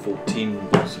 it's 14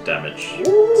 points of damage.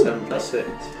 7 plus 6.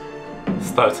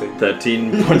 It's 13.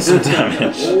 13 points of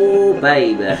damage. Oh,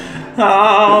 baby.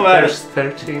 Oh, There's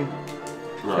 13.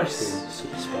 Nice.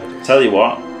 Super spider. Tell you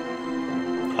what,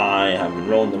 I have been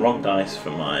rolling the wrong dice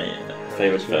for my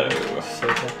favourite foe.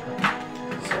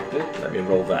 Let me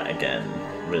roll that again.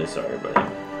 Really sorry, buddy.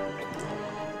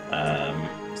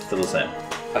 Still the same.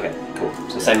 Okay, cool.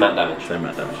 So same amount damage. Same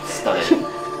amount of damage. Stunning.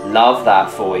 Love that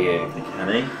for you.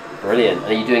 Kenny. Brilliant.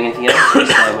 Are you doing anything else?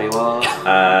 Just tell me what.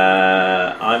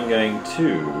 I'm going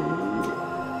to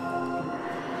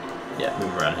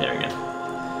move around here again.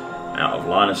 Out of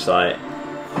line of sight.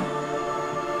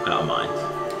 Out of mind.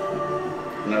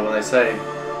 You know what they say?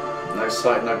 No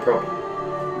sight, no problem.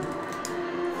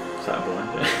 Is that a blind?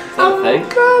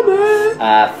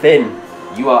 Finn,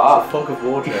 you are up. Fog of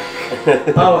wardrobe.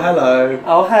 Oh, hello.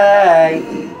 Oh, hey.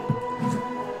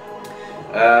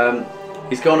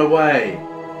 He's gone away,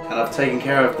 and I've taken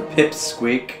care of the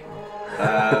pipsqueak.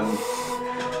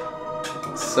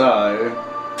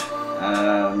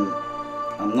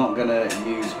 I'm not gonna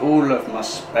use all of my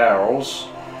spells,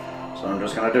 So I'm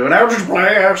just gonna do an Eldritch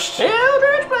Blast!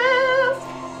 Eldritch Blast!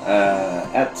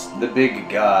 At the big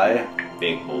guy.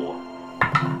 Big boy.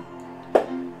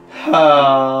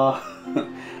 Oh,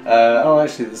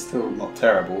 actually, that's still not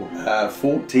terrible.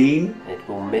 14. It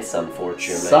will miss,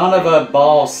 unfortunately. Son of a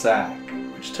ball sack.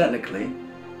 Which technically,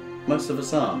 most of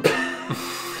us aren't.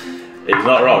 He's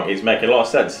not wrong. He's making a lot of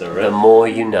sense, though, The right? more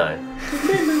you know.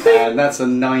 And that's a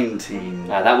 19.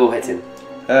 That will hit him.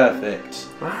 Perfect.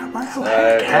 So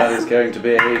that is going to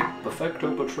be...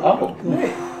 Perfecto Oh,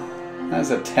 wait.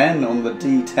 That's a 10 on the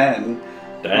D10. Damn.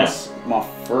 Plus my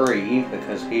 3,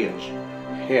 because he is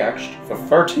hexed for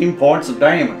 13 points of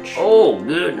damage. Oh,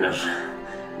 goodness.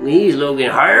 He's looking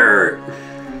hurt.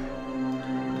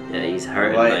 Yeah, he's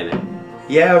hurting, Right. baby.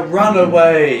 Yeah, run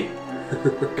away.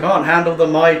 Can't handle the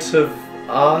might of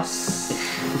us.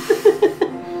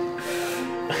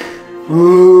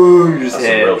 Ooh, just That's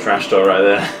a real trash talk right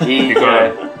there.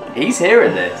 He's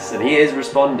hearing this and he is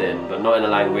responding, but not in a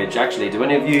language. Actually, do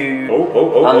any of you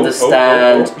Oh,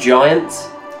 understand giant?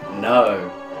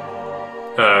 No.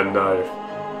 No.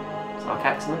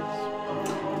 Sarcaxinus?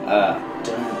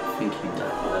 Don't think he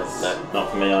does. No. Not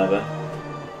for me either.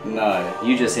 No.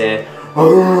 You just hear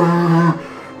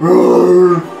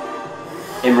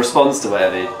in response to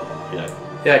whatever, you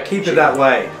know. Yeah, keep it that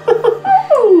way.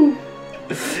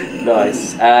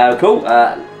 Nice. Cool.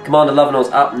 Commander Lovenall's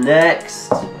up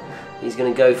next. He's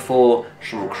going to go for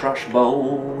some crush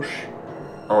balls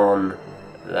on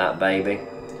that baby.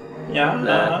 Yeah,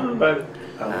 baby.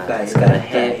 Oh, it's gonna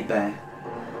hit. baby.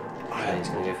 So he's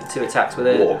going to go for 2 attacks with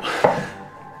it. Warm.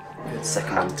 The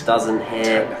second one doesn't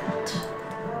hit.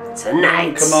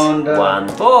 Tonight, Commander. one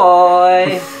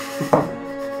boy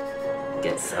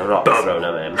gets a rock thrown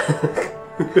at him.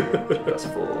 Plus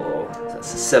 4. So that's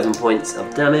 7 points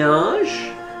of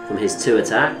damage from his 2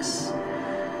 attacks.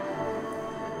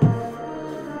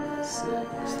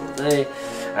 6,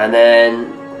 and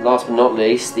then, last but not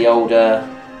least, the older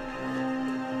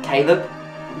Caleb.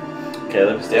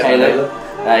 Caleb. Yeah. Caleb.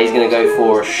 He's going to go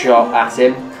for a shot at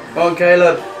him. Go on,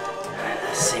 Caleb.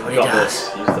 Let's see what he Got does.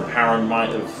 this. Use the power and might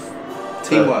of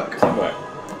Teamwork. teamwork.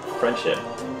 Friendship.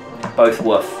 Both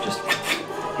woof.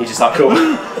 He's just like, cool.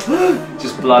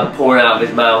 Just blood pouring out of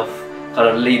his mouth, kind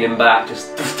of leaning back,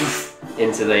 just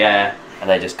into the air, and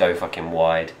they just go fucking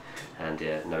wide. And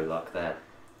yeah, no luck there.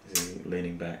 Is he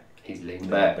leaning back? He's leaning Leaning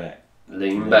back.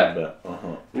 Lean back.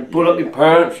 Uh-huh. You pull up your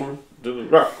pants and Do the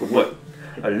rock. what?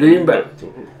 I lean back.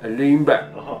 I lean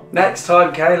back. Uh-huh. Next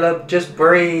time, Caleb, just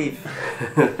breathe.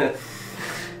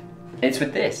 It's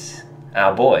with this.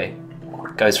 Our boy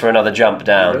goes for another jump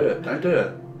down. Don't do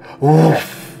it.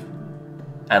 Oof.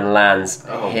 And lands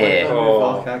here.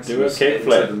 Oh, do a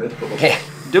kickflip.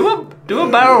 Do a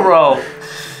barrel roll.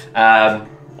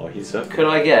 Oh, he's up. Could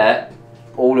I get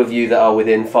all of you that are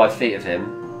within 5 feet of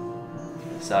him,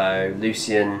 so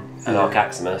Lucian and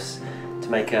Arcaximus, to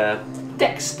make a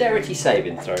dexterity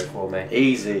saving throw for me?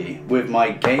 Easy. With my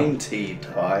game tea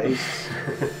dice.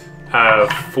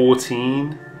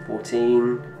 14.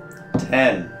 14.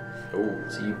 10. Ooh.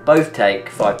 So you both take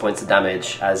 5 points of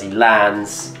damage as he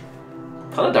lands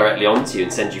kind of directly onto you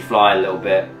and sends you flying a little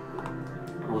bit.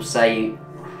 We'll say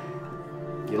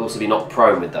you'll also be knocked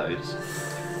prone with those.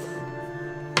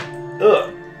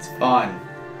 It's fine.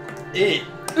 Didn't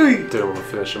want to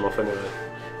finish him off anyway.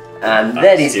 And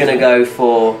then he's going to go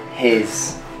for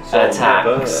his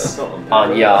attacks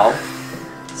on Jarl.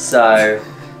 So,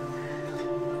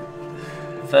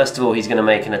 first of all, he's going to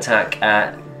make an attack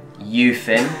at you,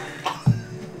 Finn.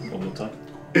 One more time.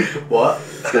 What?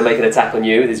 He's going to make an attack on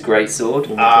you with his greatsword.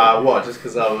 What? Just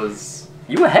because I was...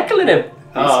 You were heckling him.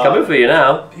 He's coming for you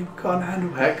now. People can't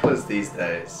handle hecklers these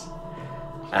days.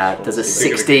 Does a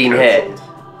 16 hit?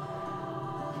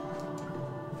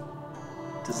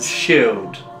 Does a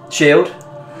Shield. shield?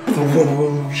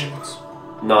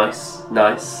 Nice,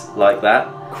 nice, like that.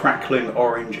 Crackling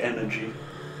orange energy.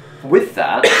 With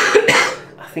that,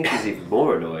 I think he's even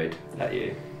more annoyed at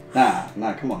you.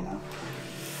 Nah, come on now.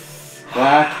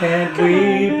 Why can't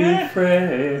we be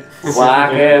friends? Why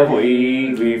can't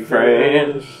we be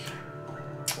friends?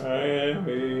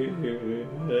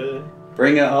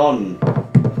 Bring it on.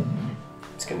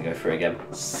 It's gonna go through again.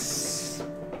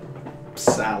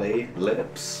 Sally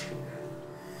lips.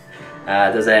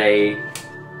 Does a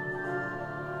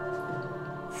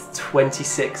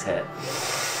 26 hit?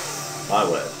 My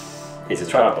word. It's a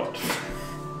tripod.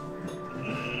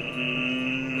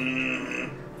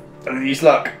 Don't use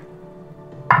luck.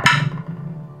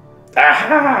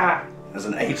 Aha! There's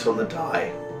an 8 on the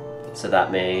die. So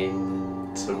that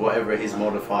means So whatever his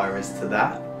modifier is to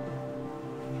that.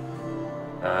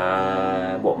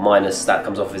 what minus that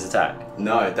comes off his attack?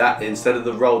 No, that instead of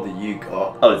the roll that you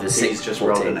got, Oh, the he's 6, just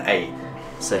 14. rolled an 8.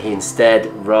 So he instead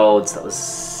rolled, that was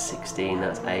 16,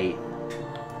 that's 8.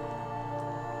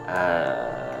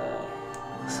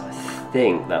 So I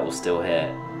think that will still hit.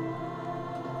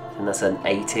 And that's an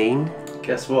 18.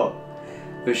 Guess what?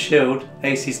 With shield,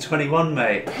 AC's 21,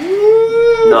 mate.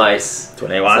 Nice.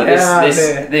 21.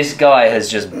 So this guy has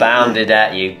just bounded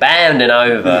at you, bounding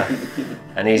over,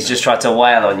 and he's just tried to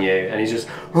wail on you, and he's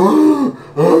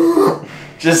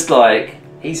just like,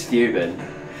 he's fuming,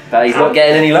 but he's not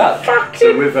getting any luck.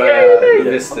 So with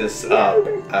Vistus up,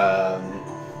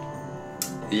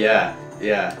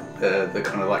 the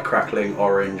kind of like crackling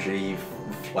orangey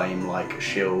flame-like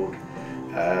shield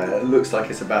looks like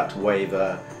it's about to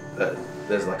waver.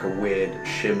 There's like a weird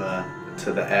shimmer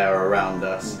to the air around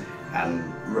us and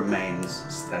remains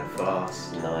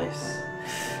steadfast. Nice.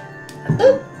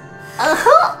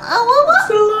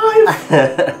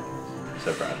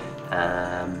 So proud.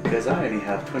 Because I only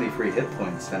have 23 hit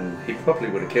points and he probably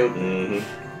would have killed me.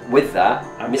 With that,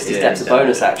 Misty Yeah, Step's a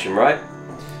bonus action, right?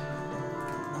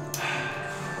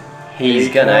 He's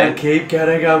gonna keep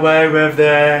getting away with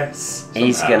this.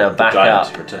 He's Somehow gonna the back giant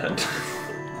up returned.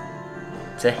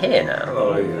 to here now.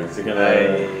 Oh, yeah. Is he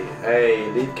gonna Hey,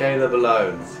 leave Caleb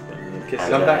alone. kiss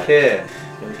Come him? back here.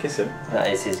 Gonna kiss him? That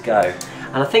is his go.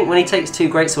 And I think when he takes 2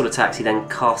 greatsword attacks, he then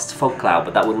casts Fog Cloud,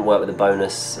 but that wouldn't work with the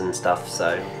bonus and stuff,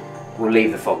 so we'll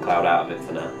leave the Fog Cloud out of it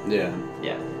for now. Yeah.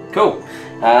 Yeah. Cool.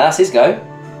 That's his go.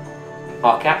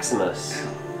 Arcaximus.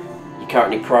 You're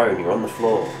currently prone, you're on the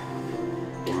floor.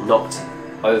 You're knocked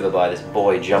over by this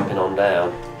boy jumping on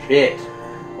down. Shit.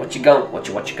 What you gonna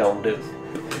do?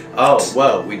 Oh,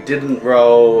 well, we didn't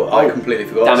roll. I Oh, completely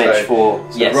forgot. Damage for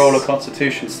So yes. roll a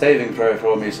constitution saving throw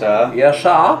for me, sir. Yes,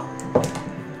 sir.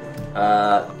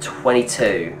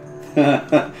 22.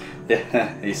 Yeah,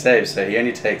 he saves, so he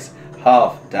only takes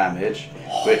half damage,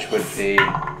 which would be.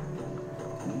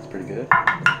 That's pretty good.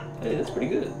 Hey, that's pretty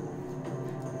good.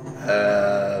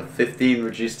 15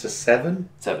 reduced to 7?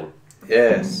 7.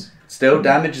 Yes. Still,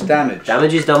 damage is damage.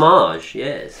 Damage is damage,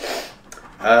 yes.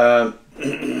 Oh,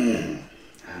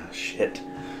 shit.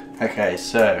 Okay,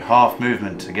 so half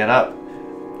movement to get up.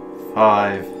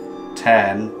 5,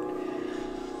 10.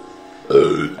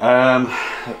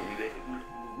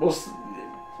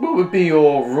 What would be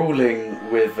your ruling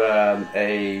with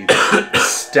a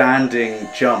standing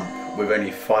jump with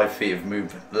only 5 feet of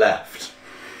movement left?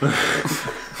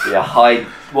 Yeah, hide.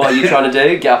 What are you trying to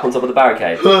do? Get up on top of the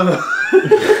barricade.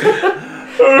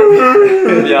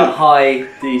 Yeah, high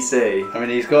DC. I mean,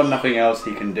 he's got nothing else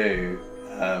he can do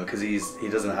because he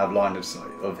doesn't have line of sight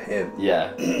of him.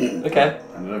 Yeah. Okay.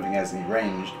 And I don't think he has any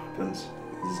ranged weapons.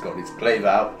 He's got his glaive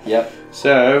out. Yep.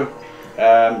 So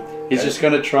he's just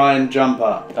going to try and jump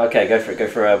up. Okay, go for it. Go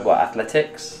for what?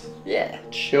 Athletics. Yeah.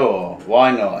 Sure,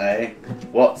 why not, eh?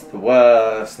 What's the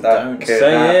worst that Don't could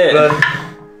say it. happen?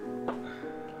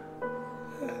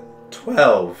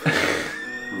 12.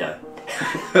 No.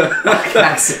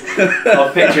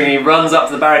 I'm picturing he runs up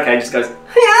to the barricade and just goes,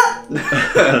 yeah,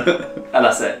 and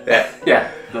that's it. Yeah.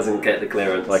 Yeah. Doesn't get the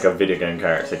clearance. Like a video game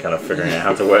character kind of figuring out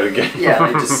how to work the game. Yeah,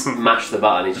 they just smash the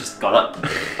button. He's just gone up.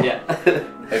 Yeah.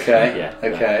 Okay. Yeah.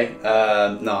 Okay.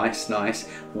 Nice.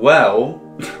 Well,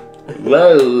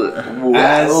 Whoa.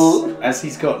 as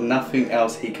he's got nothing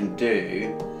else he can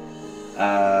do,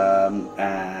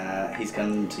 he's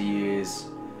going to use.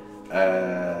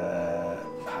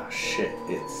 Shit!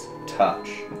 It's touch.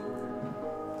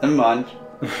 Never mind.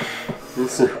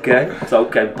 It's okay. It's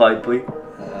okay, baby.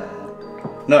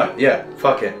 No. Yeah.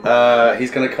 Fuck it.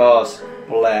 He's going to cast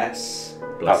bless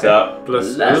Bless Okay. up.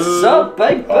 Bless What's up,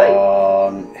 baby?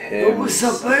 on him.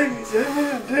 baby?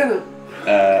 Dinner.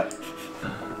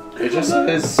 It just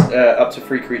says up to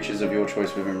 3 creatures of your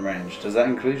choice within range. Does that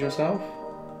include yourself?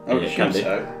 I would Yeah, it can assume do.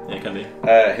 so. Yeah, it can do.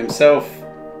 Himself,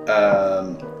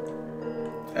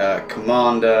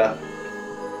 Commander,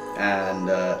 and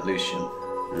Lucian,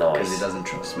 because he Nice. doesn't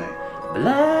trust me.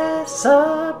 Bless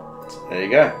up. There you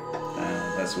go.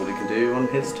 That's what he can do on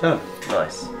his turn.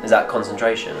 Nice. Is that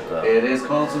concentration as well? It is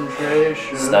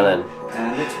concentration. Stunning.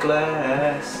 And it's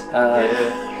bless.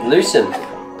 Lucian.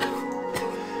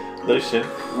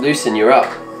 Lucian, you're up.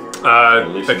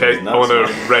 Lucian Okay, is I want to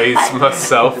nuts, raise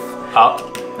myself up.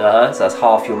 So that's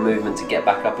half your movement to get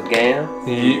back up again.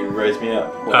 You raise me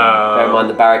up. Bear in mind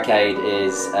the barricade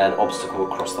is an obstacle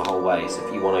across the whole way, so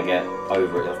if you want to get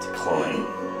over it, you have to climb.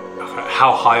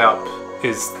 How high up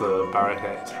is the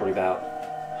barricade? It's probably about...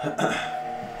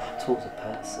 How tall's a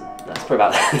person? That's probably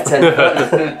about 10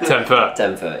 foot. 10 foot.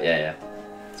 10 foot, yeah.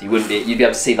 So you'd be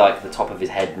able to see like the top of his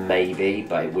head maybe,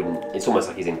 but it wouldn't... It's almost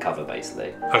like he's in cover basically,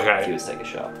 if you Okay. were to take a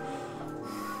shot.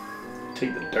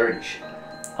 take the dirty shit.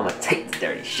 I'm gonna take the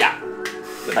dirty shot.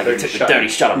 The Like you took the dirty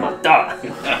shot on my dog.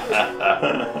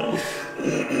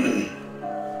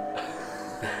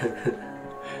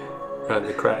 Right,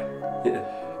 the crack. Yeah.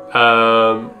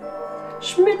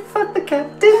 Schmidt fucked the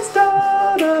captain's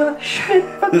daughter. Schmidt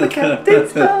fucked the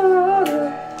captain's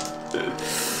daughter.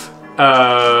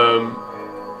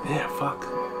 Yeah, fuck.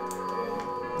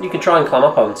 You can try and climb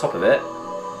up on top of it.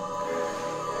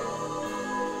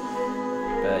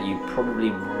 But you probably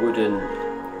wouldn't.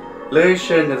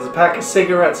 Lucian, there's a pack of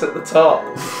cigarettes at the top.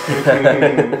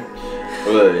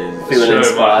 Feeling Show my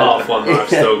inspired. half one that I've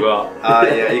still got. Ah,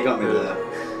 yeah, you got me there.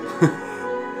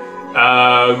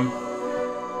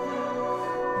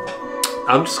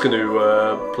 I'm just going to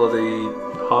bloody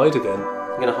hide again.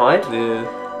 You gonna hide? Yeah.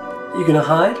 You gonna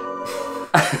hide?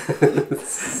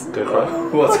 Go for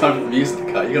it. What time for the music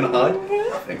cut? You gonna hide?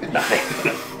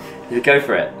 Nothing. You go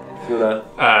for it. You wanna?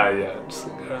 Yeah, I'm just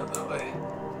going to go out that way.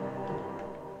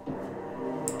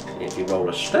 If you roll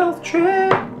a stealth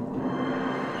check.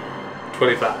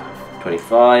 25.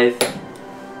 25.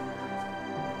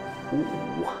 Ooh.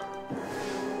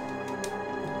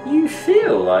 You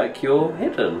feel like you're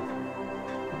hidden.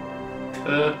 You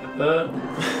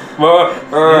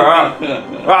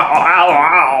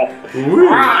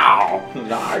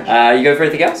go for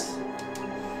anything else?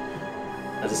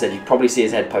 As I said, you probably see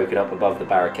his head poking up above the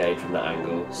barricade from that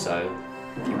angle, so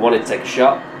if you wanted to take a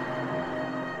shot.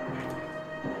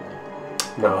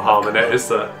 No harm in it, is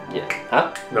there? Yeah.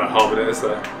 Huh? No harm in it, is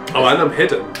there? Oh, and I'm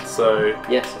hidden, so...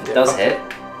 Yes, it Yeah, does fuck hit.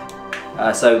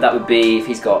 So that would be if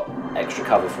he's got extra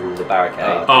cover from the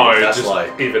barricade. Oh, That's just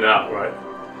like- even out, right?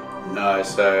 No,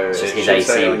 so So it his should AC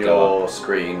say on would go your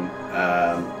screen,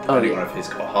 depending on if he's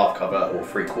got half cover or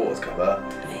 3/4 cover,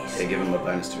 they give him a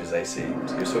bonus to his AC.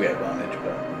 So you still get advantage,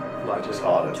 but Like it's just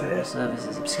harder to hit.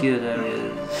 Services, obscured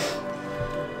areas.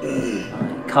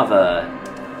 Cover.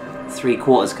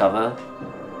 3/4 cover.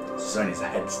 It's only his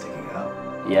head sticking out.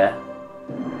 Yeah.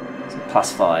 So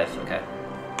 +5, okay.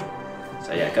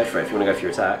 So yeah, go for it if you want to go for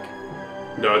your attack.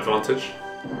 no advantage.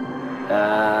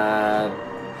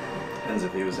 Depends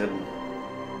if he was hidden.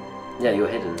 Yeah, you're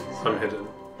hidden. I'm hidden.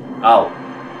 Oh.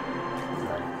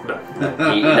 No.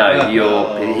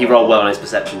 He rolled well on his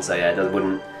perception, so yeah, that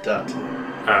wouldn't. Dirty.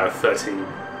 13.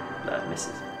 No, it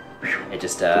misses. It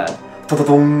just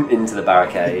into the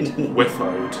barricade. Whiff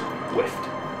mode. Whiffed.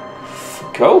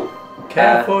 Cool.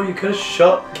 Careful, you could have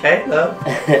shot Caleb.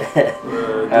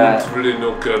 Didn't really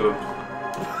know Caleb.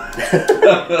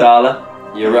 Darla,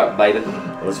 you're up, baby.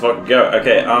 Let's fucking go.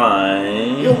 Okay,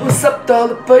 Yo, what's up,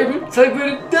 Darla, baby? Take me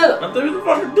to dinner. I'm doing the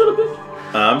fucking dinner, bitch.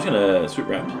 I'm just gonna swoop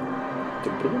round.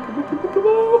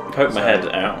 Poke my head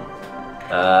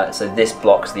out. So this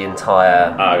blocks the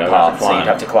entire I have to path, so climb. you'd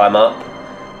have to climb up,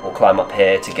 or climb up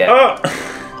here to get. Ah!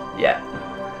 Yeah.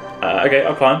 Okay,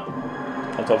 I'll climb.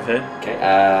 On top of here. Okay.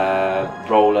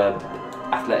 Roll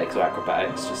athletics or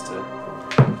acrobatics just to.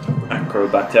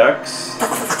 Acrobatics.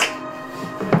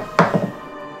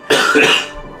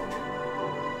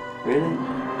 Really?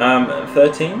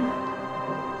 13.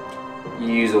 You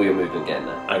use all your movement getting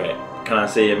there. Okay, can I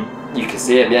see him? You can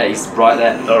see him. Yeah, he's right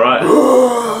there. Alright.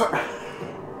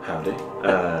 Howdy.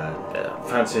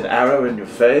 Fancy an arrow in your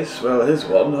face? Well, here's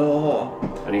one.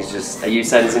 Oh. And he's just. Are you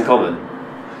saying this in common?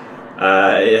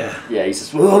 Yeah. Yeah, he's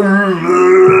just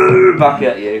back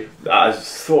at you. I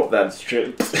just thought that's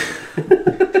true.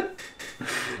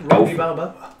 Golf.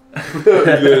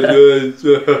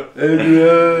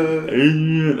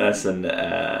 That's an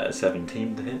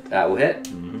 17 to hit. That will hit.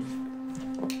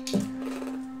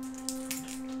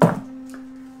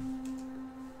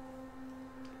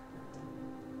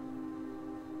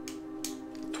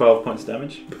 12 points of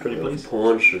damage. Pretty please.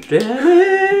 Punch of damage.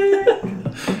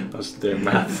 I was doing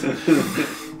math.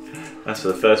 That's for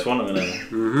the first one. I'm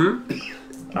gonna.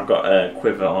 I've got a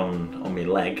quiver on my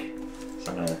leg,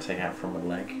 so I'm gonna take out from my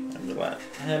leg and be like,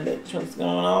 "Hey, bitch, what's going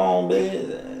on, bitch?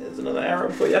 There's another arrow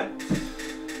for you."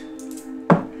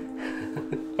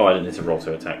 Oh, I didn't need to roll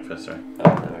to attack first. Sorry. Oh,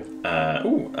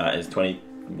 no. That is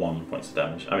 21 points of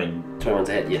damage. I mean, 21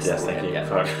 to hit. Yes, yes, that thank will you.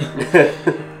 hit,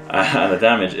 Fuck. And the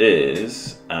damage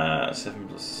is 7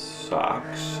 plus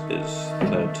 6 is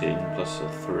 13 plus a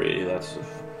 3. That's a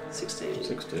 16.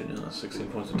 16. Yeah, that's 16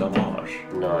 points of damage.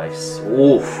 Nice.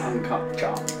 Oof. Uncut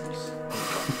charms.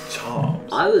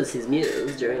 Charms. I was his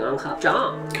muse during Uncut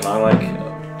Charm. Can I like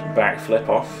backflip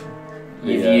off?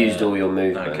 You've Yeah. used all your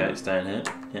movement. Okay, it's down here.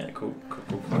 Yeah, cool.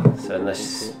 So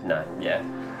unless no, yeah.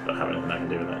 Don't have anything I can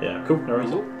do with that. Yeah, cool. No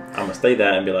worries. I'm gonna stay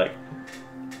there and be like,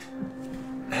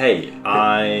 Hey,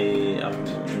 I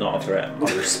am not a threat.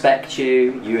 I respect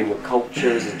you and your culture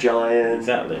as a giant.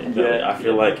 Exactly. Yeah. I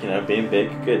feel like, being big,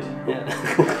 good.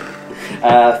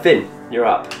 Yeah. Finn, you're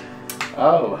up.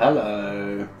 Oh,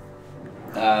 hello.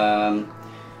 I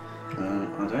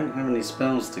don't have any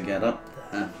spells to get up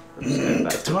there.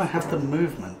 Do I have the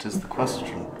movement is the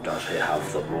question. Does he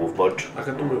have the movement? I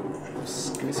got the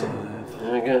moves. Give me some.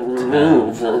 I got the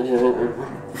moves.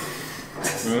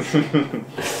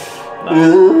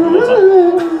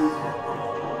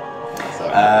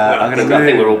 I'm gonna I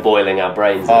think we're all boiling our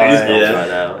brains Oh, right yeah.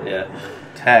 now. Yeah.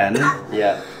 10.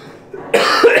 Yeah.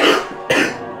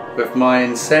 With my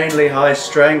insanely high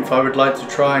strength, I would like to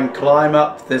try and climb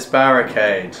up this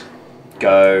barricade.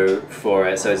 Go for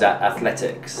it. So is that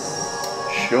athletics?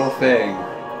 Sure thing.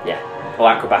 Yeah. Or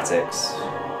acrobatics?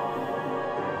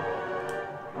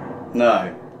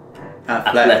 No.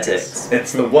 Athletics.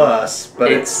 It's the worst,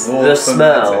 but it's more the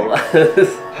smell.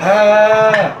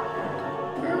 Ah!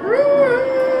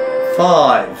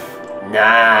 5.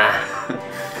 Nah.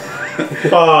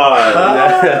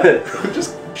 5.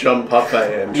 Just jump up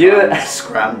at it and You- try and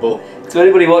scramble. To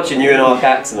anybody watching you in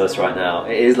Arcaximus right now,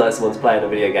 it is like someone's playing a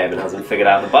video game and hasn't figured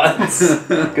out the buttons.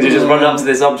 Because you're just running up to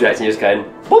this object and you're just going,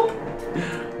 boop.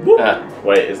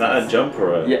 Wait, is that a jump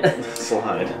or a Yeah.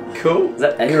 slide? Cool. Is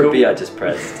that A or B I just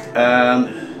pressed?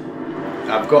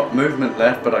 I've got movement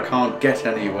left, but I can't get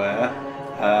anywhere.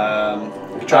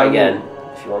 You can try again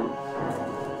if you want.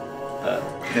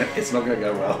 It's not going to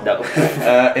go well. No.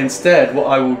 Instead, what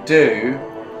I will do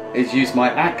is use my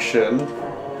action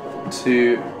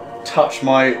to touch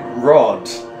my rod.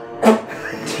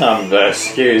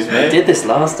 Excuse I me. did this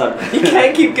last time. You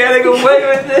can't keep getting away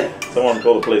with it. Someone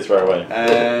call the police right away.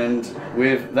 And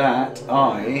with that,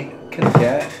 I can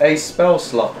get a spell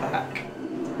slot back.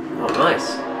 Oh,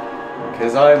 nice.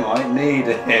 Because I might need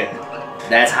it.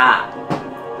 That's hot.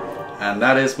 And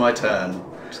that is my turn.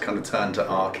 Just kind of turn to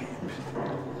Arky.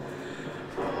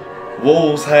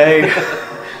 Walls, hey!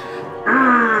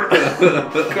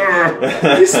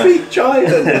 You speak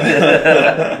giant!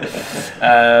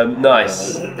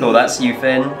 Nice. Cool, that's you,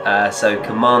 Finn. So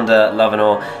Commander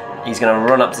Lavanor, he's going to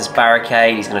run up to this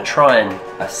barricade, he's going to try and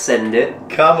ascend it.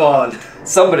 Come on!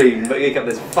 Somebody make up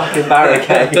this fucking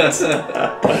barricade. It's just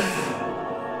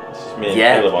me and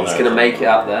Yeah, Caleb on he's there. going to make it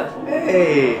up there.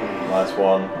 Hey! Nice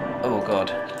one. Oh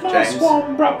god. James. Nice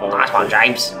one,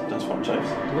 James. Nice one, James.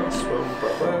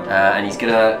 And he's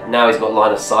going to, now he's got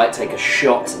line of sight, take a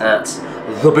shot at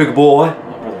the big boy. Oh,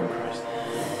 brother in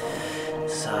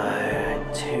Christ. So,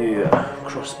 2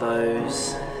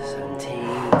 crossbows,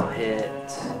 17 will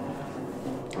hit.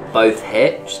 Both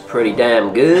hit, which is pretty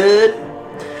damn good.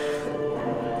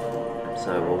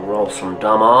 So we'll roll some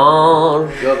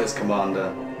damage. You're this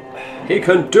commander. He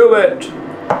can do it!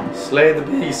 Slay the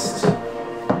beast.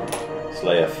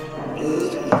 Slayeth.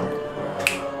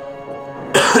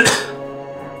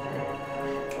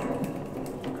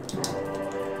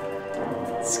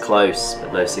 It's close,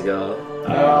 but no cigar.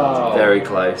 Oh. Very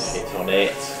close. Hit on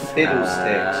it.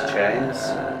 Fiddlesticks, James.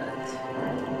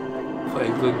 For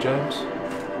England, James.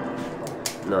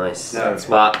 Nice. No, it's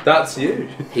but That's you.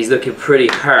 he's looking pretty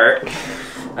hurt.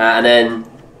 And then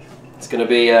it's going to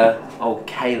be old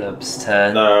Caleb's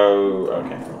turn. No,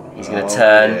 okay. He's going to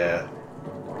turn. Yeah.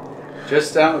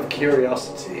 Just out of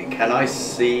curiosity, can I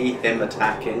see him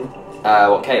attacking?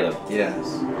 What, Caleb?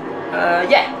 Yes.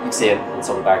 Yeah, you can see him. It's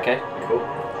on the barricade. Cool.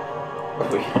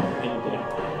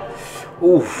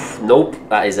 Oof, nope.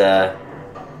 That is a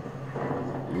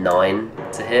 9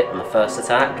 to hit on the first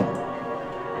attack.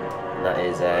 And that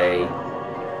is a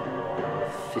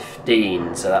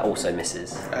 15, so that also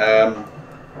misses.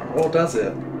 What does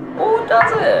it? Oh,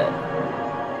 does it?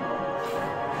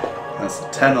 That's a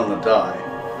 10 on the die.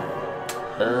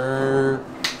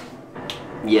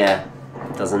 Yeah,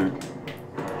 doesn't.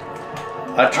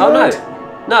 I Oh tried.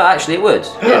 no, no, actually it would.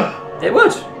 Yeah, it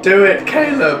would. Do it,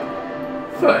 Caleb!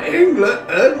 For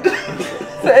England!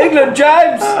 For England,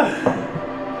 James.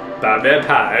 That their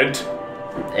pad.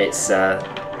 It's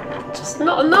just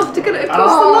not enough to get it across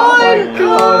Oh the line. my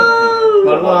God.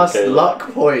 My Come on, last Caleb.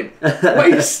 luck point.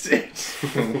 Wasted.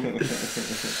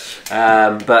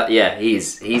 But yeah,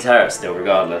 he's hurt still,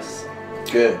 regardless.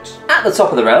 Good. At the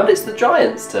top of the round, it's the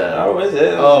Giants' turn. Oh, is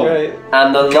it? That's Oh. great.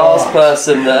 And the last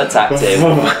person that attacked him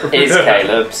is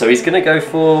Caleb, so he's going to go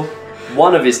for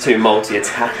one of his 2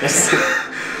 multi-attacks.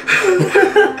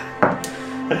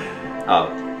 Oh,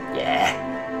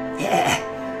 yeah.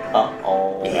 Yeah.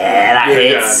 Uh-oh. Yeah, that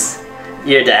You're hits.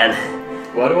 You're done.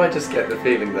 Why do I just get the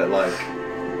feeling that, like,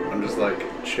 I'm just, like,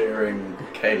 cheering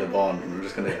Caleb on and I'm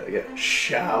just gonna get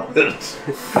showered?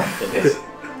 If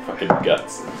Fucking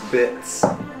guts. Bits.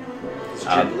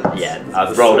 Yeah,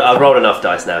 I've rolled enough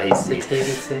dice now. He's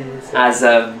as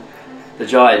the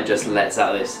giant just lets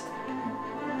out this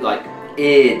like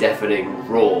ear-deafening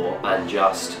roar and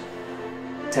just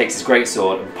takes his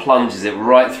greatsword and plunges it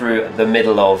right through the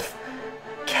middle of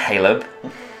Caleb,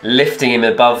 lifting him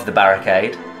above the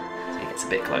barricade. So he gets a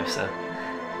bit closer,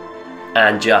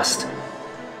 and just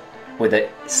with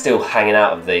it still hanging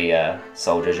out of the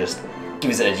soldier, just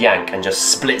gives it a yank and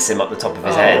just splits him up the top of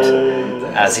his head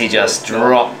as he just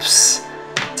drops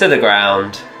to the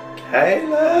ground.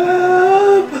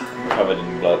 Caleb! Covered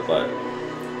in blood, like.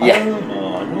 Yeah.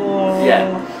 Oh, no.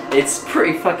 Yeah, it's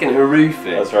pretty fucking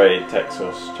horrific. That's very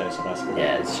Texas Chainsaw Massacre.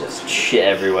 Yeah, it's just shit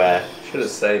everywhere. Should have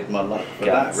saved my life for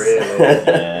Guts. that, really.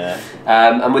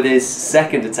 Yeah. And with his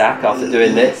second attack after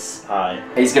doing this, Hi.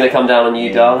 he's going to come down on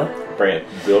you, Darla. Bring it,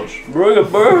 Bilge. Bring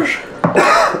it, Burge!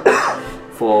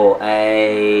 For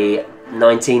a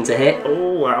 19 to hit.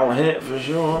 Oh, I'll hit for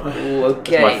sure. Ooh,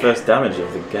 okay. It's my first damage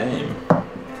of the game.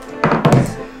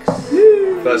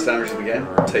 First damage of the game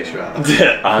takes you out.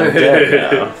 I'm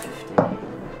dead now.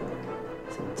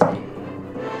 17,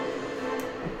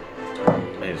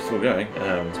 It's still going.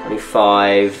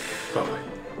 25. Oh,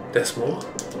 there's more.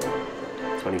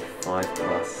 25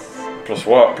 plus. Plus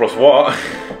what? Plus what?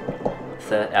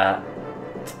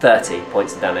 30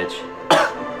 points of damage.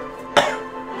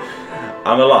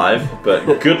 I'm alive,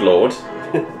 but good lord.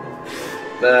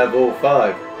 Level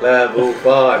 5. Level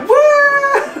 5.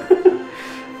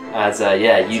 As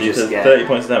yeah, you So just get 30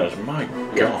 points of damage. My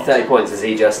yeah, god. 30 points as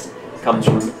he just comes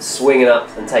from swinging up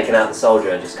and taking out the soldier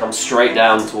and just comes straight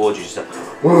down towards you, just like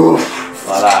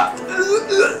that,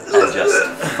 and just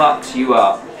fucks you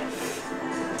up.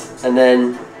 And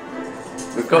then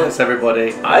We've got this,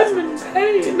 everybody. I'm in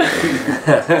pain.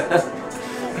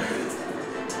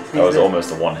 That was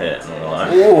almost a one hit, not gonna lie.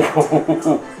 ooh,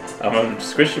 I'm a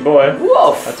squishy boy.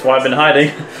 woof. That's why I've been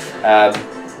hiding.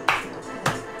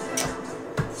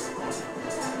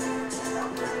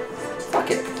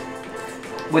 Fuck it.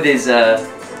 With his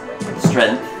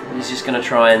strength, he's just going to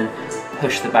try and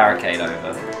push the barricade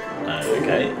over.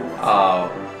 Okay. Oh.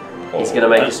 He's going to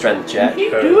make a strength check. Do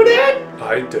that?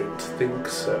 I don't think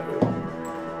so.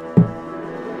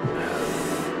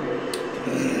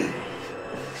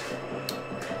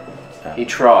 He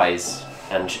tries,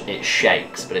 and it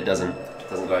shakes, but it doesn't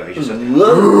go over. He just goes,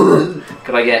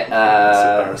 could I get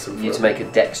embarrassing you for to make a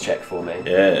dex check for me?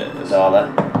 Yeah.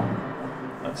 Darla?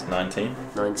 That's 19.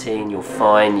 19, you're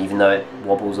fine, even though it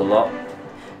wobbles a lot.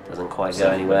 Doesn't quite go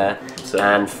anywhere. So-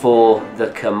 And for the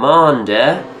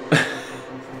commander,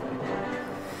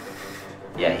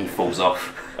 yeah, he falls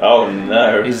off. Oh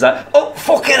no. He's like, oh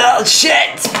fucking hell,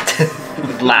 shit!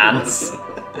 Lands.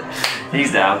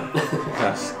 He's down.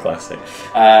 That's classic.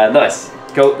 Nice.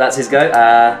 Cool, that's his go.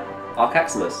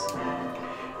 Arcaximus.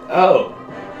 Oh.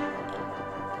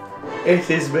 It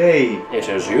is me. It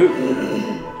is you.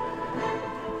 He's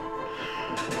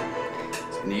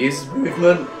going to use his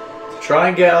movement to try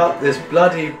and get up this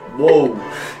bloody wall.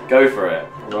 Go for it.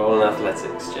 Roll an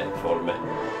athletics check for me.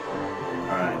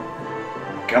 Alright.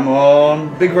 Come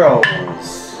on. Big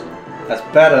rolls. That's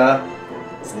better.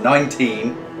 It's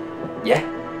 19. Yeah.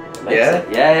 Makes Yeah? it.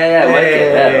 Yeah. Make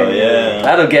it. Yeah. Oh yeah.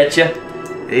 That'll get you.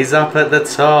 He's up at the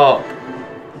top.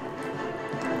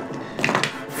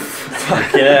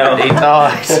 Fucking hell. He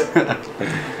died.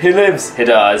 He lives. He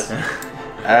dies.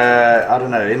 I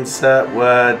don't know. Insert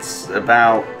words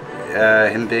about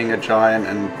him being a giant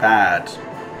and bad.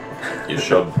 You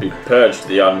should be purged,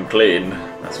 the unclean.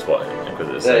 That's what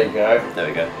Inquisitors There say. you go. There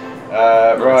we go.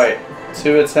 Right.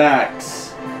 2 attacks.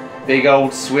 Big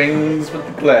old swings with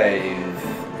the glaive.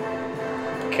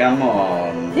 Come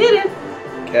on. Hit him.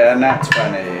 Get a nat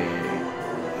 20.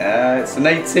 It's an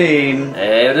 18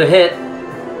 It'll hit.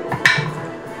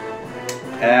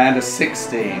 and a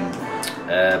 16.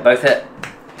 Both hit.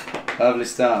 Lovely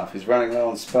stuff. He's running low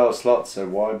on spell slots, so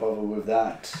why bother with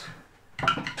that?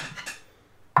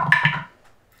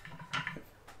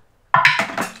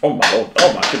 Oh my lord.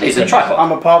 Oh my goodness. He's a tripod.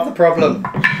 I'm a part of the problem.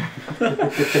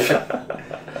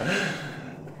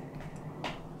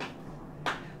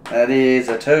 That is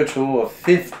a total of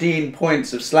 15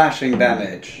 points of slashing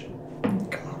damage.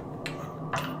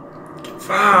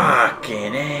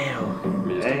 Fucking hell.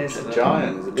 It's a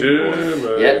giant. It's a big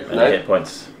boy. Yep. Many No. hit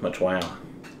points. Much wow.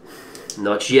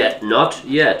 Not yet. Not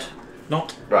yet.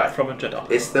 Not Right. from a Jedi.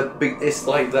 It's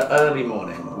like the early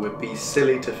morning. It would be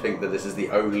silly to think that this is the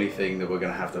only thing that we're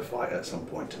going to have to fight at some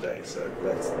point today. So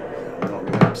I'm not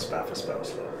going to spat for spell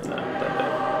slot.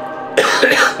 No, don't do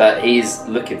it. But he's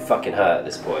looking fucking hurt at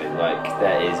this point. Like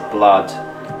there is blood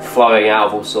flowing out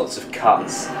of all sorts of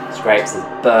cuts. It's scrapes,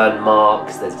 there's burn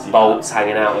marks, there's bolts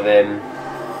hanging out of him.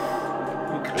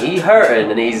 He's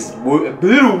hurting and he's a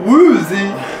little woozy.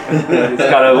 It's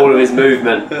kind of all of his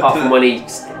movement, apart from when he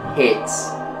hits,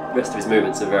 the rest of his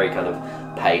movements are very kind of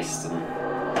paced, and you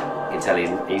can tell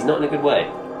he's not in a good way.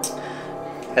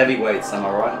 Heavyweights, am I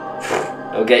right?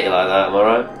 I'll get you like that, am I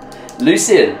right?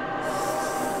 Lucian,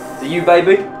 are you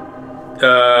baby?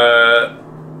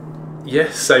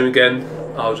 Yes, same again.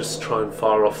 I'll just try and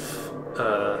fire off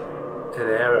an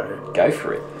arrow. Go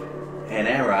for it. An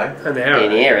arrow. An arrow.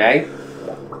 In here, eh?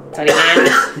 Tell you, man.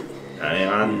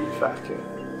 Anyone? Fuck it.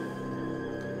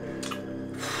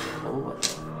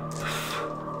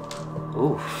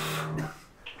 Oof.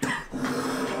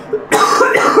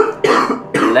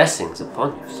 Blessings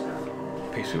upon you, sir.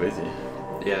 Peace be with you.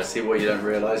 Yeah, see what you don't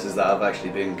realise is that I've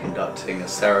actually been conducting a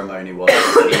ceremony while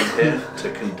I've been here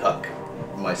to conduct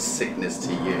my sickness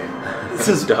to you. This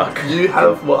is dark. You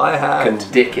have what I have.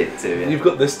 Condick it to you. You've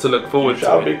got this to look forward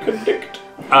Shall to. be condict.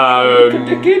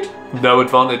 No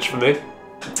advantage for me.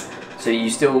 So you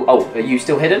still... Oh, are you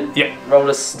still hidden? Yeah. Roll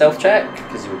a stealth check,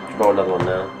 because you'll roll another one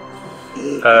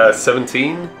now.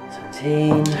 17.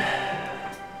 17.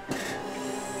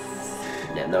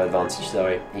 Yeah, no advantage,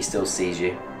 sorry. He still sees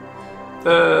you.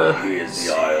 Here's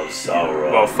the Eye of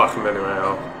Sauron. Well, fuck him anyway.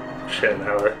 I'll shit an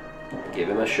arrow. Give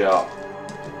him a shot.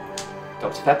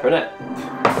 Dr. Pepper, innit?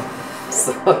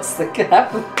 So what's the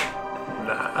gap?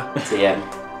 Nah. TM.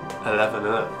 11,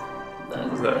 innit? No,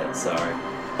 doesn't it? Sorry.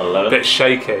 11. Bit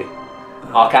shaky.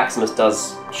 Arcaximus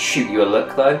does shoot you a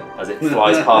look, though, as it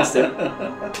flies past him.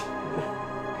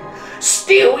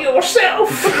 Steal yourself!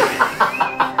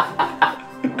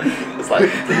 It's like,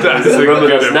 That's he's in the a room with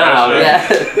good us now,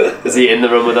 impression. yeah. Is he in the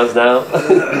room with us now?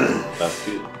 That's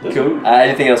good. Cool.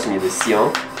 Anything else from you,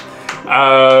 Lucian?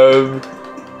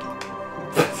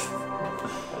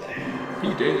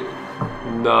 You did. Oh,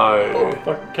 No.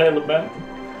 fucking Caleb, man.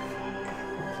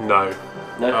 No.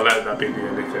 No. I'll let that be the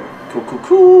only thing. Cool, cool,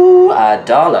 cool.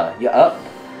 Dala, you're up.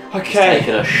 He's Okay.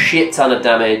 taking a shit ton of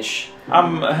damage.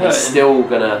 I'm hurting. He's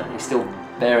still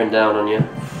bearing down on you.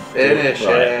 Finish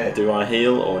Right. it. Do I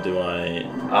heal or do I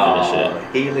finish Oh,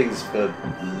 healing's for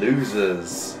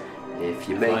losers. If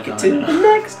you I make it don't to know. the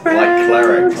next round. Like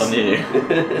clerics. it? On you.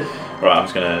 Right, I'm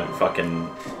just gonna fucking.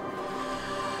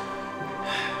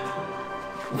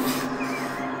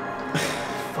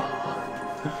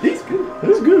 He's good.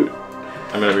 That's good.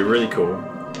 I'm gonna be really cool.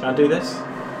 Can I do this?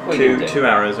 What are you gonna do? Two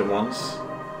arrows at once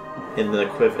in the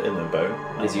quiver, in the bow.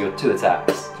 These are your 2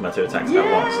 attacks. My 2 attacks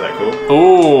at once. Is that cool?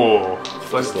 Ooh.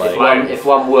 Just like If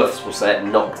one woofs, we'll say it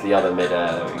knocks the other mid-air.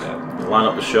 There we go. line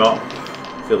up the shot.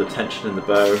 Feel the tension in the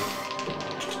bow.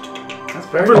 That's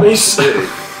very Release.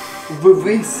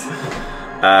 Release.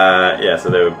 Yeah, so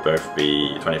they would both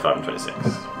be 25 and 26.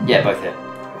 Yeah, both hit.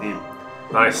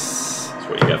 Nice. That's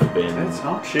what you get for being. It's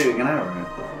hard shooting an arrow.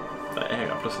 Yeah, I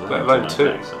got plus 11. Let alone to my 2.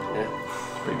 attack, so Yeah.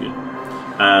 it's pretty good.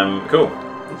 Cool.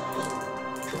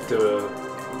 Do a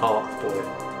art boy.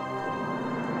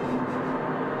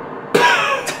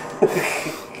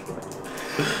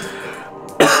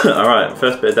 Alright,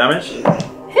 first bit of damage.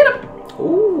 Hit him.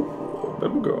 Ooh.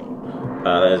 Baby girl.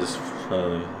 There's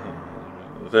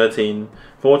 14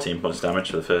 points of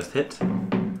damage for the first hit.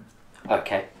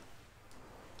 Okay.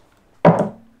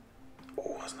 Oh,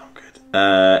 that's not good.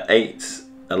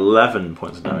 11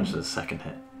 points of damage for the second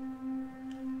hit.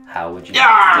 How would you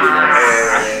like to do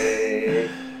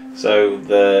this? So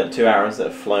the 2 arrows that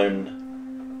have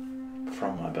flown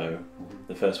from my bow,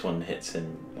 the first one hits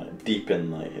him like deep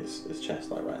in like his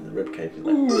chest, like right in the rib cage,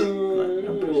 like, and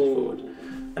pushes forward.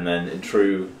 And then in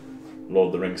true Lord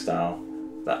of the Rings style,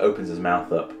 that opens his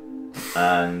mouth up,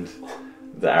 and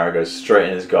the arrow goes straight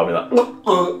in his gob. Like,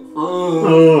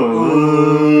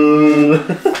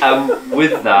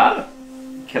 With that,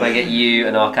 can I get you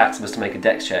and Arcaximus to make a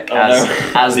dex check Oh, as no.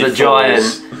 as the He giant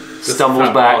falls. stumbles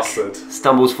fat back, bastard.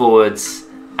 stumbles forwards,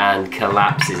 and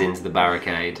collapses into the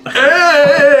barricade?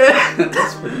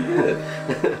 That's pretty good.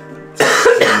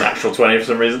 natural 20 for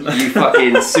some reason. You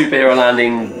fucking superhero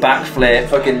landing, backflip.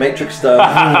 Fucking Matrix stuff.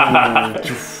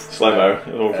 Slow mo,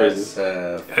 all freezes.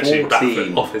 That's Actually, 14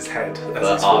 backflip off his head. for As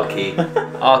it's Arky.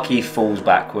 Arky falls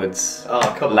backwards,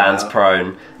 Oh, come lands on.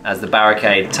 prone as the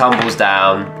barricade tumbles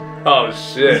down oh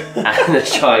shit. and the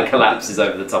giant collapses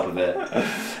over the top of it.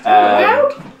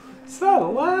 Is that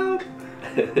allowed?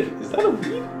 Is that a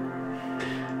weed?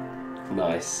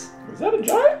 Nice. Is that a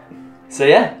giant? So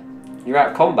yeah, you're out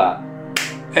of combat.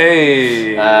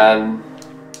 Hey.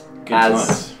 Good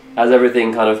As times.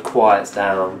 everything kind of quiets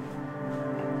down,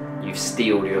 you've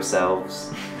steeled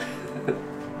yourselves.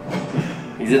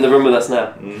 He's in the room with us now.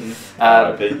 Mm-hmm.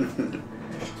 Um,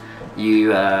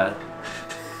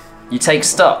 you take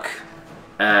stock,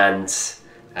 and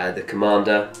the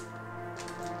commander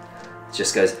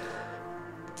just goes,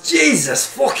 Jesus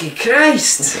fucking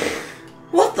Christ!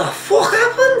 What the fuck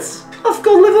happened? I've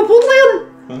gone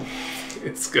Liverpoolian!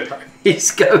 It's good.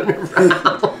 He's going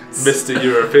around. Mr.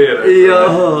 European.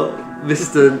 Yeah,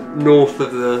 Mr. North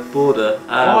of the border.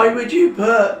 Why would you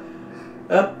put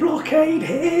a blockade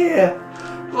here?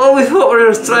 Well, we thought we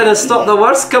were trying to stop the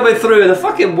worst coming through, and the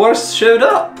fucking worst showed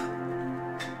up.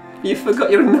 You forgot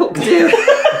your milk, dear.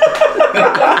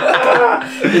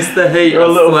 It's the heat. You're a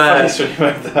little swear. face when you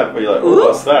made that, but you're like, oh,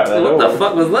 what's that? Then? What Oh. the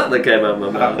fuck was that came out of my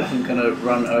mouth? I'm gonna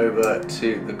run over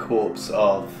to the corpse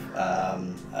of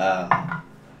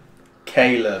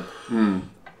Caleb.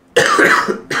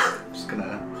 Just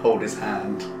gonna hold his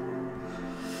hand.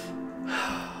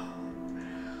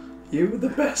 You were the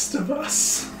best of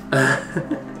us.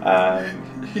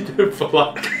 You do it for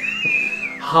like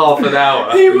half an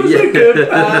hour. He was a good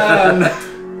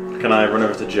man. Can I run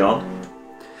over to John?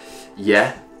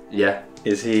 Yeah.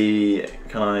 Is he?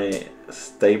 Can I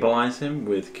stabilize him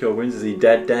with cure wounds? Is he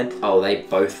dead? Oh, they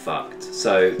both fucked.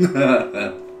 So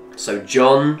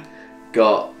John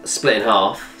got split in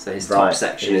half, so his top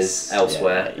section is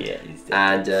elsewhere. Yeah, he's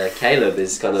dead. And Caleb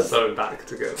is kind of So back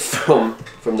together. from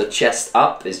the chest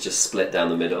up is just split down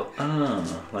the middle.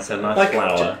 Oh, like a nice Like,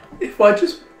 flower. if I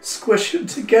just squish them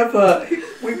together,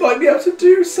 we might be able to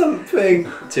do something.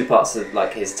 Two parts of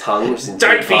like his tongue, which is in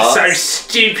Don't two be parts. so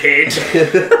stupid.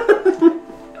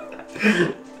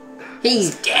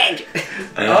 He's dead.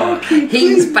 Oh,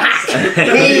 He's back.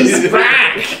 He's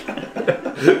back.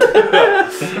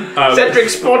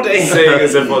 Cedric's body. Seeing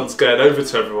as everyone's going over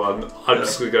to everyone, I'm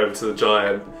just going to go over to the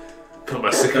giant, put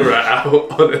my cigarette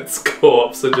out on its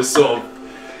corpse, and just sort of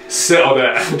sit on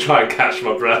it and try and catch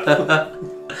my breath.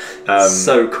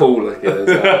 So cool looking as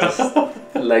well.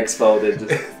 Just legs folded.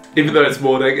 Just... Even though it's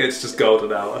morning, it's just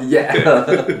golden hour. Yeah.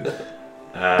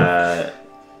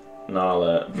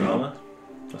 Nala.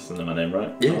 That's the my name,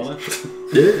 right? Yeah. Nala?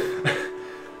 Yeah.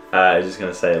 I'm just going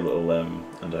to say a little,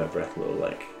 under her breath, a little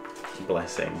like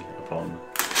blessing upon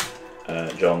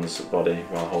John's body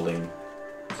while holding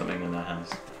something in her hands.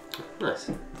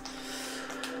 Nice.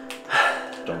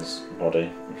 John's body.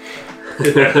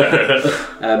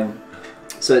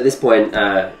 So at this point,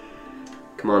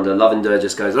 Commander Lavender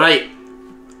just goes, right,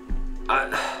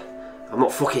 I'm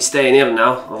not fucking staying here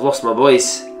now. I've lost my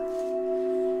boys.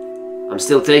 I'm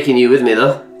still taking you with me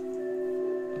though.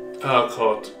 Our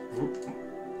card.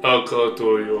 Our card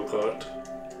or your card?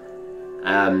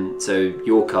 So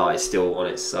your car is still on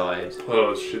its side.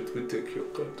 Oh shit, we take your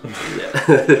card.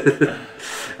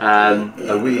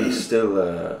 Yeah. Are we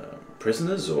still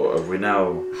prisoners, or have we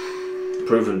now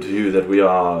proven to you that we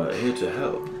are here to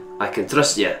help? I can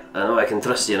trust you. I know I can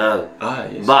trust you now. Ah,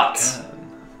 yes, But- you can.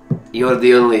 You're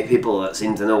the only people that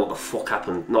seem to know what the fuck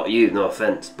happened. Not you, no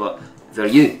offence, but they're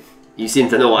you. You seem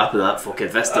to know what happened at that fucking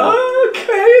festival.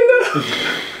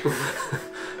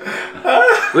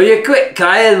 Will you quit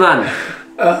crying, man?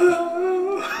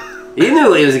 He knew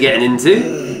what he was getting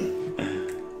into.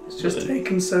 It's just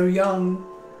taken so young.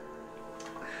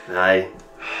 Aye,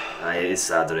 it's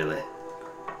sad really.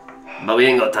 But we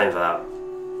ain't got time for that.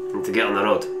 Need to get on the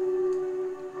road.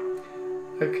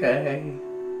 Okay.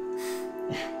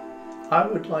 I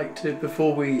would like to,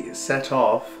 before we set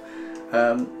off,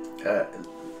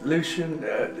 Lucian,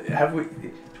 do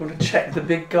you want to check the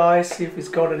big guy, see if he's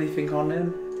got anything on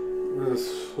him?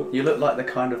 You look like the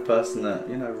kind of person that,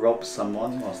 robs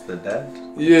someone whilst they're dead.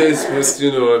 Yes, but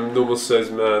I'm normal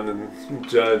sized man and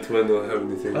giant man don't have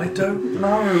anything. I don't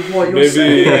know what you're Maybe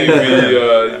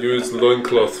saying. we use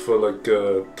loincloth for like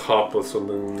a top or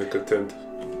something, like a tent.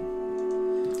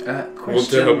 Want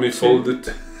to help me fold it?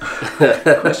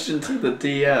 Question to the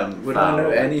DM. Would I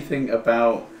know anything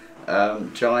about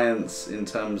giants in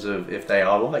terms of if they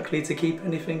are likely to keep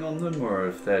anything on them, or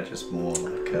if they're just more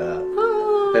like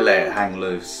they let it hang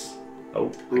loose? Oh,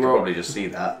 I could probably just see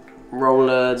that. Roll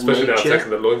Especially now nature. taking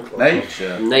the loincloth.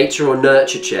 Nature. Nature or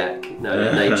nurture check?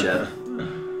 No, nature.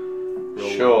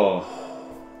 Sure.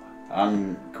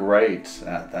 I'm great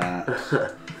at that.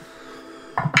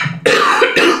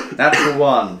 Natural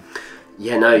one.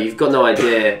 Yeah, no, you've got no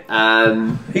idea.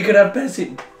 He could have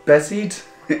Bessied.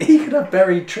 He could have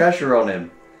buried treasure on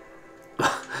him.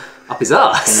 Up his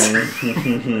ass. I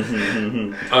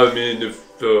mean, if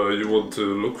you want to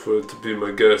look for it, to be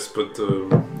my guest, but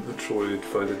I'm sure you'd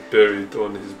find it buried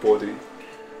on his body.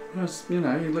 Yes, he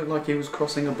looked like he was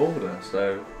crossing a border,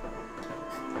 so...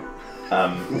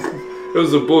 It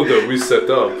was a border we set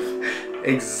up.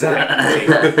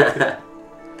 Exactly.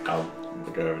 I'll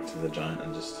go over to the giant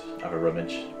and just have a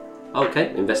rummage.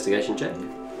 Okay, investigation check.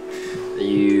 Are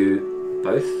you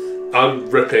both? I'm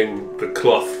ripping the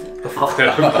cloth off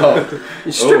him.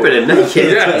 You're stripping him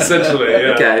naked. Yeah, essentially,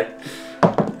 yeah. Okay.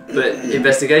 But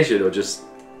investigation or just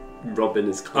robbing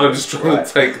his clothes? I'm just trying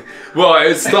to take... Well,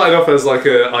 it started off as like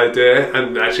an idea,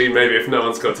 and actually maybe if no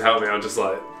one's got to help me, I'm just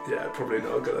like, yeah, probably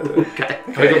not a good idea. Okay.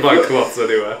 I can buy cloths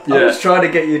anywhere. I was trying to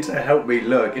get you to help me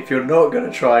look. If you're not going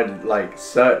to try and like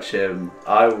search him,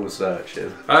 I will search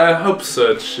him. I hope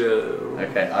search...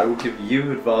 Okay, I will give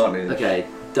you advantage. Okay,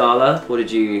 Darla, what did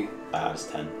you... It's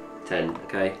 10. 10,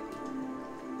 okay.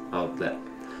 I'll let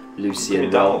Lucy Give me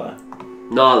and roll. Darla.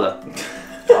 Nala.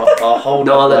 I'll hold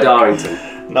up, Nala like, Darlington.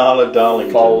 Nala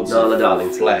Darlington. folds Nala of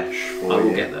Darlington. flesh for I will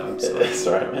you. get there, I'm sorry. It's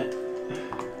alright, mate.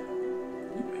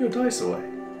 Put your dice away.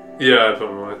 Yeah, I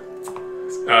put mine.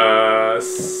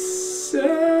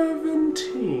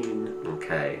 17.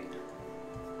 Okay.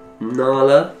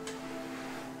 Nala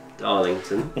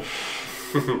Darlington.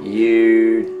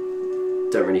 You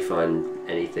don't really find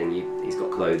anything. He's got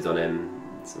clothes on him,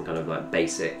 some kind of like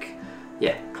basic,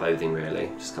 clothing really,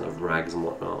 just kind of rags and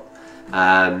whatnot.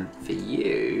 For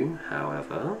you,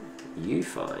 however, you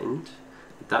find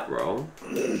with that roll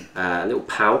a little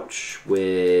pouch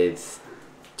with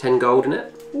 10 gold in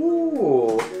it.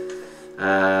 Ooh.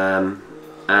 And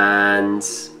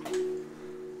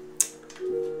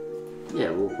yeah,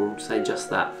 we'll say just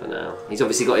that for now. He's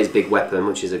obviously got his big weapon,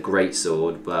 which is a great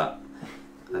sword, but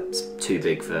that's too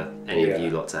big for any of you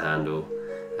lot to handle.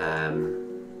 And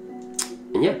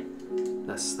yeah,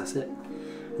 that's it.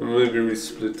 Maybe we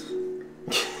split.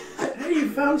 Hey, you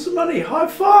found some money. High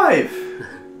five.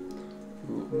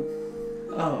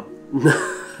 Oh.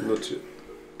 Not yet.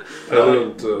 I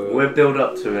don't... We'll build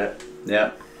up to it. Yeah. I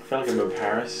feel like I'm in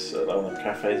Paris, at one of the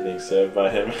cafes being served by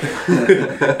him.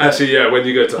 Actually, yeah, when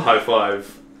you go to high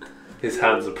five, his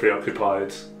hands are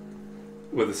preoccupied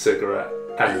with a cigarette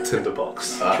and a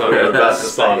tinderbox. We're about to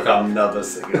spark another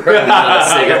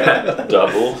cigarette.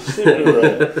 Double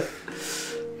cigarette.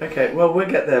 Okay, well, we'll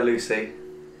get there, Lucy.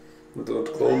 Don't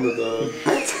call me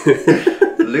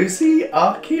that. Lucy,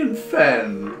 Archie, and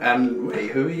Fen. And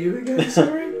wait, who are you again?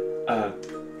 Sorry.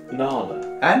 Nala.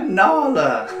 And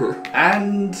Nala.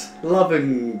 And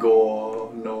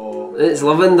Lovengor. No. It's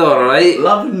Lavendor, right?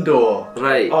 Lavendor.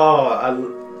 Right.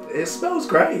 Oh, it smells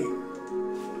great.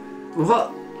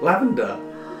 What? Lavender.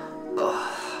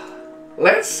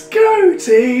 Let's go,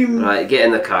 team. Right, get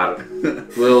in the car.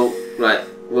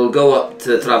 We'll go up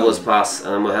to Traveller's Pass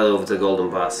and then we'll head over to Golden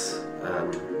Pass.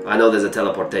 I know there's a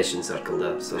teleportation circle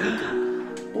there, so we can...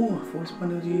 Oh, I've always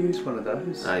wanted to use one of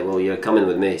those. Aye, well, you're coming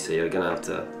with me, so you're gonna have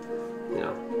to, you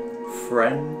know...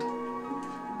 Friend.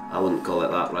 I wouldn't call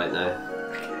it that right now.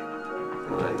 Okay.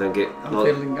 Alright, don't get...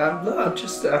 I'm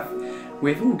just...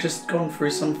 we've all just gone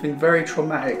through something very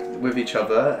traumatic with each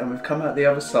other, and we've come out the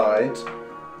other side.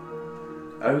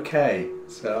 Okay,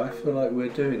 so I feel like we're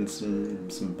doing some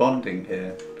bonding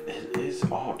here. It is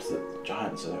odd that the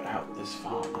giants are out this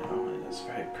far now. It's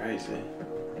very crazy.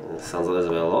 It sounds like there's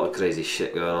been a lot of crazy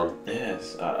shit going on.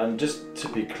 Yes, and just to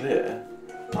be clear,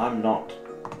 I'm not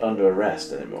under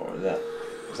arrest anymore. Is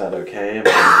that okay?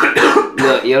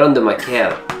 No, you're under my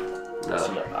care. No.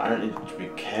 I don't need to be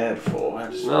cared for.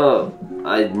 No,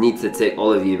 I need to take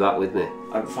all of you back with me.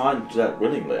 I'm fine to do that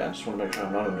willingly. I just want to make sure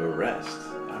I'm not under arrest.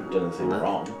 I haven't done anything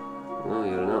wrong. No,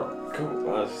 you're not. Cool,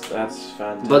 well, that's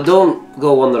fantastic. But don't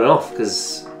go wandering off,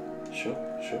 because Sure.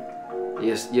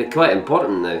 you're quite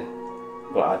important now.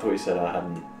 Well, I thought you said I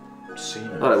hadn't seen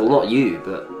it. Alright, well, not you,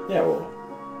 but... Yeah, well,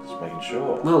 just making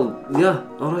sure. Well, yeah,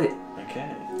 alright.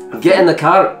 Okay. Get in the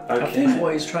car. Okay. I think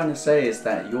what he's trying to say is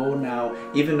that you're now,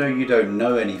 even though you don't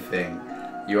know anything,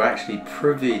 you're actually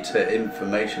privy to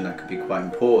information that could be quite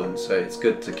important. So it's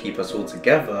good to keep us all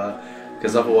together,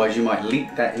 because otherwise you might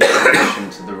leak that information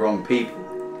to the wrong people.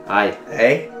 Aye.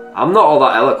 Eh? I'm not all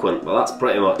that eloquent, but that's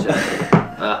pretty much it.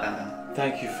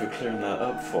 Thank you for clearing that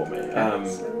up for me.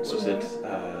 Was it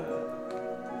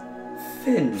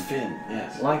Thin. Finn?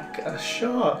 Yes. Like a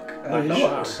shark, Like a and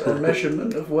not shark. a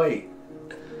measurement of weight.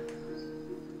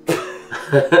 Maybe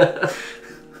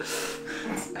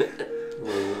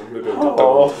I'll get that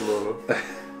one tomorrow.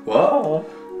 What?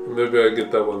 Maybe I'll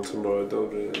get that one tomorrow. I don't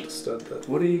really understand that.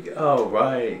 What do you... Oh,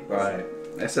 right.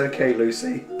 It's okay,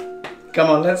 Lucy. Come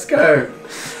on, let's go.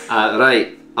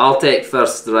 Right, I'll take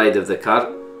first ride of the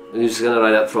car. Who's going to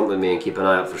ride up front with me and keep an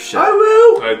eye out for shit? I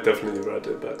will. I definitely read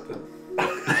it back then.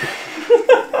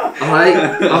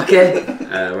 Alright, okay.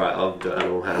 Right, I'll do an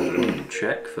animal handling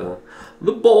check for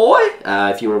the boy.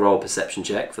 If you want to roll a perception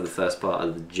check for the first part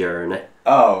of the journey.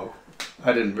 Oh,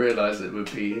 I didn't realise it would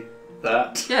be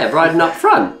that. Yeah, riding up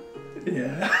front.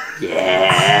 Yeah.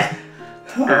 Yeah.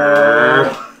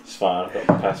 Oh. It's fine, I've got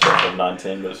the pass rate of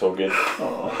 19, but it's all good.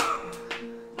 Oh.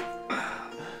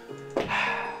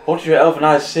 What did your elven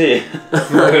eyes see?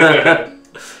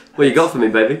 What you got for me,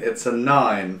 baby? It's a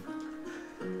 9.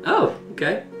 Oh,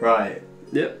 okay. Right.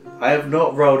 Yep. I have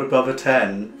not rolled above a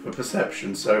 10 for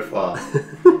perception so far.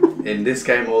 In this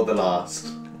game or the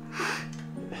last.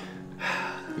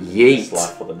 This Yeet.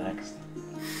 life or the next.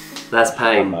 That's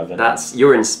pain. I'm That's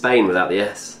you're in Spain without the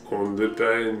S. On the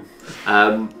pain.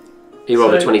 He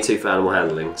rolled a So- 22 for animal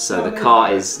handling, so Oh, the there you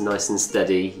cart go. is nice and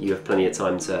steady. You have plenty of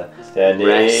time to Steady.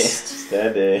 Rest.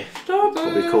 Steady.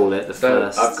 what we call it the So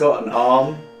first. I've got an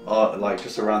arm, like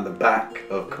just around the back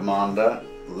of Commander,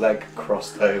 leg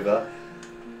crossed over.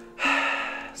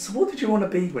 So what did you want to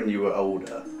be when you were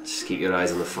older? Just keep your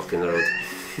eyes on the fucking road.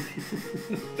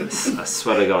 I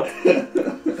swear to God.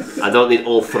 I don't need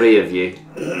all three of you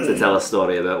to tell a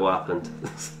story about what happened.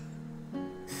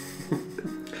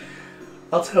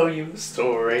 I'll tell you the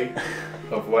story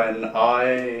of when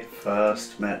I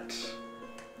first met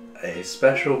a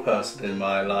special person in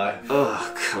my life.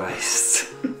 Oh, Christ.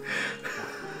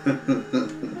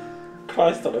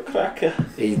 Christ on a cracker.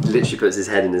 He literally puts his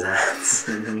head in his hands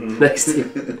next to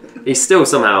you. He's still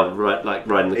somehow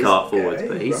riding the cart forward, yeah,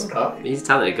 but he rode high. he's a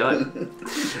talented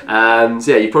guy.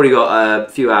 So yeah, you've probably got a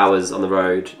few hours on the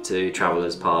road to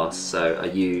Traveller's Pass. So are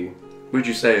you? Would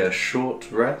you say a short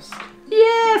rest?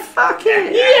 Yeah, fuck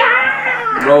it.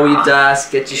 Yeah. Roll your dice,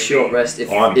 get your short rest. If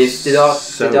I'm did Dark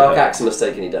so Dark bad. Axe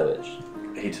take any damage?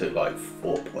 He took like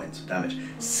 4 points of damage.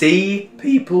 See,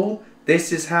 people,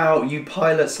 this is how you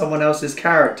pilot someone else's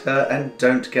character and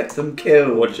don't get them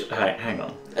killed. Hang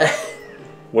on.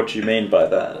 What do you mean by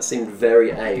That that? seemed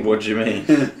very aim. What do you mean?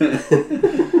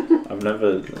 I've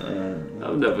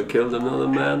never killed another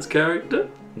man's character.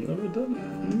 never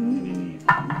done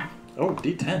that. Oh,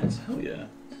 D10s, hell yeah.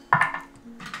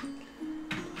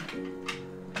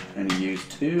 Only used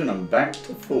 2 and I'm back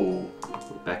to full.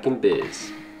 Back in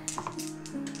biz.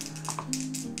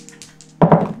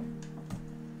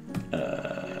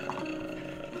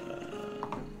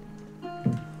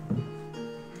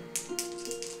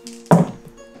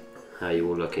 How you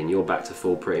all looking? You're back to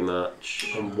full pretty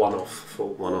much. I'm one off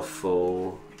full. One off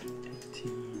full.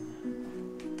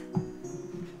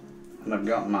 And I've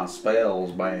got my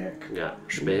spells back. Got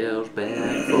spells back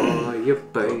for your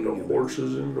baby.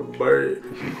 Horses in the bay.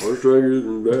 Horse dragons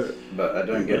in the But I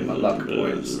don't get my luck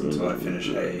points until I finish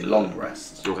a long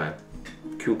rest. Okay.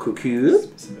 Cool.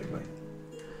 Specifically.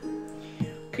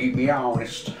 Keep me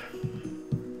honest.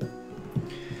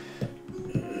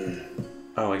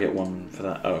 Oh, I get 1 for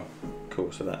that. Oh,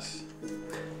 cool. So that's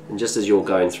And just as you're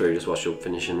going through, just whilst you're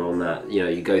finishing on that,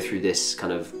 you go through this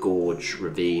kind of gorge,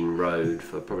 ravine road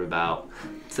for probably about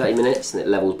 30 minutes, and it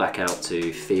levels back out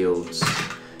to fields,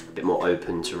 a bit more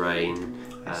open terrain,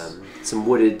 some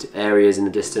wooded areas in the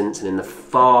distance, and in the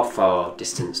far, far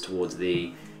distance towards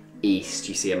the east,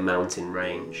 you see a mountain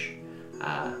range,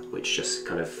 which just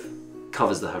kind of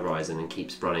covers the horizon and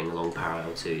keeps running along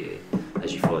parallel to you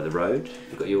as you follow the road.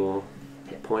 You've got your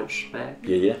hit points back.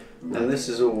 yeah. And this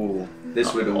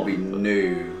would all be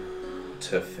new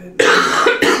to Finn.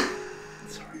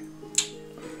 Sorry.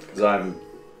 Because I haven't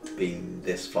been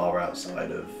this far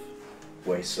outside of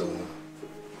Waysall.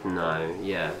 No,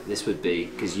 yeah, this would be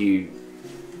because you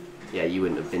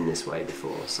wouldn't have been this way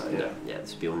before, so Yeah.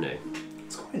 this would be all new.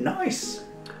 It's quite nice.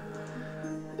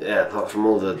 Yeah, apart from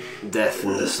all the death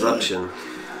and destruction.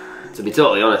 To be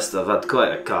totally honest, I've had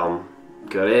quite a calm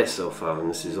career so far,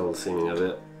 and this is all seeming a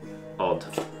bit odd.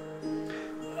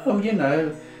 Oh, you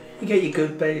get your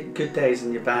good days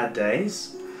and your bad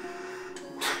days.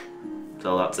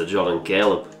 Tell that to John and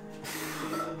Caleb.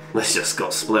 This just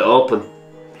got split open.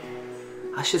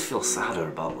 I should feel sadder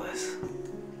about this.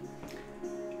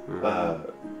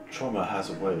 Trauma has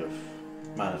a way of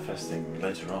manifesting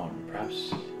later on.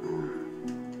 Perhaps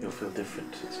you'll feel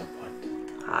different at some point.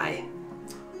 Aye.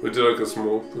 Would you like a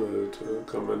smoke to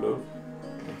come in of?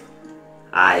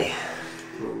 Aye.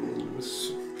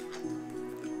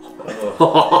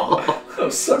 Oh, that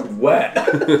was so wet.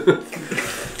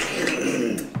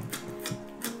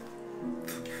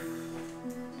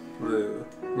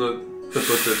 No, that's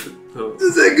what it. No.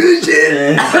 Is that good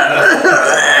shit?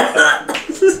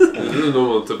 This is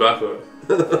normal tobacco.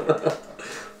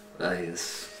 Aye,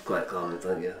 it's quite calming,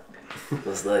 thank you.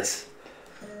 That's nice.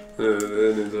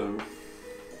 Anytime.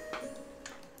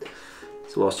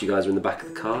 So whilst you guys are in the back of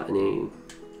the car, any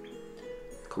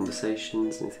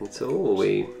conversations, anything at all? Or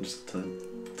we Just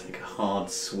to take a hard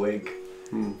swig,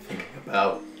 thinking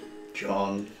about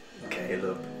John,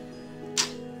 Caleb.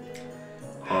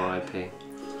 R.I.P.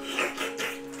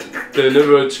 They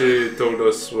never actually told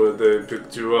us where they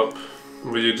picked you up.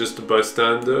 Were you just a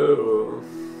bystander, or...?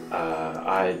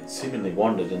 I seemingly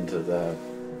wandered into the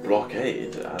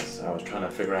blockade as I was trying to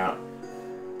figure out.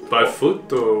 By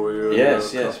foot, or were you...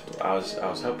 Yes. I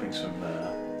was helping some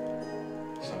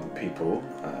people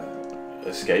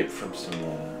escape from some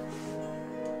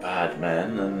bad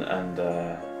men, and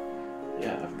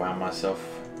I found myself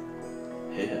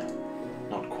here.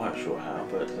 Not quite sure how,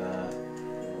 but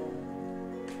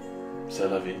c'est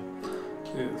la vie.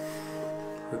 Yeah.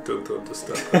 I don't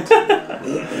understand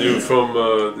that. You from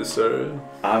this area?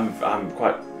 I'm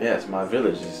quite. Yes, my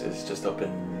village is just up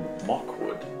in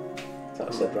Mockwood. Is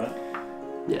that said right?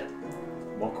 Yeah.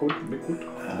 Mockwood? Mickwood?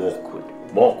 Awkward.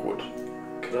 Mockwood.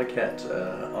 Could I get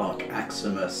Arc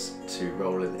Aximus to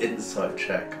roll an insight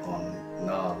check on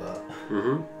Nala?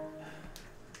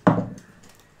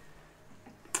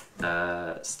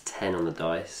 It's 10 on the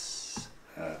dice.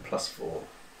 +4.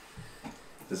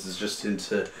 This is just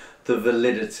into the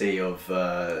validity of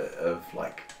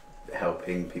like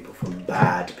helping people from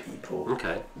bad people.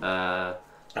 Okay. I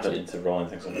don't need to roll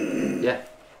anything, so I'm Yeah.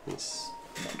 It's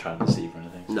not trying to deceive or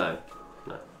anything. no.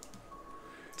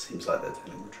 Seems like they're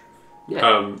telling the truth.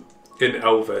 Yeah. In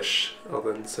Elvish, I'll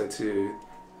then say to you,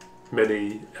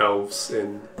 many elves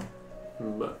in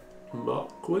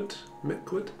Mickwood?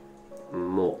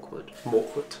 Morkwood.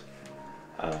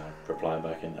 Reply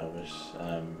back in Elvish.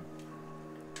 As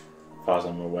far as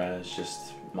I'm aware, it's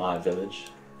just my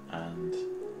village, and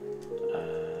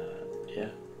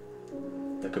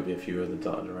there could be a few other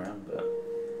dotted around, but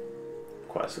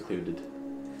quite a secluded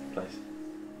place.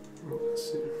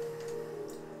 Let's see.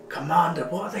 Commander,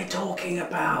 what are they talking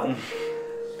about?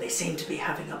 They seem to be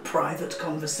having a private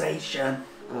conversation.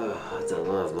 I don't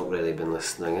know. I've not really been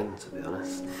listening in, to be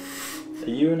honest. Are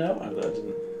you an elf? I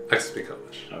didn't. I speak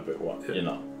Elvish. No, but what? Yeah. You're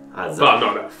not. I But I'm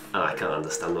not an elf. I can't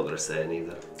understand what they're saying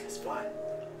either. It's fine.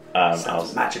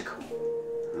 I'll magical.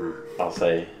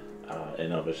 say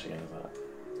in Elvish again that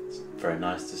it's very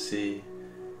nice to see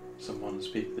someone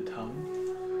speak the tongue.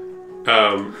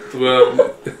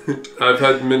 Well, I've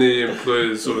had many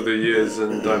employees over the years,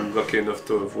 and I'm lucky enough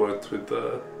to have worked with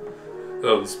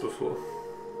elves before.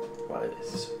 Well,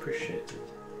 it's appreciated.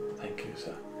 Thank you,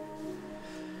 sir.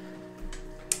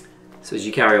 So as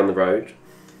you carry on the road,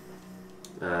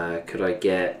 could I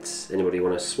get anybody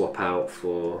want to swap out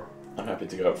for I'm happy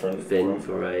to go up front. Finn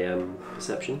for a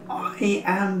perception? I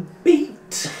am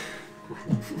beat.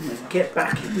 Get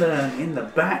back in the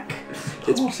back.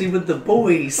 Party with the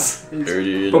boys.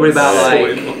 Probably about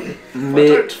like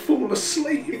Don't fall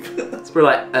asleep. it's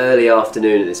probably like early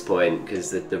afternoon at this point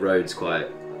because the road's quite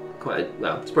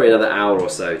well. It's probably another hour or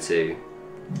so to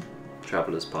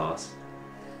Traveller's Pass.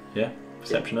 Yeah.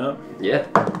 Perception up. Yeah.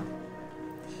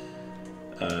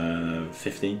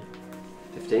 15.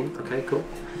 15. Okay, cool.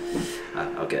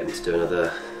 I'll get him to do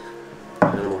another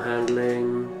animal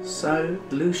handling. So,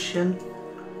 Lucian,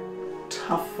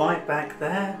 tough fight back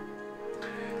there.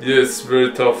 Yes,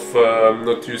 very tough. I'm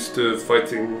not used to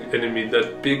fighting enemy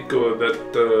that big or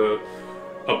that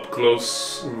up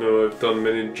close. You know, I've done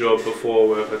many jobs before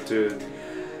where I've had to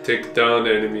take down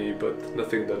enemy, but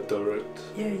nothing that direct.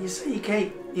 Yeah, you say you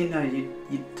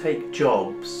take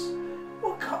jobs.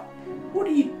 What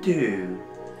do you do?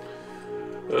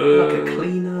 Like a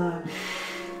cleaner?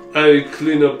 I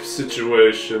clean up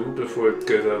situation before it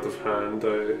gets out of hand.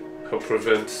 I help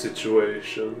prevent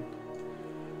situation.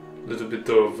 Little bit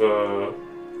of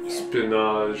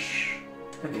spionage,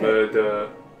 murder.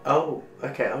 Oh,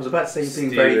 okay. I was about to say you're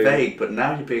being very vague, but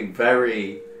now you're being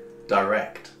very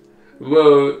direct.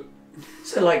 Well,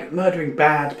 So, like, murdering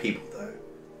bad people, though.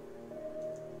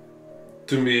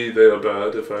 to me they are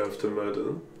bad if I have to murder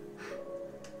them.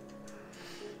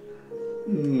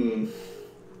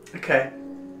 Okay.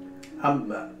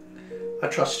 I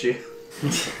trust you.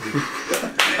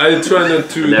 I try not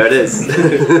to. There it is.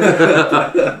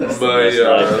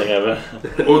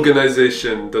 My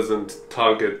organization doesn't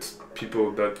target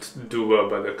people that do well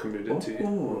by the community.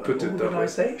 Ooh, Put it that way.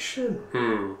 organisation.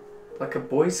 Like a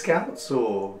Boy Scouts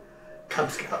or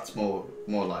Cub Scouts, more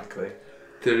likely.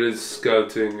 There is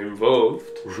scouting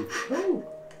involved. Oh,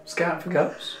 Scout for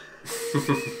Cubs.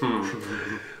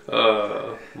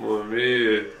 For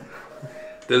me,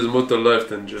 there's more to life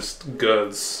than just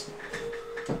guns.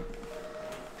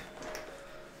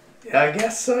 Yeah, I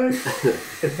guess so.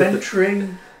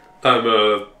 Adventuring.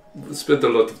 I'm spent a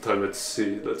lot of time at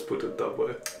sea. Let's put it that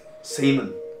way,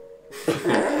 Seaman.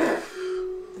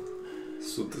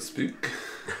 so to speak.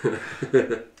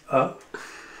 Oh.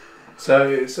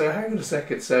 So hang on a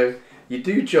second. So you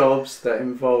do jobs that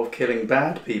involve killing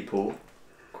bad people,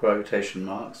 quotation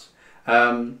marks,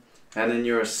 And then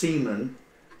you're a seaman.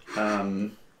 Mm-hmm.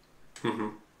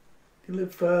 You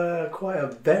live quite a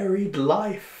varied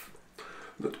life.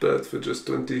 Not bad for just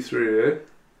 23, eh?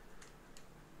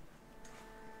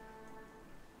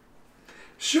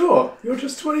 Sure, you're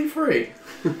just 23.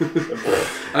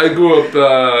 I grew up,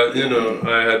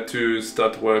 I had to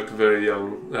start work very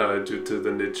young due to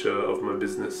the nature of my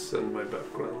business and my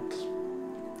background.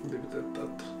 Leave it at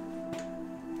that.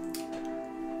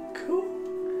 Cool.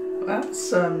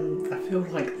 That's, I feel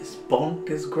like this bond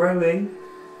is growing.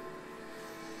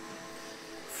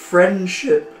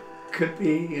 Friendship could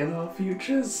be in our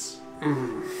futures.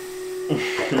 You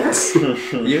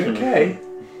okay?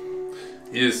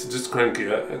 Yes, just cranky.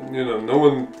 No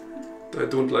one. I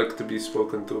don't like to be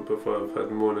spoken to before I've had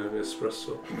morning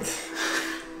espresso.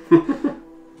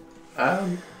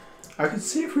 I can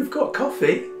see if we've got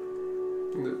coffee.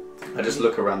 I just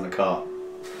look around the car.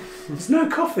 There's no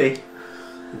coffee.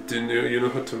 Do you know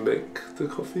how to make the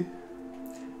coffee?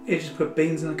 You just put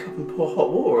beans in a cup and pour hot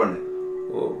water on it.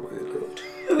 Oh my god.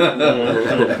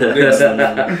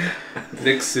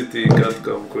 Next city can't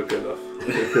come quick enough.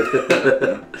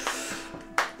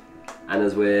 And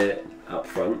as we're up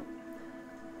front,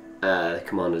 the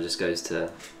commander just goes to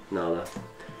Nala.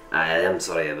 I am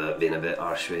sorry about being a bit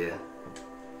harsh with you.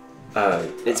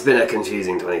 It's been a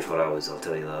confusing 24 hours, I'll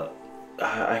tell you that.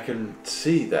 I can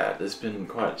see that. It's been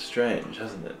quite strange,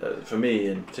 hasn't it? For me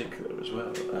in particular as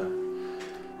well.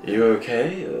 Are you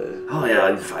okay? Oh yeah,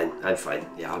 I'm fine.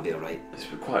 Yeah, I'll be alright. It's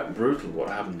been quite brutal what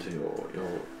happened to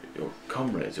your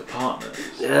comrades, your partners.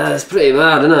 Yeah, it's pretty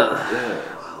mad, isn't it? Yeah.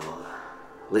 Well,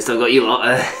 at least I've got you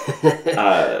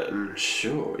lot.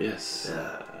 Sure, yes.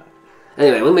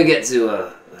 Anyway, when we get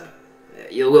to...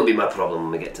 you won't be my problem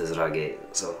when we get to Zragate,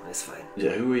 so it's fine.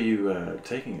 Yeah, who are you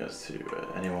taking us to?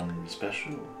 Anyone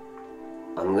special?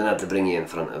 I'm gonna have to bring you in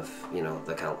front of,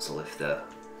 the council if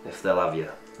they'll have you.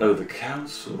 Oh, the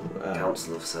council.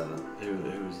 Council of Seven.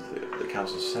 Who's the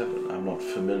Council of Seven? I'm not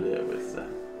familiar with that.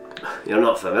 You're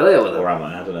not familiar with them? Or am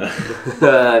I? I don't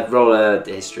know. Roll a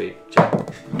history check.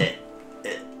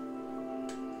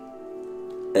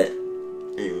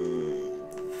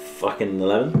 Fucking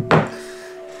 11.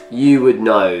 You would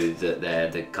know that they're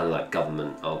the kind of like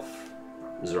government of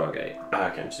Zragate,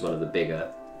 Okay. which is one of the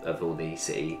bigger of all the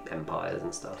city empires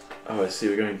and stuff. Oh, I see.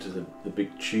 We're going to the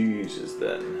big choosers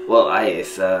then. Well,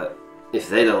 if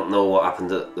they don't know what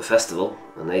happened at the festival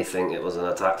and they think it was an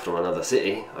attack from another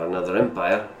city or another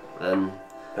empire, then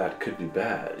That could be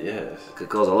bad. Yes. it could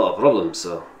cause a lot of problems.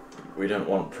 So We don't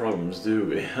want problems, do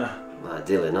we?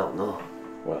 ideally not. No.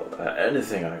 Well,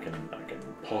 anything I can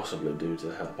possibly do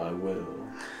to help, I will.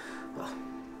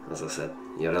 As I said,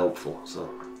 you're helpful, so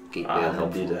keep being I'm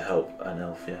helpful. indeed a help, an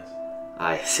elf, yes.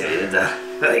 I see what you did there.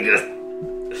 Very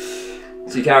good.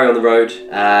 So you carry on the road,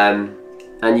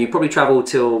 and you probably travel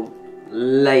till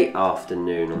late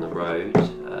afternoon on the road.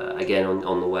 Again,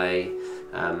 on the way,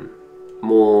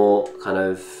 more kind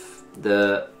of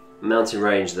the mountain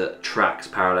range that tracks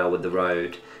parallel with the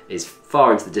road is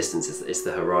far into the distance. It's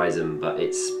the horizon, but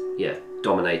it's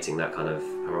dominating that kind of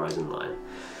horizon line.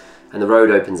 And the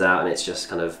road opens out, and it's just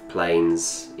kind of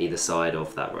plains either side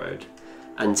of that road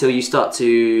until you start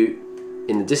to,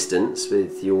 in the distance,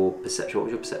 with your perception. What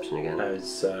was your perception again?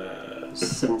 It's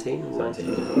 17. 19.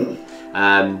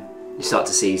 You start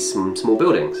to see some small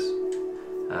buildings,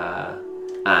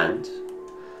 and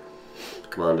the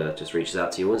commander just reaches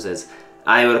out to you and says,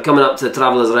 "Aye, we're coming up to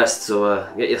Traveller's Rest, so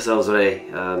get yourselves ready.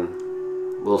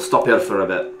 We'll stop here for a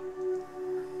bit."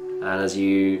 And as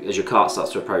your cart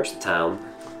starts to approach the town,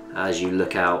 as you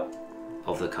look out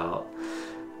of the cart,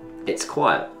 it's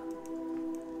quiet.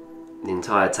 The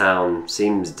entire town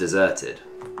seems deserted.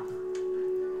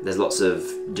 There's lots of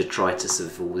detritus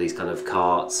of all these kind of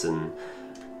carts, and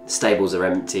stables are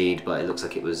emptied, but it looks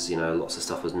like it was, lots of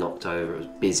stuff was knocked over. It was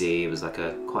busy. It was like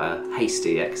quite a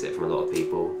hasty exit from a lot of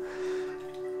people.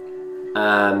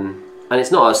 And it's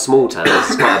not a small town,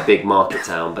 it's quite a big market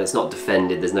town, but it's not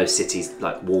defended. There's no cities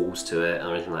like walls to it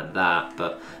or anything like that.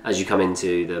 But as you come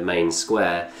into the main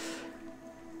square,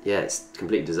 it's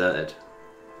completely deserted.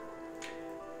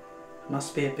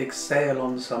 Must be a big sale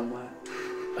on somewhere.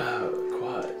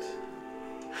 Quite.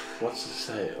 What's the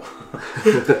sale?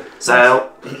 Sale.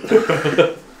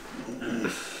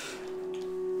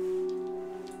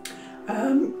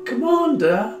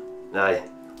 Commander, Aye.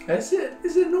 is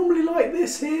it normally like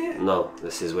this here? No,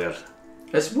 this is weird.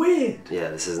 It's weird. Yeah,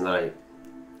 this isn't right.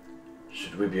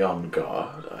 Should we be on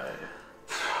guard?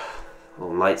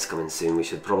 Well, night's coming soon. We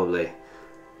should probably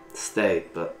stay,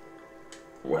 but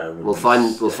Where would we'll we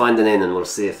find stay? an inn and we'll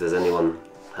see if there's anyone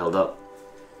held up.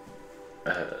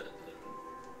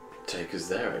 take us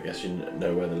there. I guess you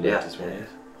know where the Yeah. latest one is.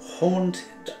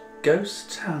 Haunted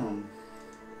ghost town.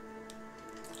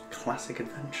 Classic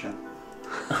adventure.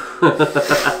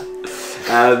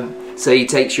 So he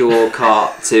takes your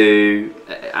cart to,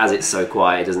 as it's so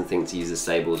quiet, he doesn't think to use the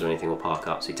stables or anything or park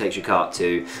up. So he takes your cart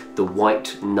to the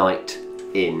White Knight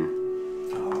Inn.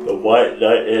 The White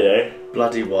Knight Inn, eh?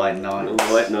 Bloody white knight. The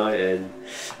White Knight Inn.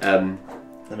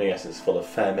 Let me guess, it's full of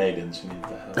fair maidens who need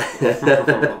the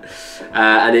help.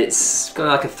 And it's got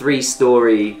like a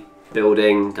 3-story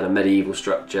building, kind of medieval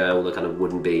structure, all the kind of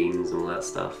wooden beams and all that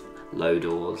stuff, low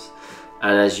doors.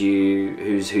 And as you,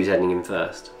 who's heading in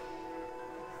first?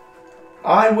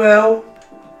 I will.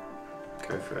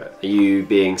 Go for it. Are you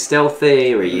being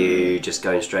stealthy, or are you just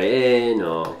going straight in,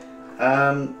 or?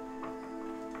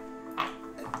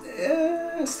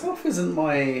 Stealth isn't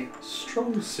my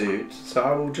strong suit, so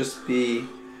I will just be.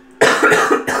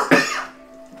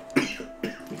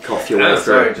 Cough your way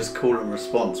Sorry, through. just call and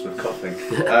response with coughing.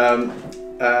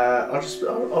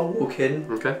 I'll walk in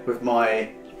Okay. with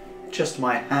my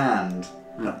hand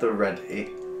at the ready.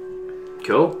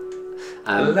 Cool.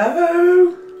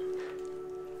 Hello.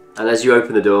 And as you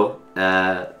open the door,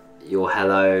 your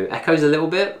hello echoes a little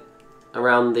bit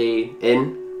around the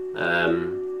inn.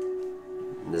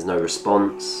 There's no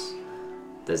response.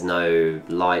 There's no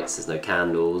lights. There's no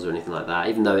candles or anything like that.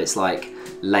 Even though it's like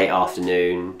late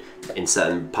afternoon, in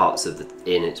certain parts of the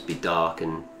inn it'd be dark,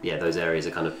 and yeah, those areas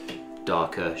are kind of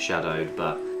darker, shadowed.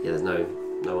 But yeah, there's no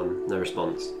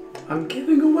response. I'm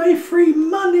giving away free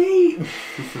money.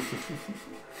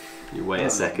 You wait a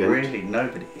second. Really,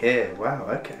 nobody here. Wow.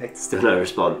 Okay. Still no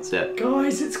response. Yeah.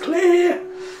 Guys, it's clear.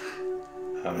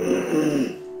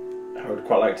 I would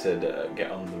quite like to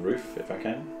get on the roof if I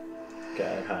can.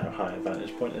 Get a kind of high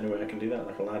vantage point. Any way I can do that,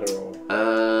 like a ladder or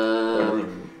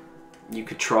anything. You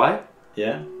could try.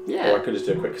 Yeah? Yeah. Or I could just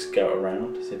do a quick scout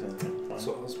around to see if anything That's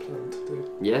what I was planning to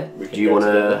do. Yeah. We can Do you go want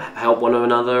to together. help one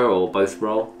another or both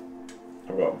roll?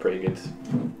 I've got pretty good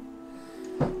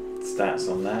stats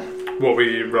on that. What were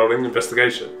you rolling?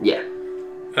 Investigation? Yeah.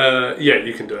 Yeah,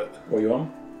 you can do it. What are you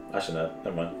on? Actually, no,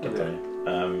 never mind. Don't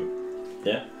tell me.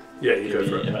 Yeah? Yeah, you go Give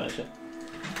for me it. advantage, yeah?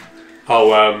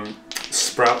 I'll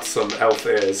sprout some elf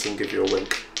ears and give you a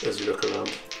wink as you look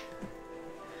around.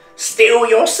 Steal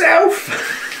yourself.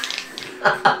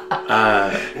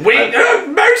 We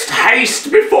most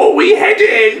haste before we head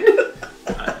in.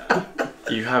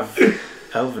 You have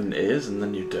elven ears and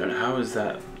then you don't. How is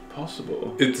that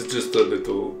possible? It's just a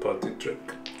little party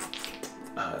trick.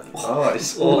 Oh,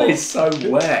 it's always so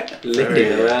wet. Licking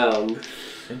Very- around.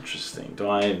 Interesting. Do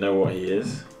I know what he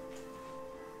is?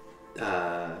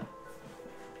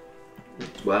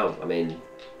 Well, I mean,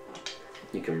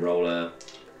 you can roll a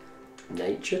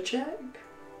nature check.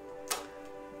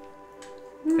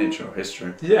 Nature or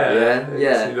history. Yeah,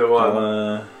 Yeah. Either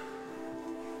one.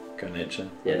 Go nature.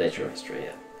 Yeah, nature or history.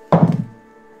 Yeah.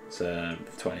 It's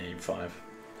 25.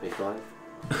 25.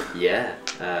 Yeah.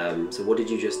 So what did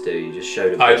you just do? You just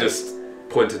showed a I bit. just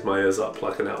pointed my ears up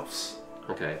like an elf's.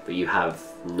 Okay, but you have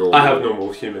normal. I have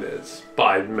normal human ears, but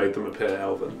I made them appear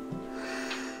elven.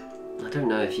 I don't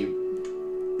know if you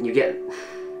get.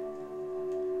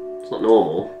 It's not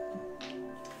normal.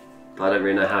 But I don't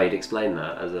really know how you'd explain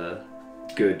that as a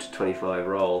good 25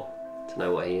 roll to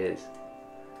know what he is.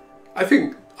 I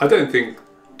don't think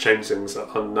changelings are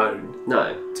unknown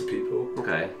No. to people.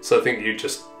 Okay. So I think you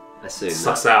just Assume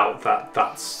suss that. out that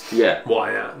that's Yeah. what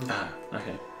I am.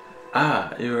 Okay.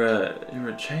 You're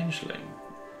a changeling.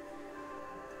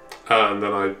 And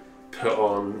then I put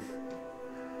on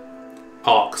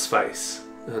Ark's face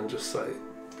and just say,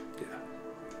 yeah.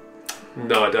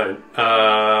 No, I don't.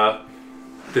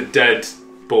 The dead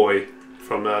boy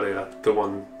from earlier, the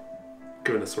one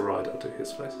giving us a ride, I'll do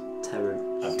his face.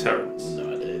 I've Terrence. no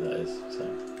idea who that is. So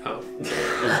Oh.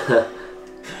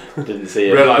 didn't see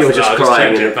it. Realised You're that, just I crying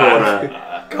changed in it the back.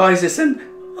 corner. Guys, it's an.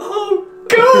 Oh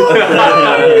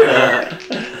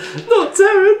Not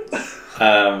Terrence!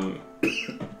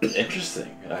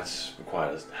 Interesting. That's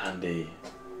quite a handy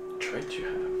trait you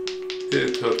have.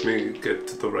 It helped me get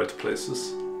to the right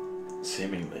places.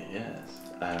 Seemingly, yes.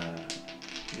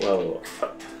 Well,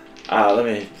 let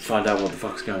me find out what the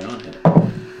fuck's going on here.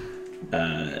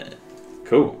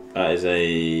 Cool. That is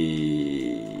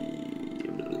a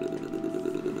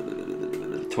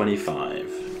 25.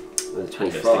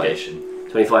 25. Investigation.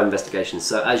 25 investigation.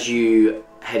 So as you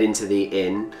head into the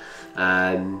inn,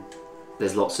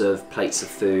 there's lots of plates of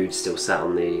food still sat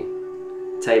on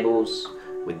the tables.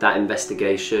 With that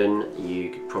investigation,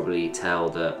 you could probably tell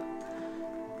that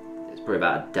it's probably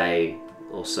about a day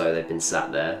or so they've been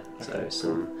sat there. So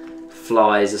some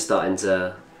flies are starting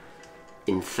to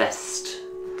infest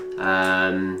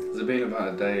Has it been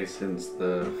about a day since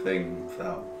the thing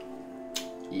fell?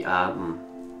 Yeah,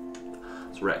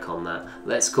 let's retcon that.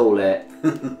 Let's call it,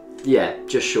 yeah,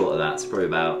 just short of that. It's probably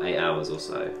about 8 hours or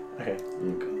so. Okay.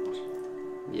 Oh god.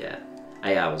 Yeah,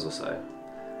 8 hours or so.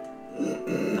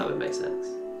 That would make sense.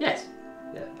 Yes.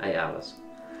 Yeah, 8 hours.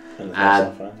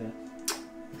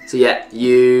 So yeah,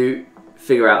 you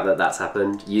figure out that that's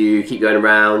happened. You keep going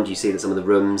around. You see that some of the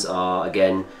rooms are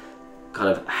again kind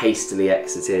of hastily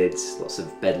exited. Lots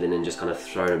of bed linen just kind of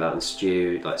thrown about and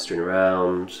strewn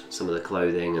around. Some of the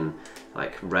clothing and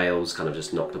like rails kind of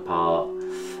just knocked apart.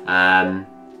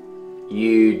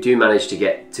 You do manage to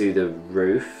get to the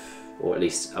roof, or at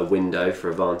least a window for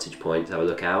a vantage point to have a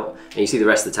look out. And you see the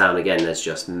rest of the town again. There's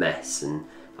just mess and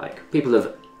like people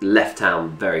have left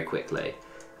town very quickly.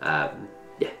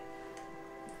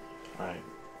 Right.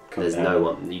 There's no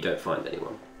one. You don't find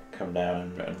anyone. Come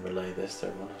down and relay this to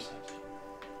everyone else.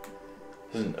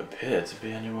 Doesn't appear to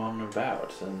be anyone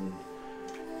about, and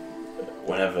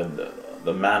whenever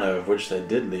the manner of which they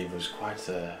did leave was quite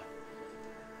a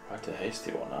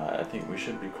hasty one. I think we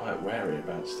should be quite wary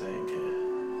about staying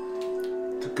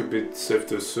here. I think it'd be safe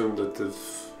to assume that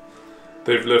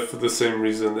they've left for the same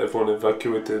reason everyone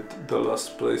evacuated the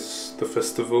last place, the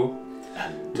festival.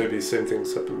 And maybe the same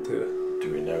things happened here.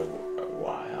 do we know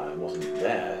why? I wasn't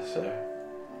there, so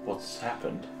what's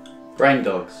happened? Brain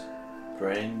dogs.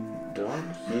 Brain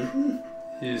dogs? Mm-hmm.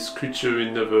 His creature we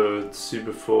never see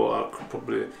before. Ark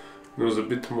probably knows a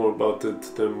bit more about it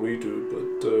than we do,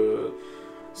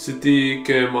 but city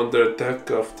came under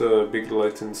attack after a big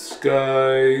light in the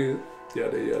sky.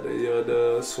 Yada yada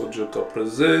yada. Soldier got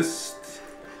resist.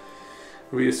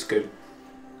 We escaped.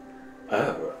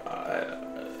 Oh,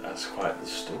 that's quite the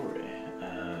story.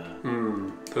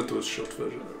 That was short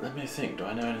version. Let me think. Do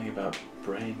I know anything about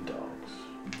brain dogs?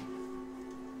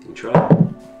 You try.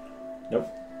 Nope.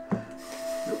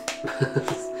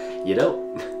 You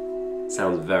don't.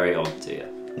 Sounds very odd to you.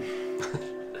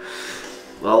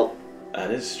 Well,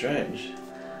 That is strange.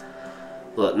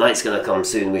 look, night's gonna come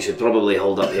soon. We should probably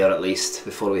hold up here at least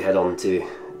before we head on to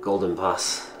Golden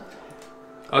Pass.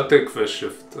 I'll take first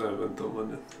shift. I haven't done one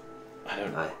yet. I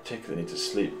don't Aye. particularly need to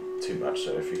sleep too much,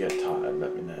 so if you get tired,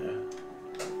 let me know.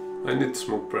 I need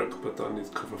smoke break, but I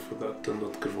need cover for that and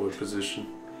not give away position.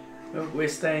 We're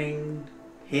staying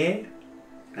here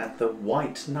at the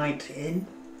White Knight Inn.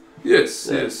 Yes,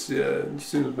 yes, yeah. It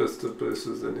seems best of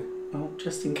places, any. Well,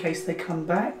 just in case they come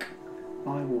back,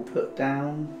 I will put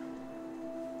down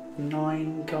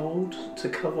 9 gold to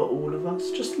cover all of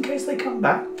us. Just in case they come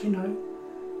back, you know.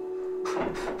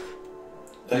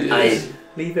 Aye.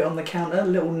 Leave it on the counter,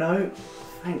 little note.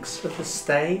 Thanks for the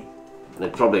stay.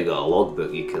 They've probably got a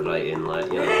logbook you could write in, like,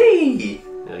 Hey!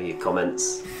 your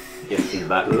comments, your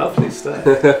feedback. Lovely stuff.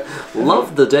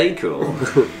 Love the decor.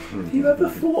 Have you ever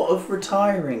thought of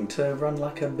retiring to run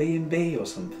like a B&B or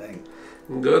something?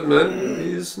 Good man,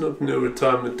 he's not near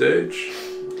retirement age.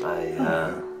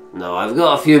 No, I've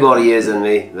got a few more years in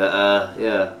me, but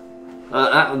yeah.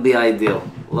 That would be ideal.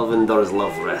 Love indoors,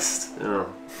 love rest. You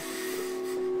know.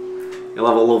 You'll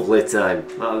have a lovely time.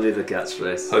 That would be the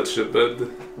catchphrase. Heart-shaped bed.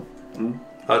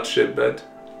 Heart-shaped bed.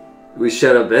 We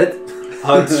share a bed.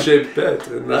 Heart-shaped bed.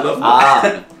 And I love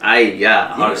Yeah,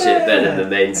 heart-shaped bed in the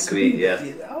main suite, yeah.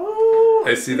 Oh!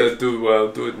 I see that do well,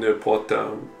 do it near Port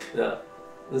Town. Yeah.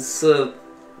 It's a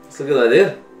good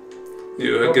idea.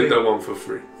 You Probably- get that one for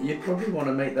free. You'd probably want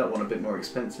to make that one a bit more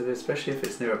expensive, especially if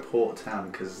it's near a port town,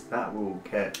 because that will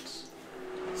get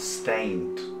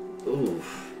stained.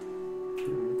 Oof.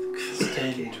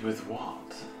 Stained with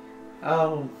what?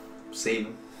 Oh,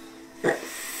 semen.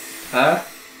 Huh?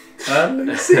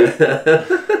 Lucy?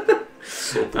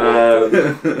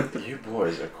 You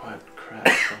boys are quite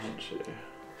crass, aren't you?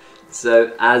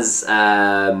 So as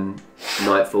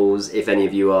night falls, if any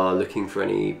of you are looking for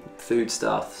any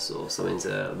foodstuffs or something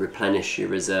to replenish your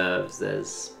reserves,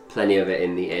 there's plenty of it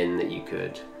in the inn that you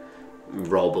could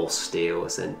rob or steal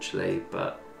essentially,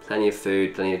 but plenty of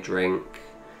food, plenty of drink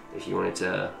if you wanted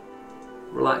to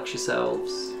relax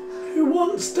yourselves. Who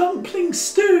wants dumpling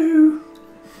stew?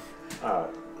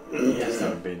 Yes, that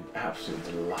would be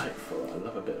absolutely delightful. I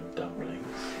love a bit of dumplings.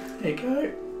 There you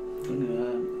go. I'm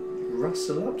gonna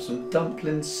rustle up some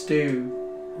dumpling stew.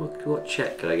 What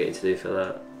check can I get you to do for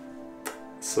that?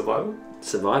 Survival?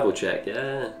 Survival check,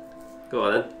 yeah. Go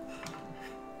on then.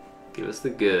 Give us the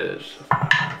good.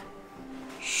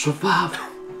 Survival.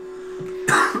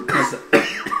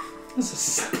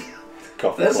 There's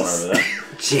Coffee There's corner a- over there.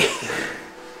 Gee.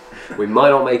 We might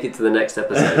not make it to the next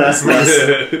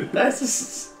episode. that's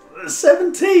a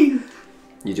 17.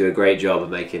 You do a great job of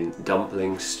making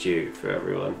dumpling stew for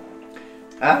everyone.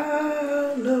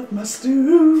 I love my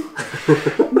stew.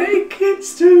 Making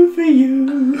stew for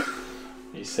you.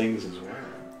 He sings as well.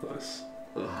 Nice.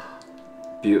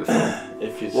 Beautiful.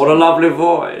 If you What a lovely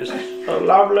voice. a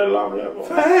lovely, lovely voice.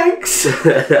 Thanks.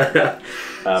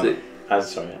 As you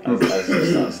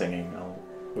start singing, I'll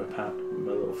whip out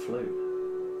my little flute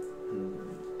and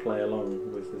play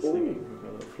along with the singing with my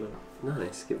little flute.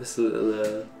 Nice. Give us a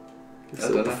little,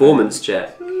 performance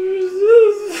check.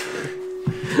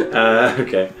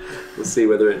 Okay. We'll see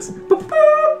whether it's.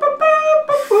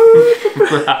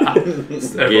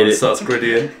 Everyone starts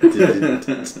griddying.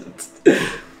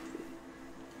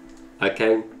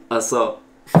 Okay, I saw.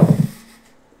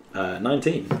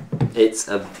 19. It's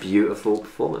a beautiful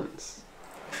performance.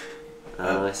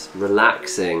 Nice,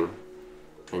 relaxing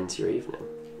into your evening.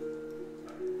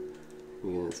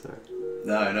 You gonna say?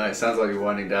 No, it sounds like you're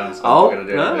winding down, so Oh, I'm not going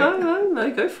to do anything.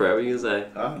 no, go for it. What are you gonna say?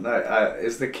 Oh, no.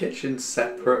 Is the kitchen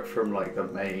separate from, like, the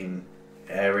main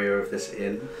area of this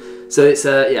inn? So it's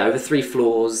over 3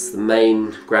 floors. The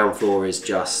main ground floor is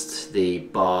just the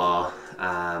bar.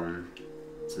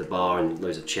 So the bar and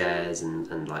loads of chairs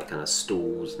and like kind of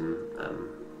stools and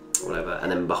whatever.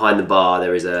 And then behind the bar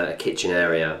there is a kitchen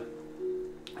area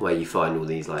where you find all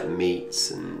these like meats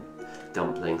and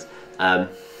dumplings and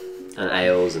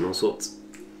ales and all sorts.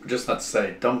 I just had to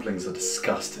say, dumplings are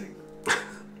disgusting.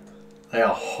 They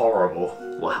are horrible.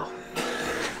 Wow.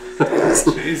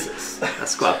 Jesus.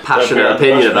 That's quite a passionate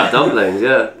opinion about dumplings,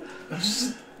 yeah.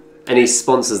 Any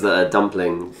sponsors that are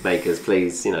dumpling makers,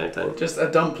 please, don't. Just a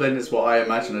dumpling is what I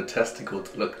imagine a testicle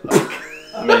to look like.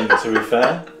 I mean, to be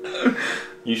fair,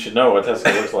 you should know what a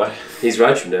testicle looks like. He's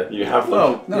right, you know. You have them.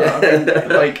 Well, no, I mean,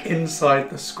 like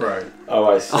inside the scroll. Oh,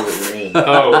 I see what you mean.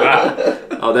 Oh, wow.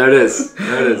 Oh, there it is.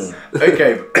 There it is.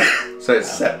 Okay, so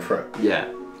it's separate. Yeah.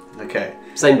 Okay.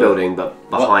 Same building, but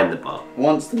behind the bar.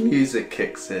 Once the music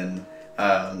kicks in,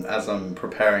 as I'm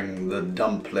preparing the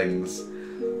dumplings,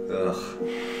 I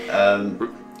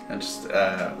just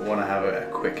want to have a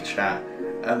quick chat.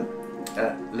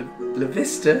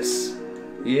 Levistus,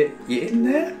 you in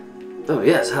there? Oh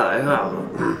yes, hello.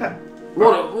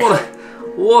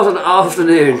 What an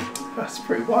afternoon. That's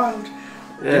pretty wild.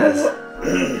 Yes. You know what?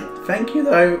 Thank you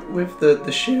though, with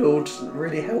the shield,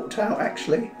 really helped out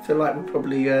actually. I feel like we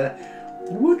probably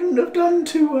wouldn't have done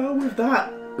too well with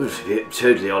that. To be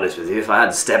totally honest with you, if I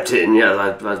had stepped in,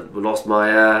 I'd lost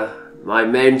my my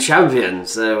main champion.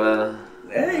 So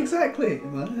Yeah, exactly.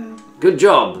 good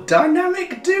job.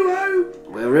 Dynamic duo.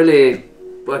 We're really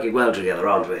working well together,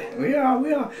 aren't we? We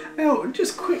are. Now,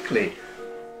 just quickly,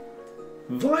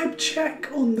 vibe check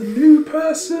on the new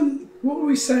person. What are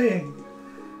we saying?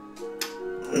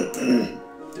 Do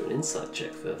an insight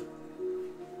check for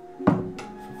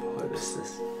this.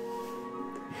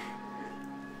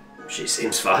 She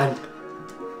seems fine.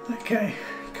 Okay,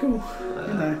 cool.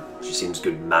 She seems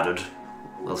good-mannered,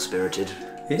 well-spirited.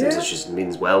 Yeah. Seems that she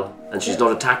means well, and she's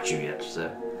not attacked you yet. So.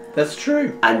 That's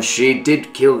true. And she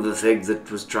did kill the thing that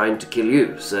was trying to kill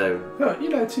you. So. Well,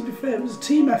 to be fair, it was a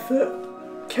team effort.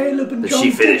 Caleb and But John she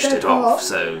did finished their it part. off.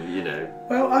 So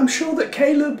Well, I'm sure that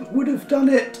Caleb would have done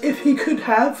it if he could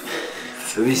have.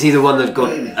 Was he the one that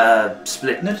got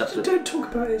split? No, don't talk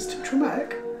about it. It's too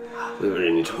traumatic. We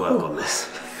really need to work on this.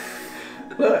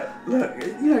 Look,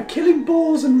 killing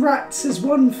boars and rats is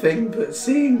one thing, but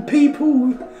seeing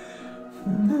people...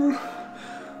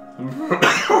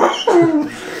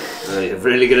 You're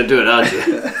really going to do it, aren't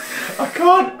you? I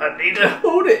can't. I need to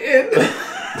hold it in.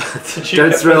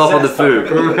 Don't throw up on the food.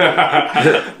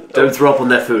 Don't throw up on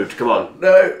their food. Come on.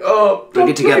 No. Oh, bring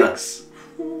it together. Dumplings.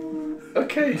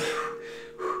 Okay.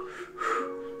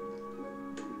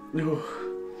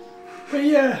 But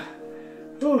yeah.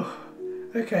 Oh.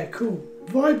 Okay. Cool.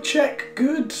 Vibe check.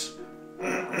 Good.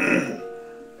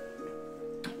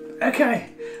 Okay.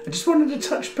 I just wanted to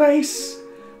touch base.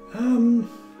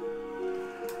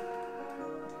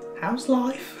 How's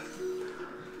life?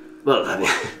 Well, I mean,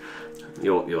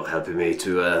 you're helping me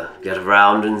to get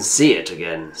around and see it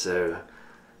again. So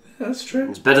That's true.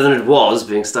 it's better than it was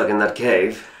being stuck in that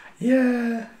cave.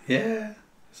 Yeah.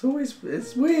 It's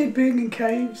weird being in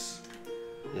caves.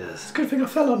 Yes. It's a good thing I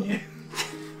fell on you.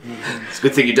 It's a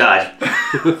good thing you died.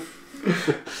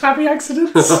 Happy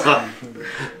accidents.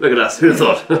 Look at us. Who'd have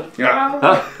thought?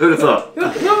 Huh? Who'd have thought?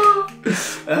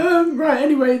 Right,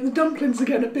 anyway, the dumplings are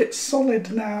getting a bit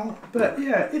solid now. But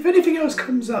yeah, if anything else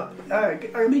comes up, an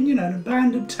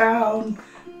abandoned town,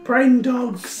 brain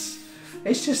dogs,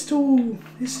 it's just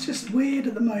weird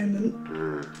at the moment.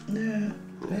 Yeah.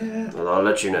 Well, I'll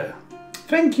let you know.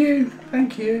 Thank you.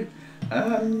 Keep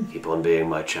on being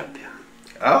my champion.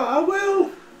 I will.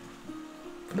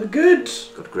 For the good.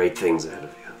 Got great things ahead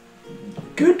of you.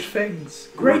 good things,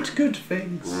 great good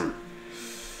things.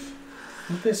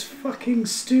 With this fucking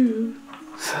stew.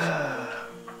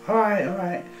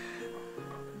 Alright.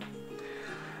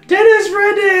 Dinner's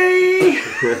ready!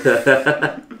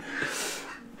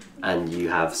 And you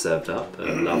have served up a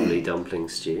lovely dumpling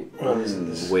stew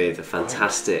with a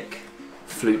fantastic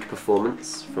flute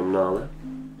performance from Nala.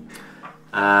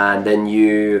 And then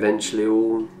you eventually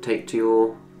all take to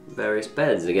your various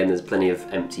beds. Again, there's plenty of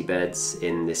empty beds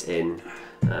in this inn.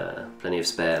 Plenty of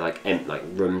spare, like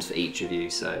rooms for each of you,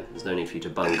 so there's no need for you to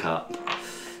bunk up.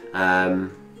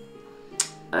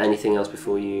 Anything else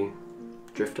before you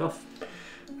drift off?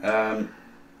 I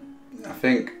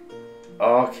think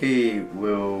Arky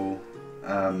will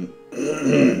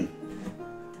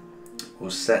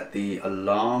set the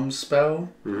alarm spell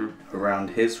around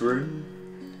his room.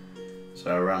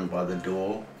 So around by the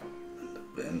door,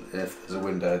 and if there's a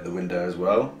window, the window as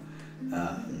well.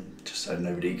 Just so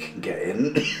nobody can get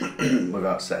in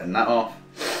without setting that off.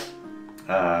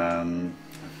 I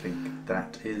think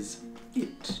that is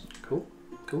it. Cool.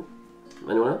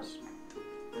 Anyone else?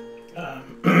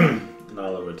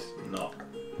 Nala would not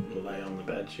lay on the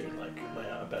bed. She would lay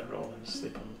out a bedroll and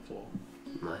sleep on the floor.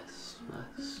 Nice.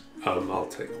 I'll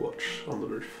take watch on the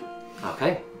roof.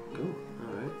 Okay, cool.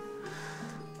 Alright.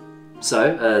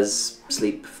 So, as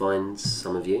sleep finds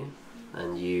some of you,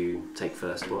 and you take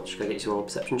first watch, go get your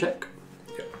perception check.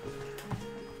 Yep.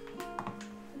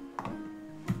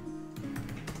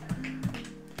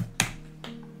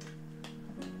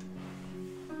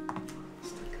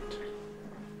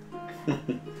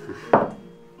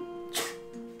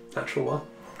 Natural one.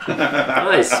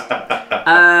 Nice.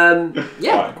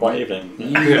 Yeah. Quite evening.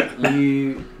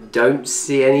 You don't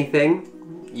see anything.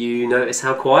 You notice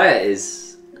how quiet it is.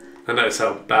 I notice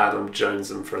how bad I'm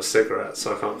jonesing for a cigarette,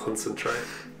 so I can't concentrate.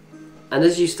 And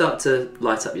as you start to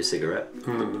light up your cigarette,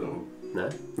 No. no?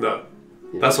 No.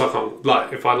 That's why I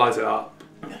can't, if I light it up,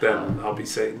 then I'll be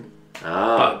seen.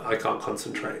 But I can't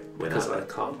concentrate because I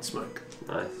can't smoke.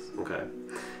 Nice, okay.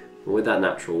 Well, with that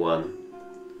natural one,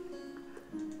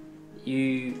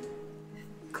 you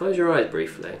close your eyes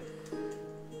briefly,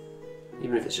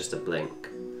 even if it's just a blink.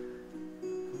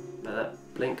 But that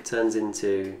blink turns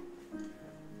into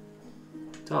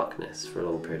darkness for a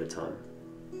long period of time.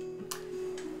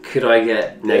 Could I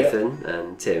get Nathan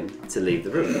and Tim to leave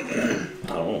the room?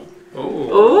 Oh.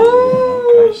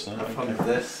 Oh! Okay, so Have fun with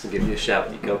this. I'll give you a shout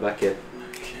when you come back in.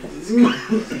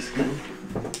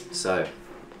 So,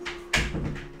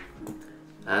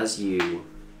 as you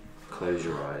close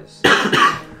your eyes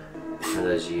and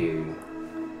as you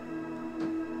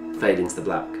fade into the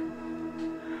black,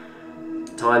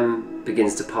 time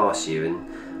begins to pass you,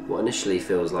 and what initially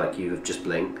feels like you have just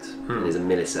blinked and is a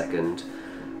millisecond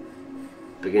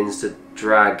begins to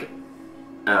drag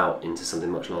out into something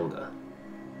much longer.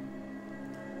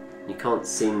 You can't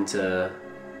seem to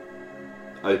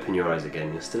open your eyes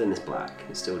again. You're still in this black.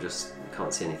 You still just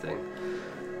can't see anything.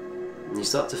 And you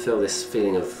start to feel this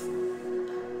feeling of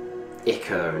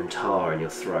ichor and tar in your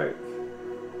throat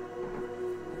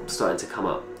starting to come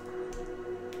up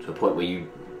to a point where you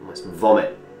almost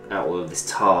vomit out all of this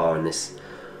tar and this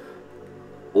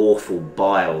awful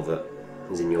bile that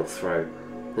is in your throat.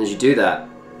 And as you do that,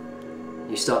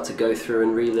 you start to go through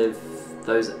and relive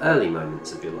those early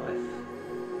moments of your life.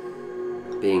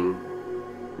 Being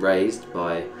raised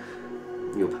by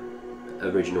your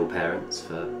original parents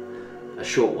for a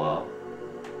short while,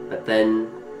 but then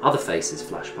other faces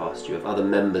flash past you of other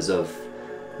members of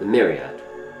the myriad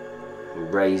who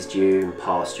raised you and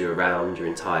passed you around your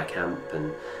entire camp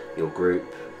and your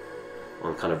group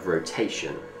on kind of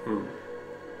rotation.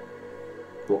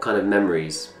 What kind of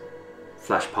memories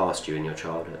flash past you in your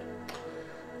childhood?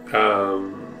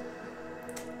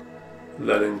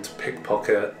 Learning to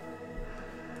pickpocket,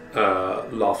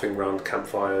 laughing around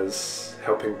campfires,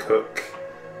 helping cook,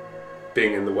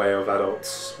 being in the way of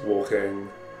adults walking,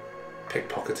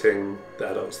 pickpocketing the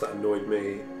adults that annoyed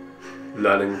me,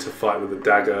 learning to fight with a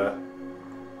dagger,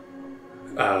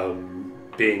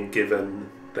 being given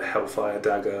the Hellfire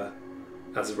dagger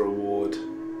as a reward,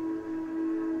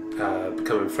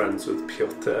 becoming friends with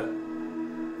Piotr.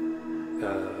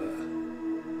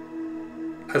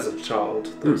 As a child,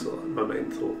 those are my main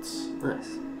thoughts.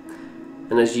 Nice.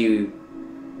 And as you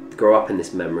grow up in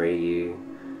this memory, you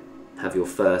have your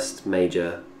first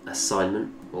major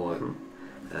assignment or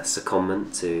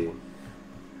secondment to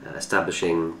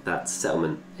establishing that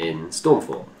settlement in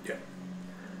Stormfort. Yeah.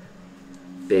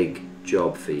 Big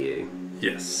job for you.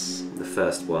 Yes. The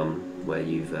first one where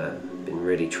you've been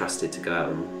really trusted to go out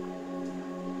and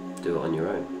do it on your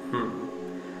own.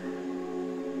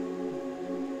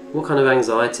 What kind of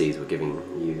anxieties were giving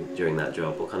you during that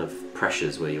job? What kind of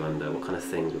pressures were you under? What kind of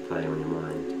things were playing on your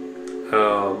mind?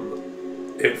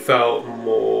 It felt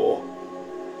more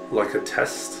like a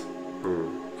test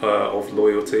of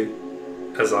loyalty,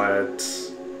 as I had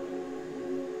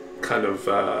kind of,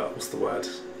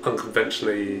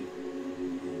 unconventionally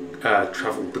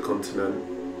travelled the continent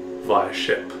via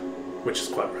ship, which is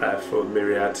quite rare for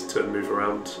Myriad to move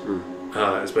around,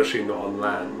 especially not on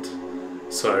land.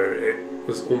 So it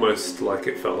was almost like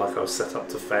it felt like I was set up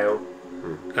to fail,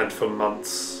 and for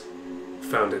months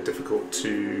found it difficult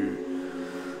to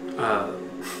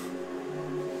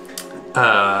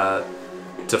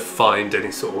find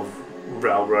any sort of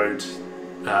railroad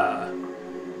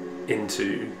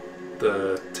into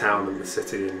the town and the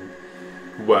city, and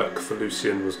work for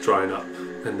Lucian was drying up,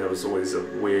 and there was always a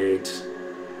weird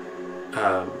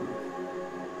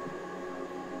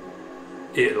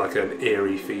like an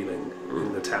eerie feeling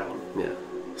in the town. Yeah.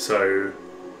 So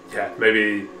yeah,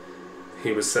 maybe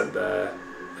he was sent there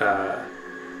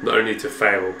not only to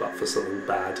fail, but for something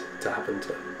bad to happen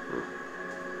to him.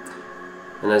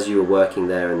 And as you were working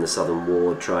there in the southern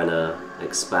ward, trying to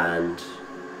expand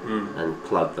and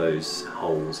plug those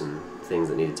holes and things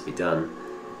that needed to be done,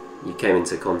 you came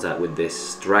into contact with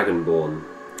this Dragonborn.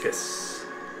 Yes.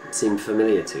 It seemed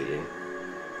familiar to you.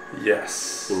 Yes.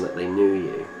 It seemed like they knew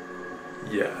you.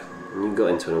 Yeah. And you got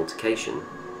into an altercation.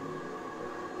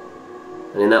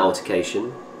 And in that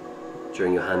altercation,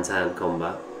 during your hand-to-hand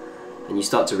combat, and you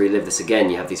start to relive this again,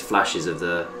 you have these flashes of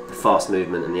the fast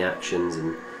movement and the actions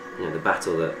and the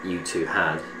battle that you two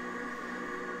had.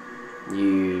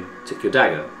 You took your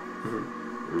dagger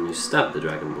and you stabbed the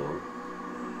Dragonborn,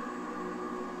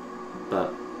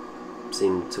 but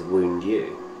seemed to wound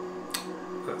you.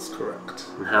 That's correct.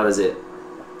 And how does it,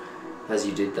 as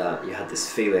you did that, you had this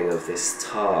feeling of this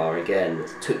tar again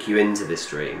that took you into this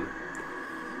dream,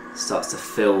 starts to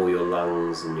fill your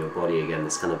lungs and your body again,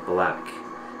 this kind of black,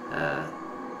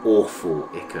 awful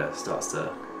ichor starts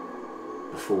to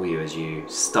befall you as you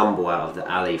stumble out of the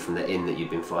alley from the inn that you'd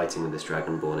been fighting with this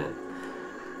Dragonborn in.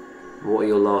 What are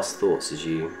your last thoughts as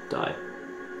you die?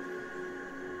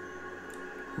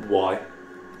 Why?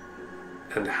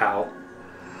 And how?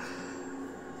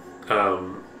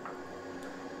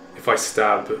 If I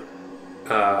stab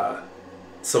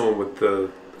someone with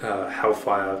the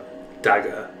Hellfire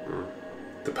dagger,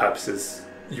 the purpose is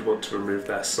you want to remove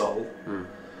their soul.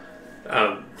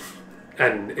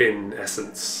 And in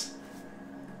essence,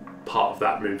 part of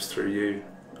that moves through you,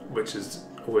 which has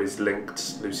always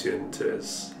linked Lucian to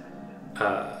his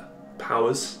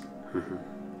powers.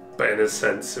 But in a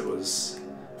sense,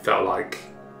 felt like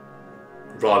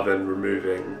rather than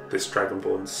removing this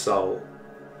Dragonborn's soul,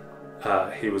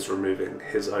 he was removing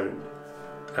his own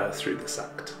through this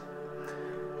act.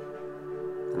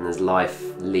 And as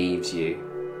life leaves you,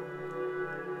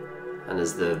 and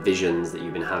as the visions that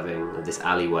you've been having of this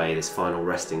alleyway, this final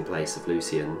resting place of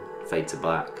Lucian, fade to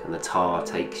black, and the tar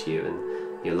takes you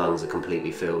and your lungs are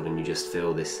completely filled and you just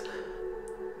feel this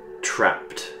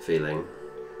trapped feeling,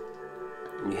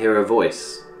 and you hear a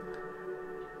voice.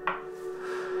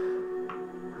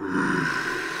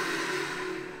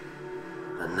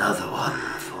 Another one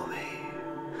for me.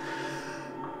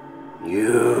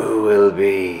 You will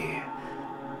be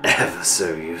ever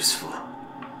so useful.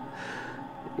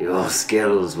 Your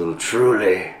skills will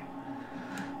truly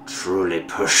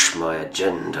push my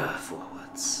agenda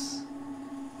forwards.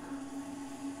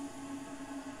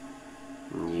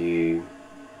 You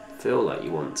feel like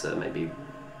you want to maybe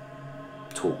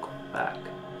talk back,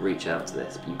 reach out to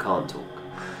this, but you can't talk.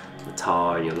 The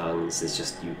tar in your lungs is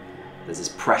just you. There's this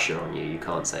pressure on you. You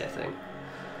can't say a thing.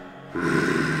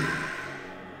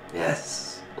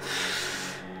 Yes,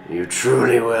 you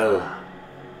truly will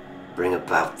bring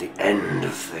about the end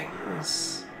of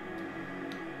things.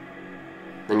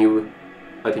 Then you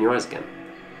open your eyes again.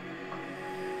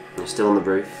 You're still on the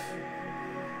roof.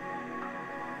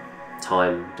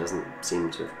 Time doesn't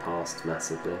seem to have passed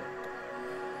massively.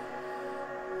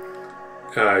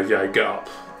 I get up,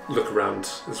 look around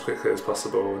as quickly as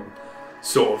possible, and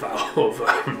sort of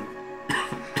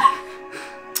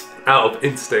out of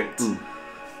instinct,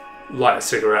 light a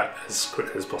cigarette as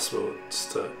quickly as possible,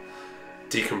 just to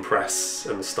decompress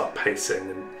and start pacing,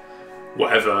 and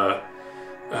whatever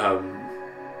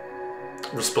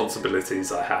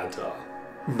responsibilities I had are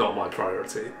not my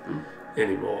priority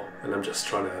anymore, and I'm just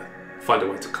trying to find a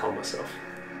way to calm myself.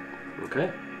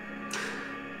 Okay.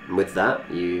 And with that,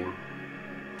 you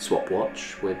swap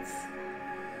watch with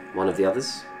one of the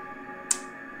others.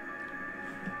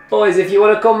 Boys, if you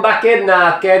want to come back in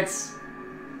now, kids.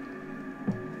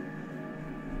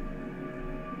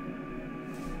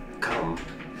 Come.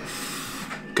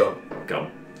 Go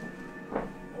on.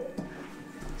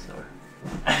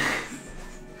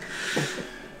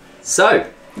 So,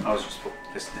 I was just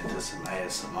listening to some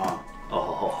ASMR.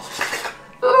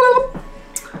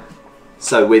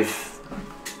 so with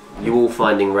you all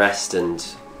finding rest and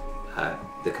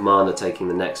the commander taking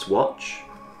the next watch,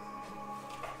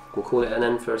 we'll call it an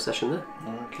end for a session there.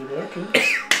 Okay.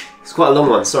 It's quite a long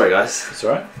one, sorry guys. It's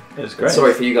alright. It was great.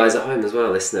 Sorry for you guys at home as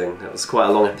well listening. That was quite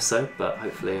a long episode, but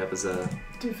hopefully it was To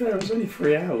be fair, it was only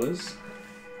 3 hours.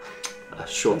 a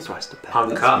short price to pay.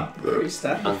 Uncut. Very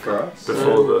standard for us.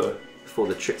 Before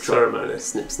the trick ceremony.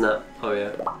 snip snap. Oh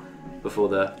yeah. Before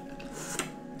the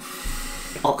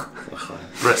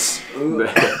Rest.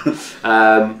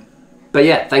 But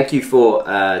yeah, thank you for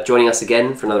joining us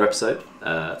again for another episode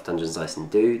of Dungeons, Dice and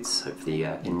Dudes. Hopefully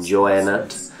you're enjoying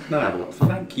that. Having a lot of fun.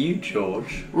 Thank you,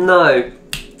 George. No,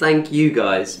 thank you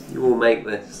guys. You all make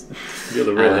this. You're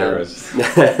the real heroes.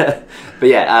 But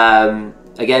yeah,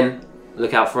 again,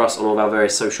 look out for us on all of our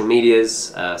various social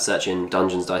medias. Search in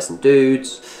Dungeons, Dice and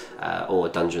Dudes or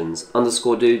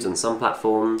Dungeons_Dudes on some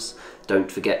platforms.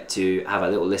 Don't forget to have a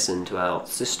little listen to our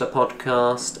sister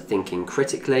podcast, Thinking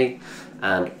Critically.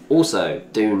 And also,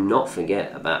 do not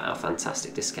forget about our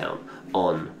fantastic discount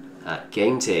on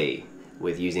Game Tea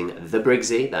with using the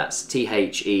Briggsy. That's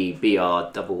THEBRIGGSY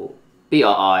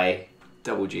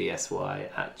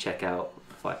at checkout.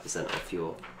 5% off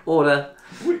your order.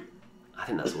 I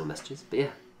think that's all the messages. But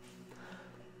yeah,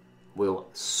 we'll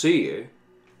see you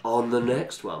on the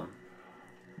next one.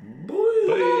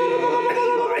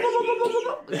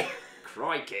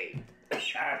 Crikey.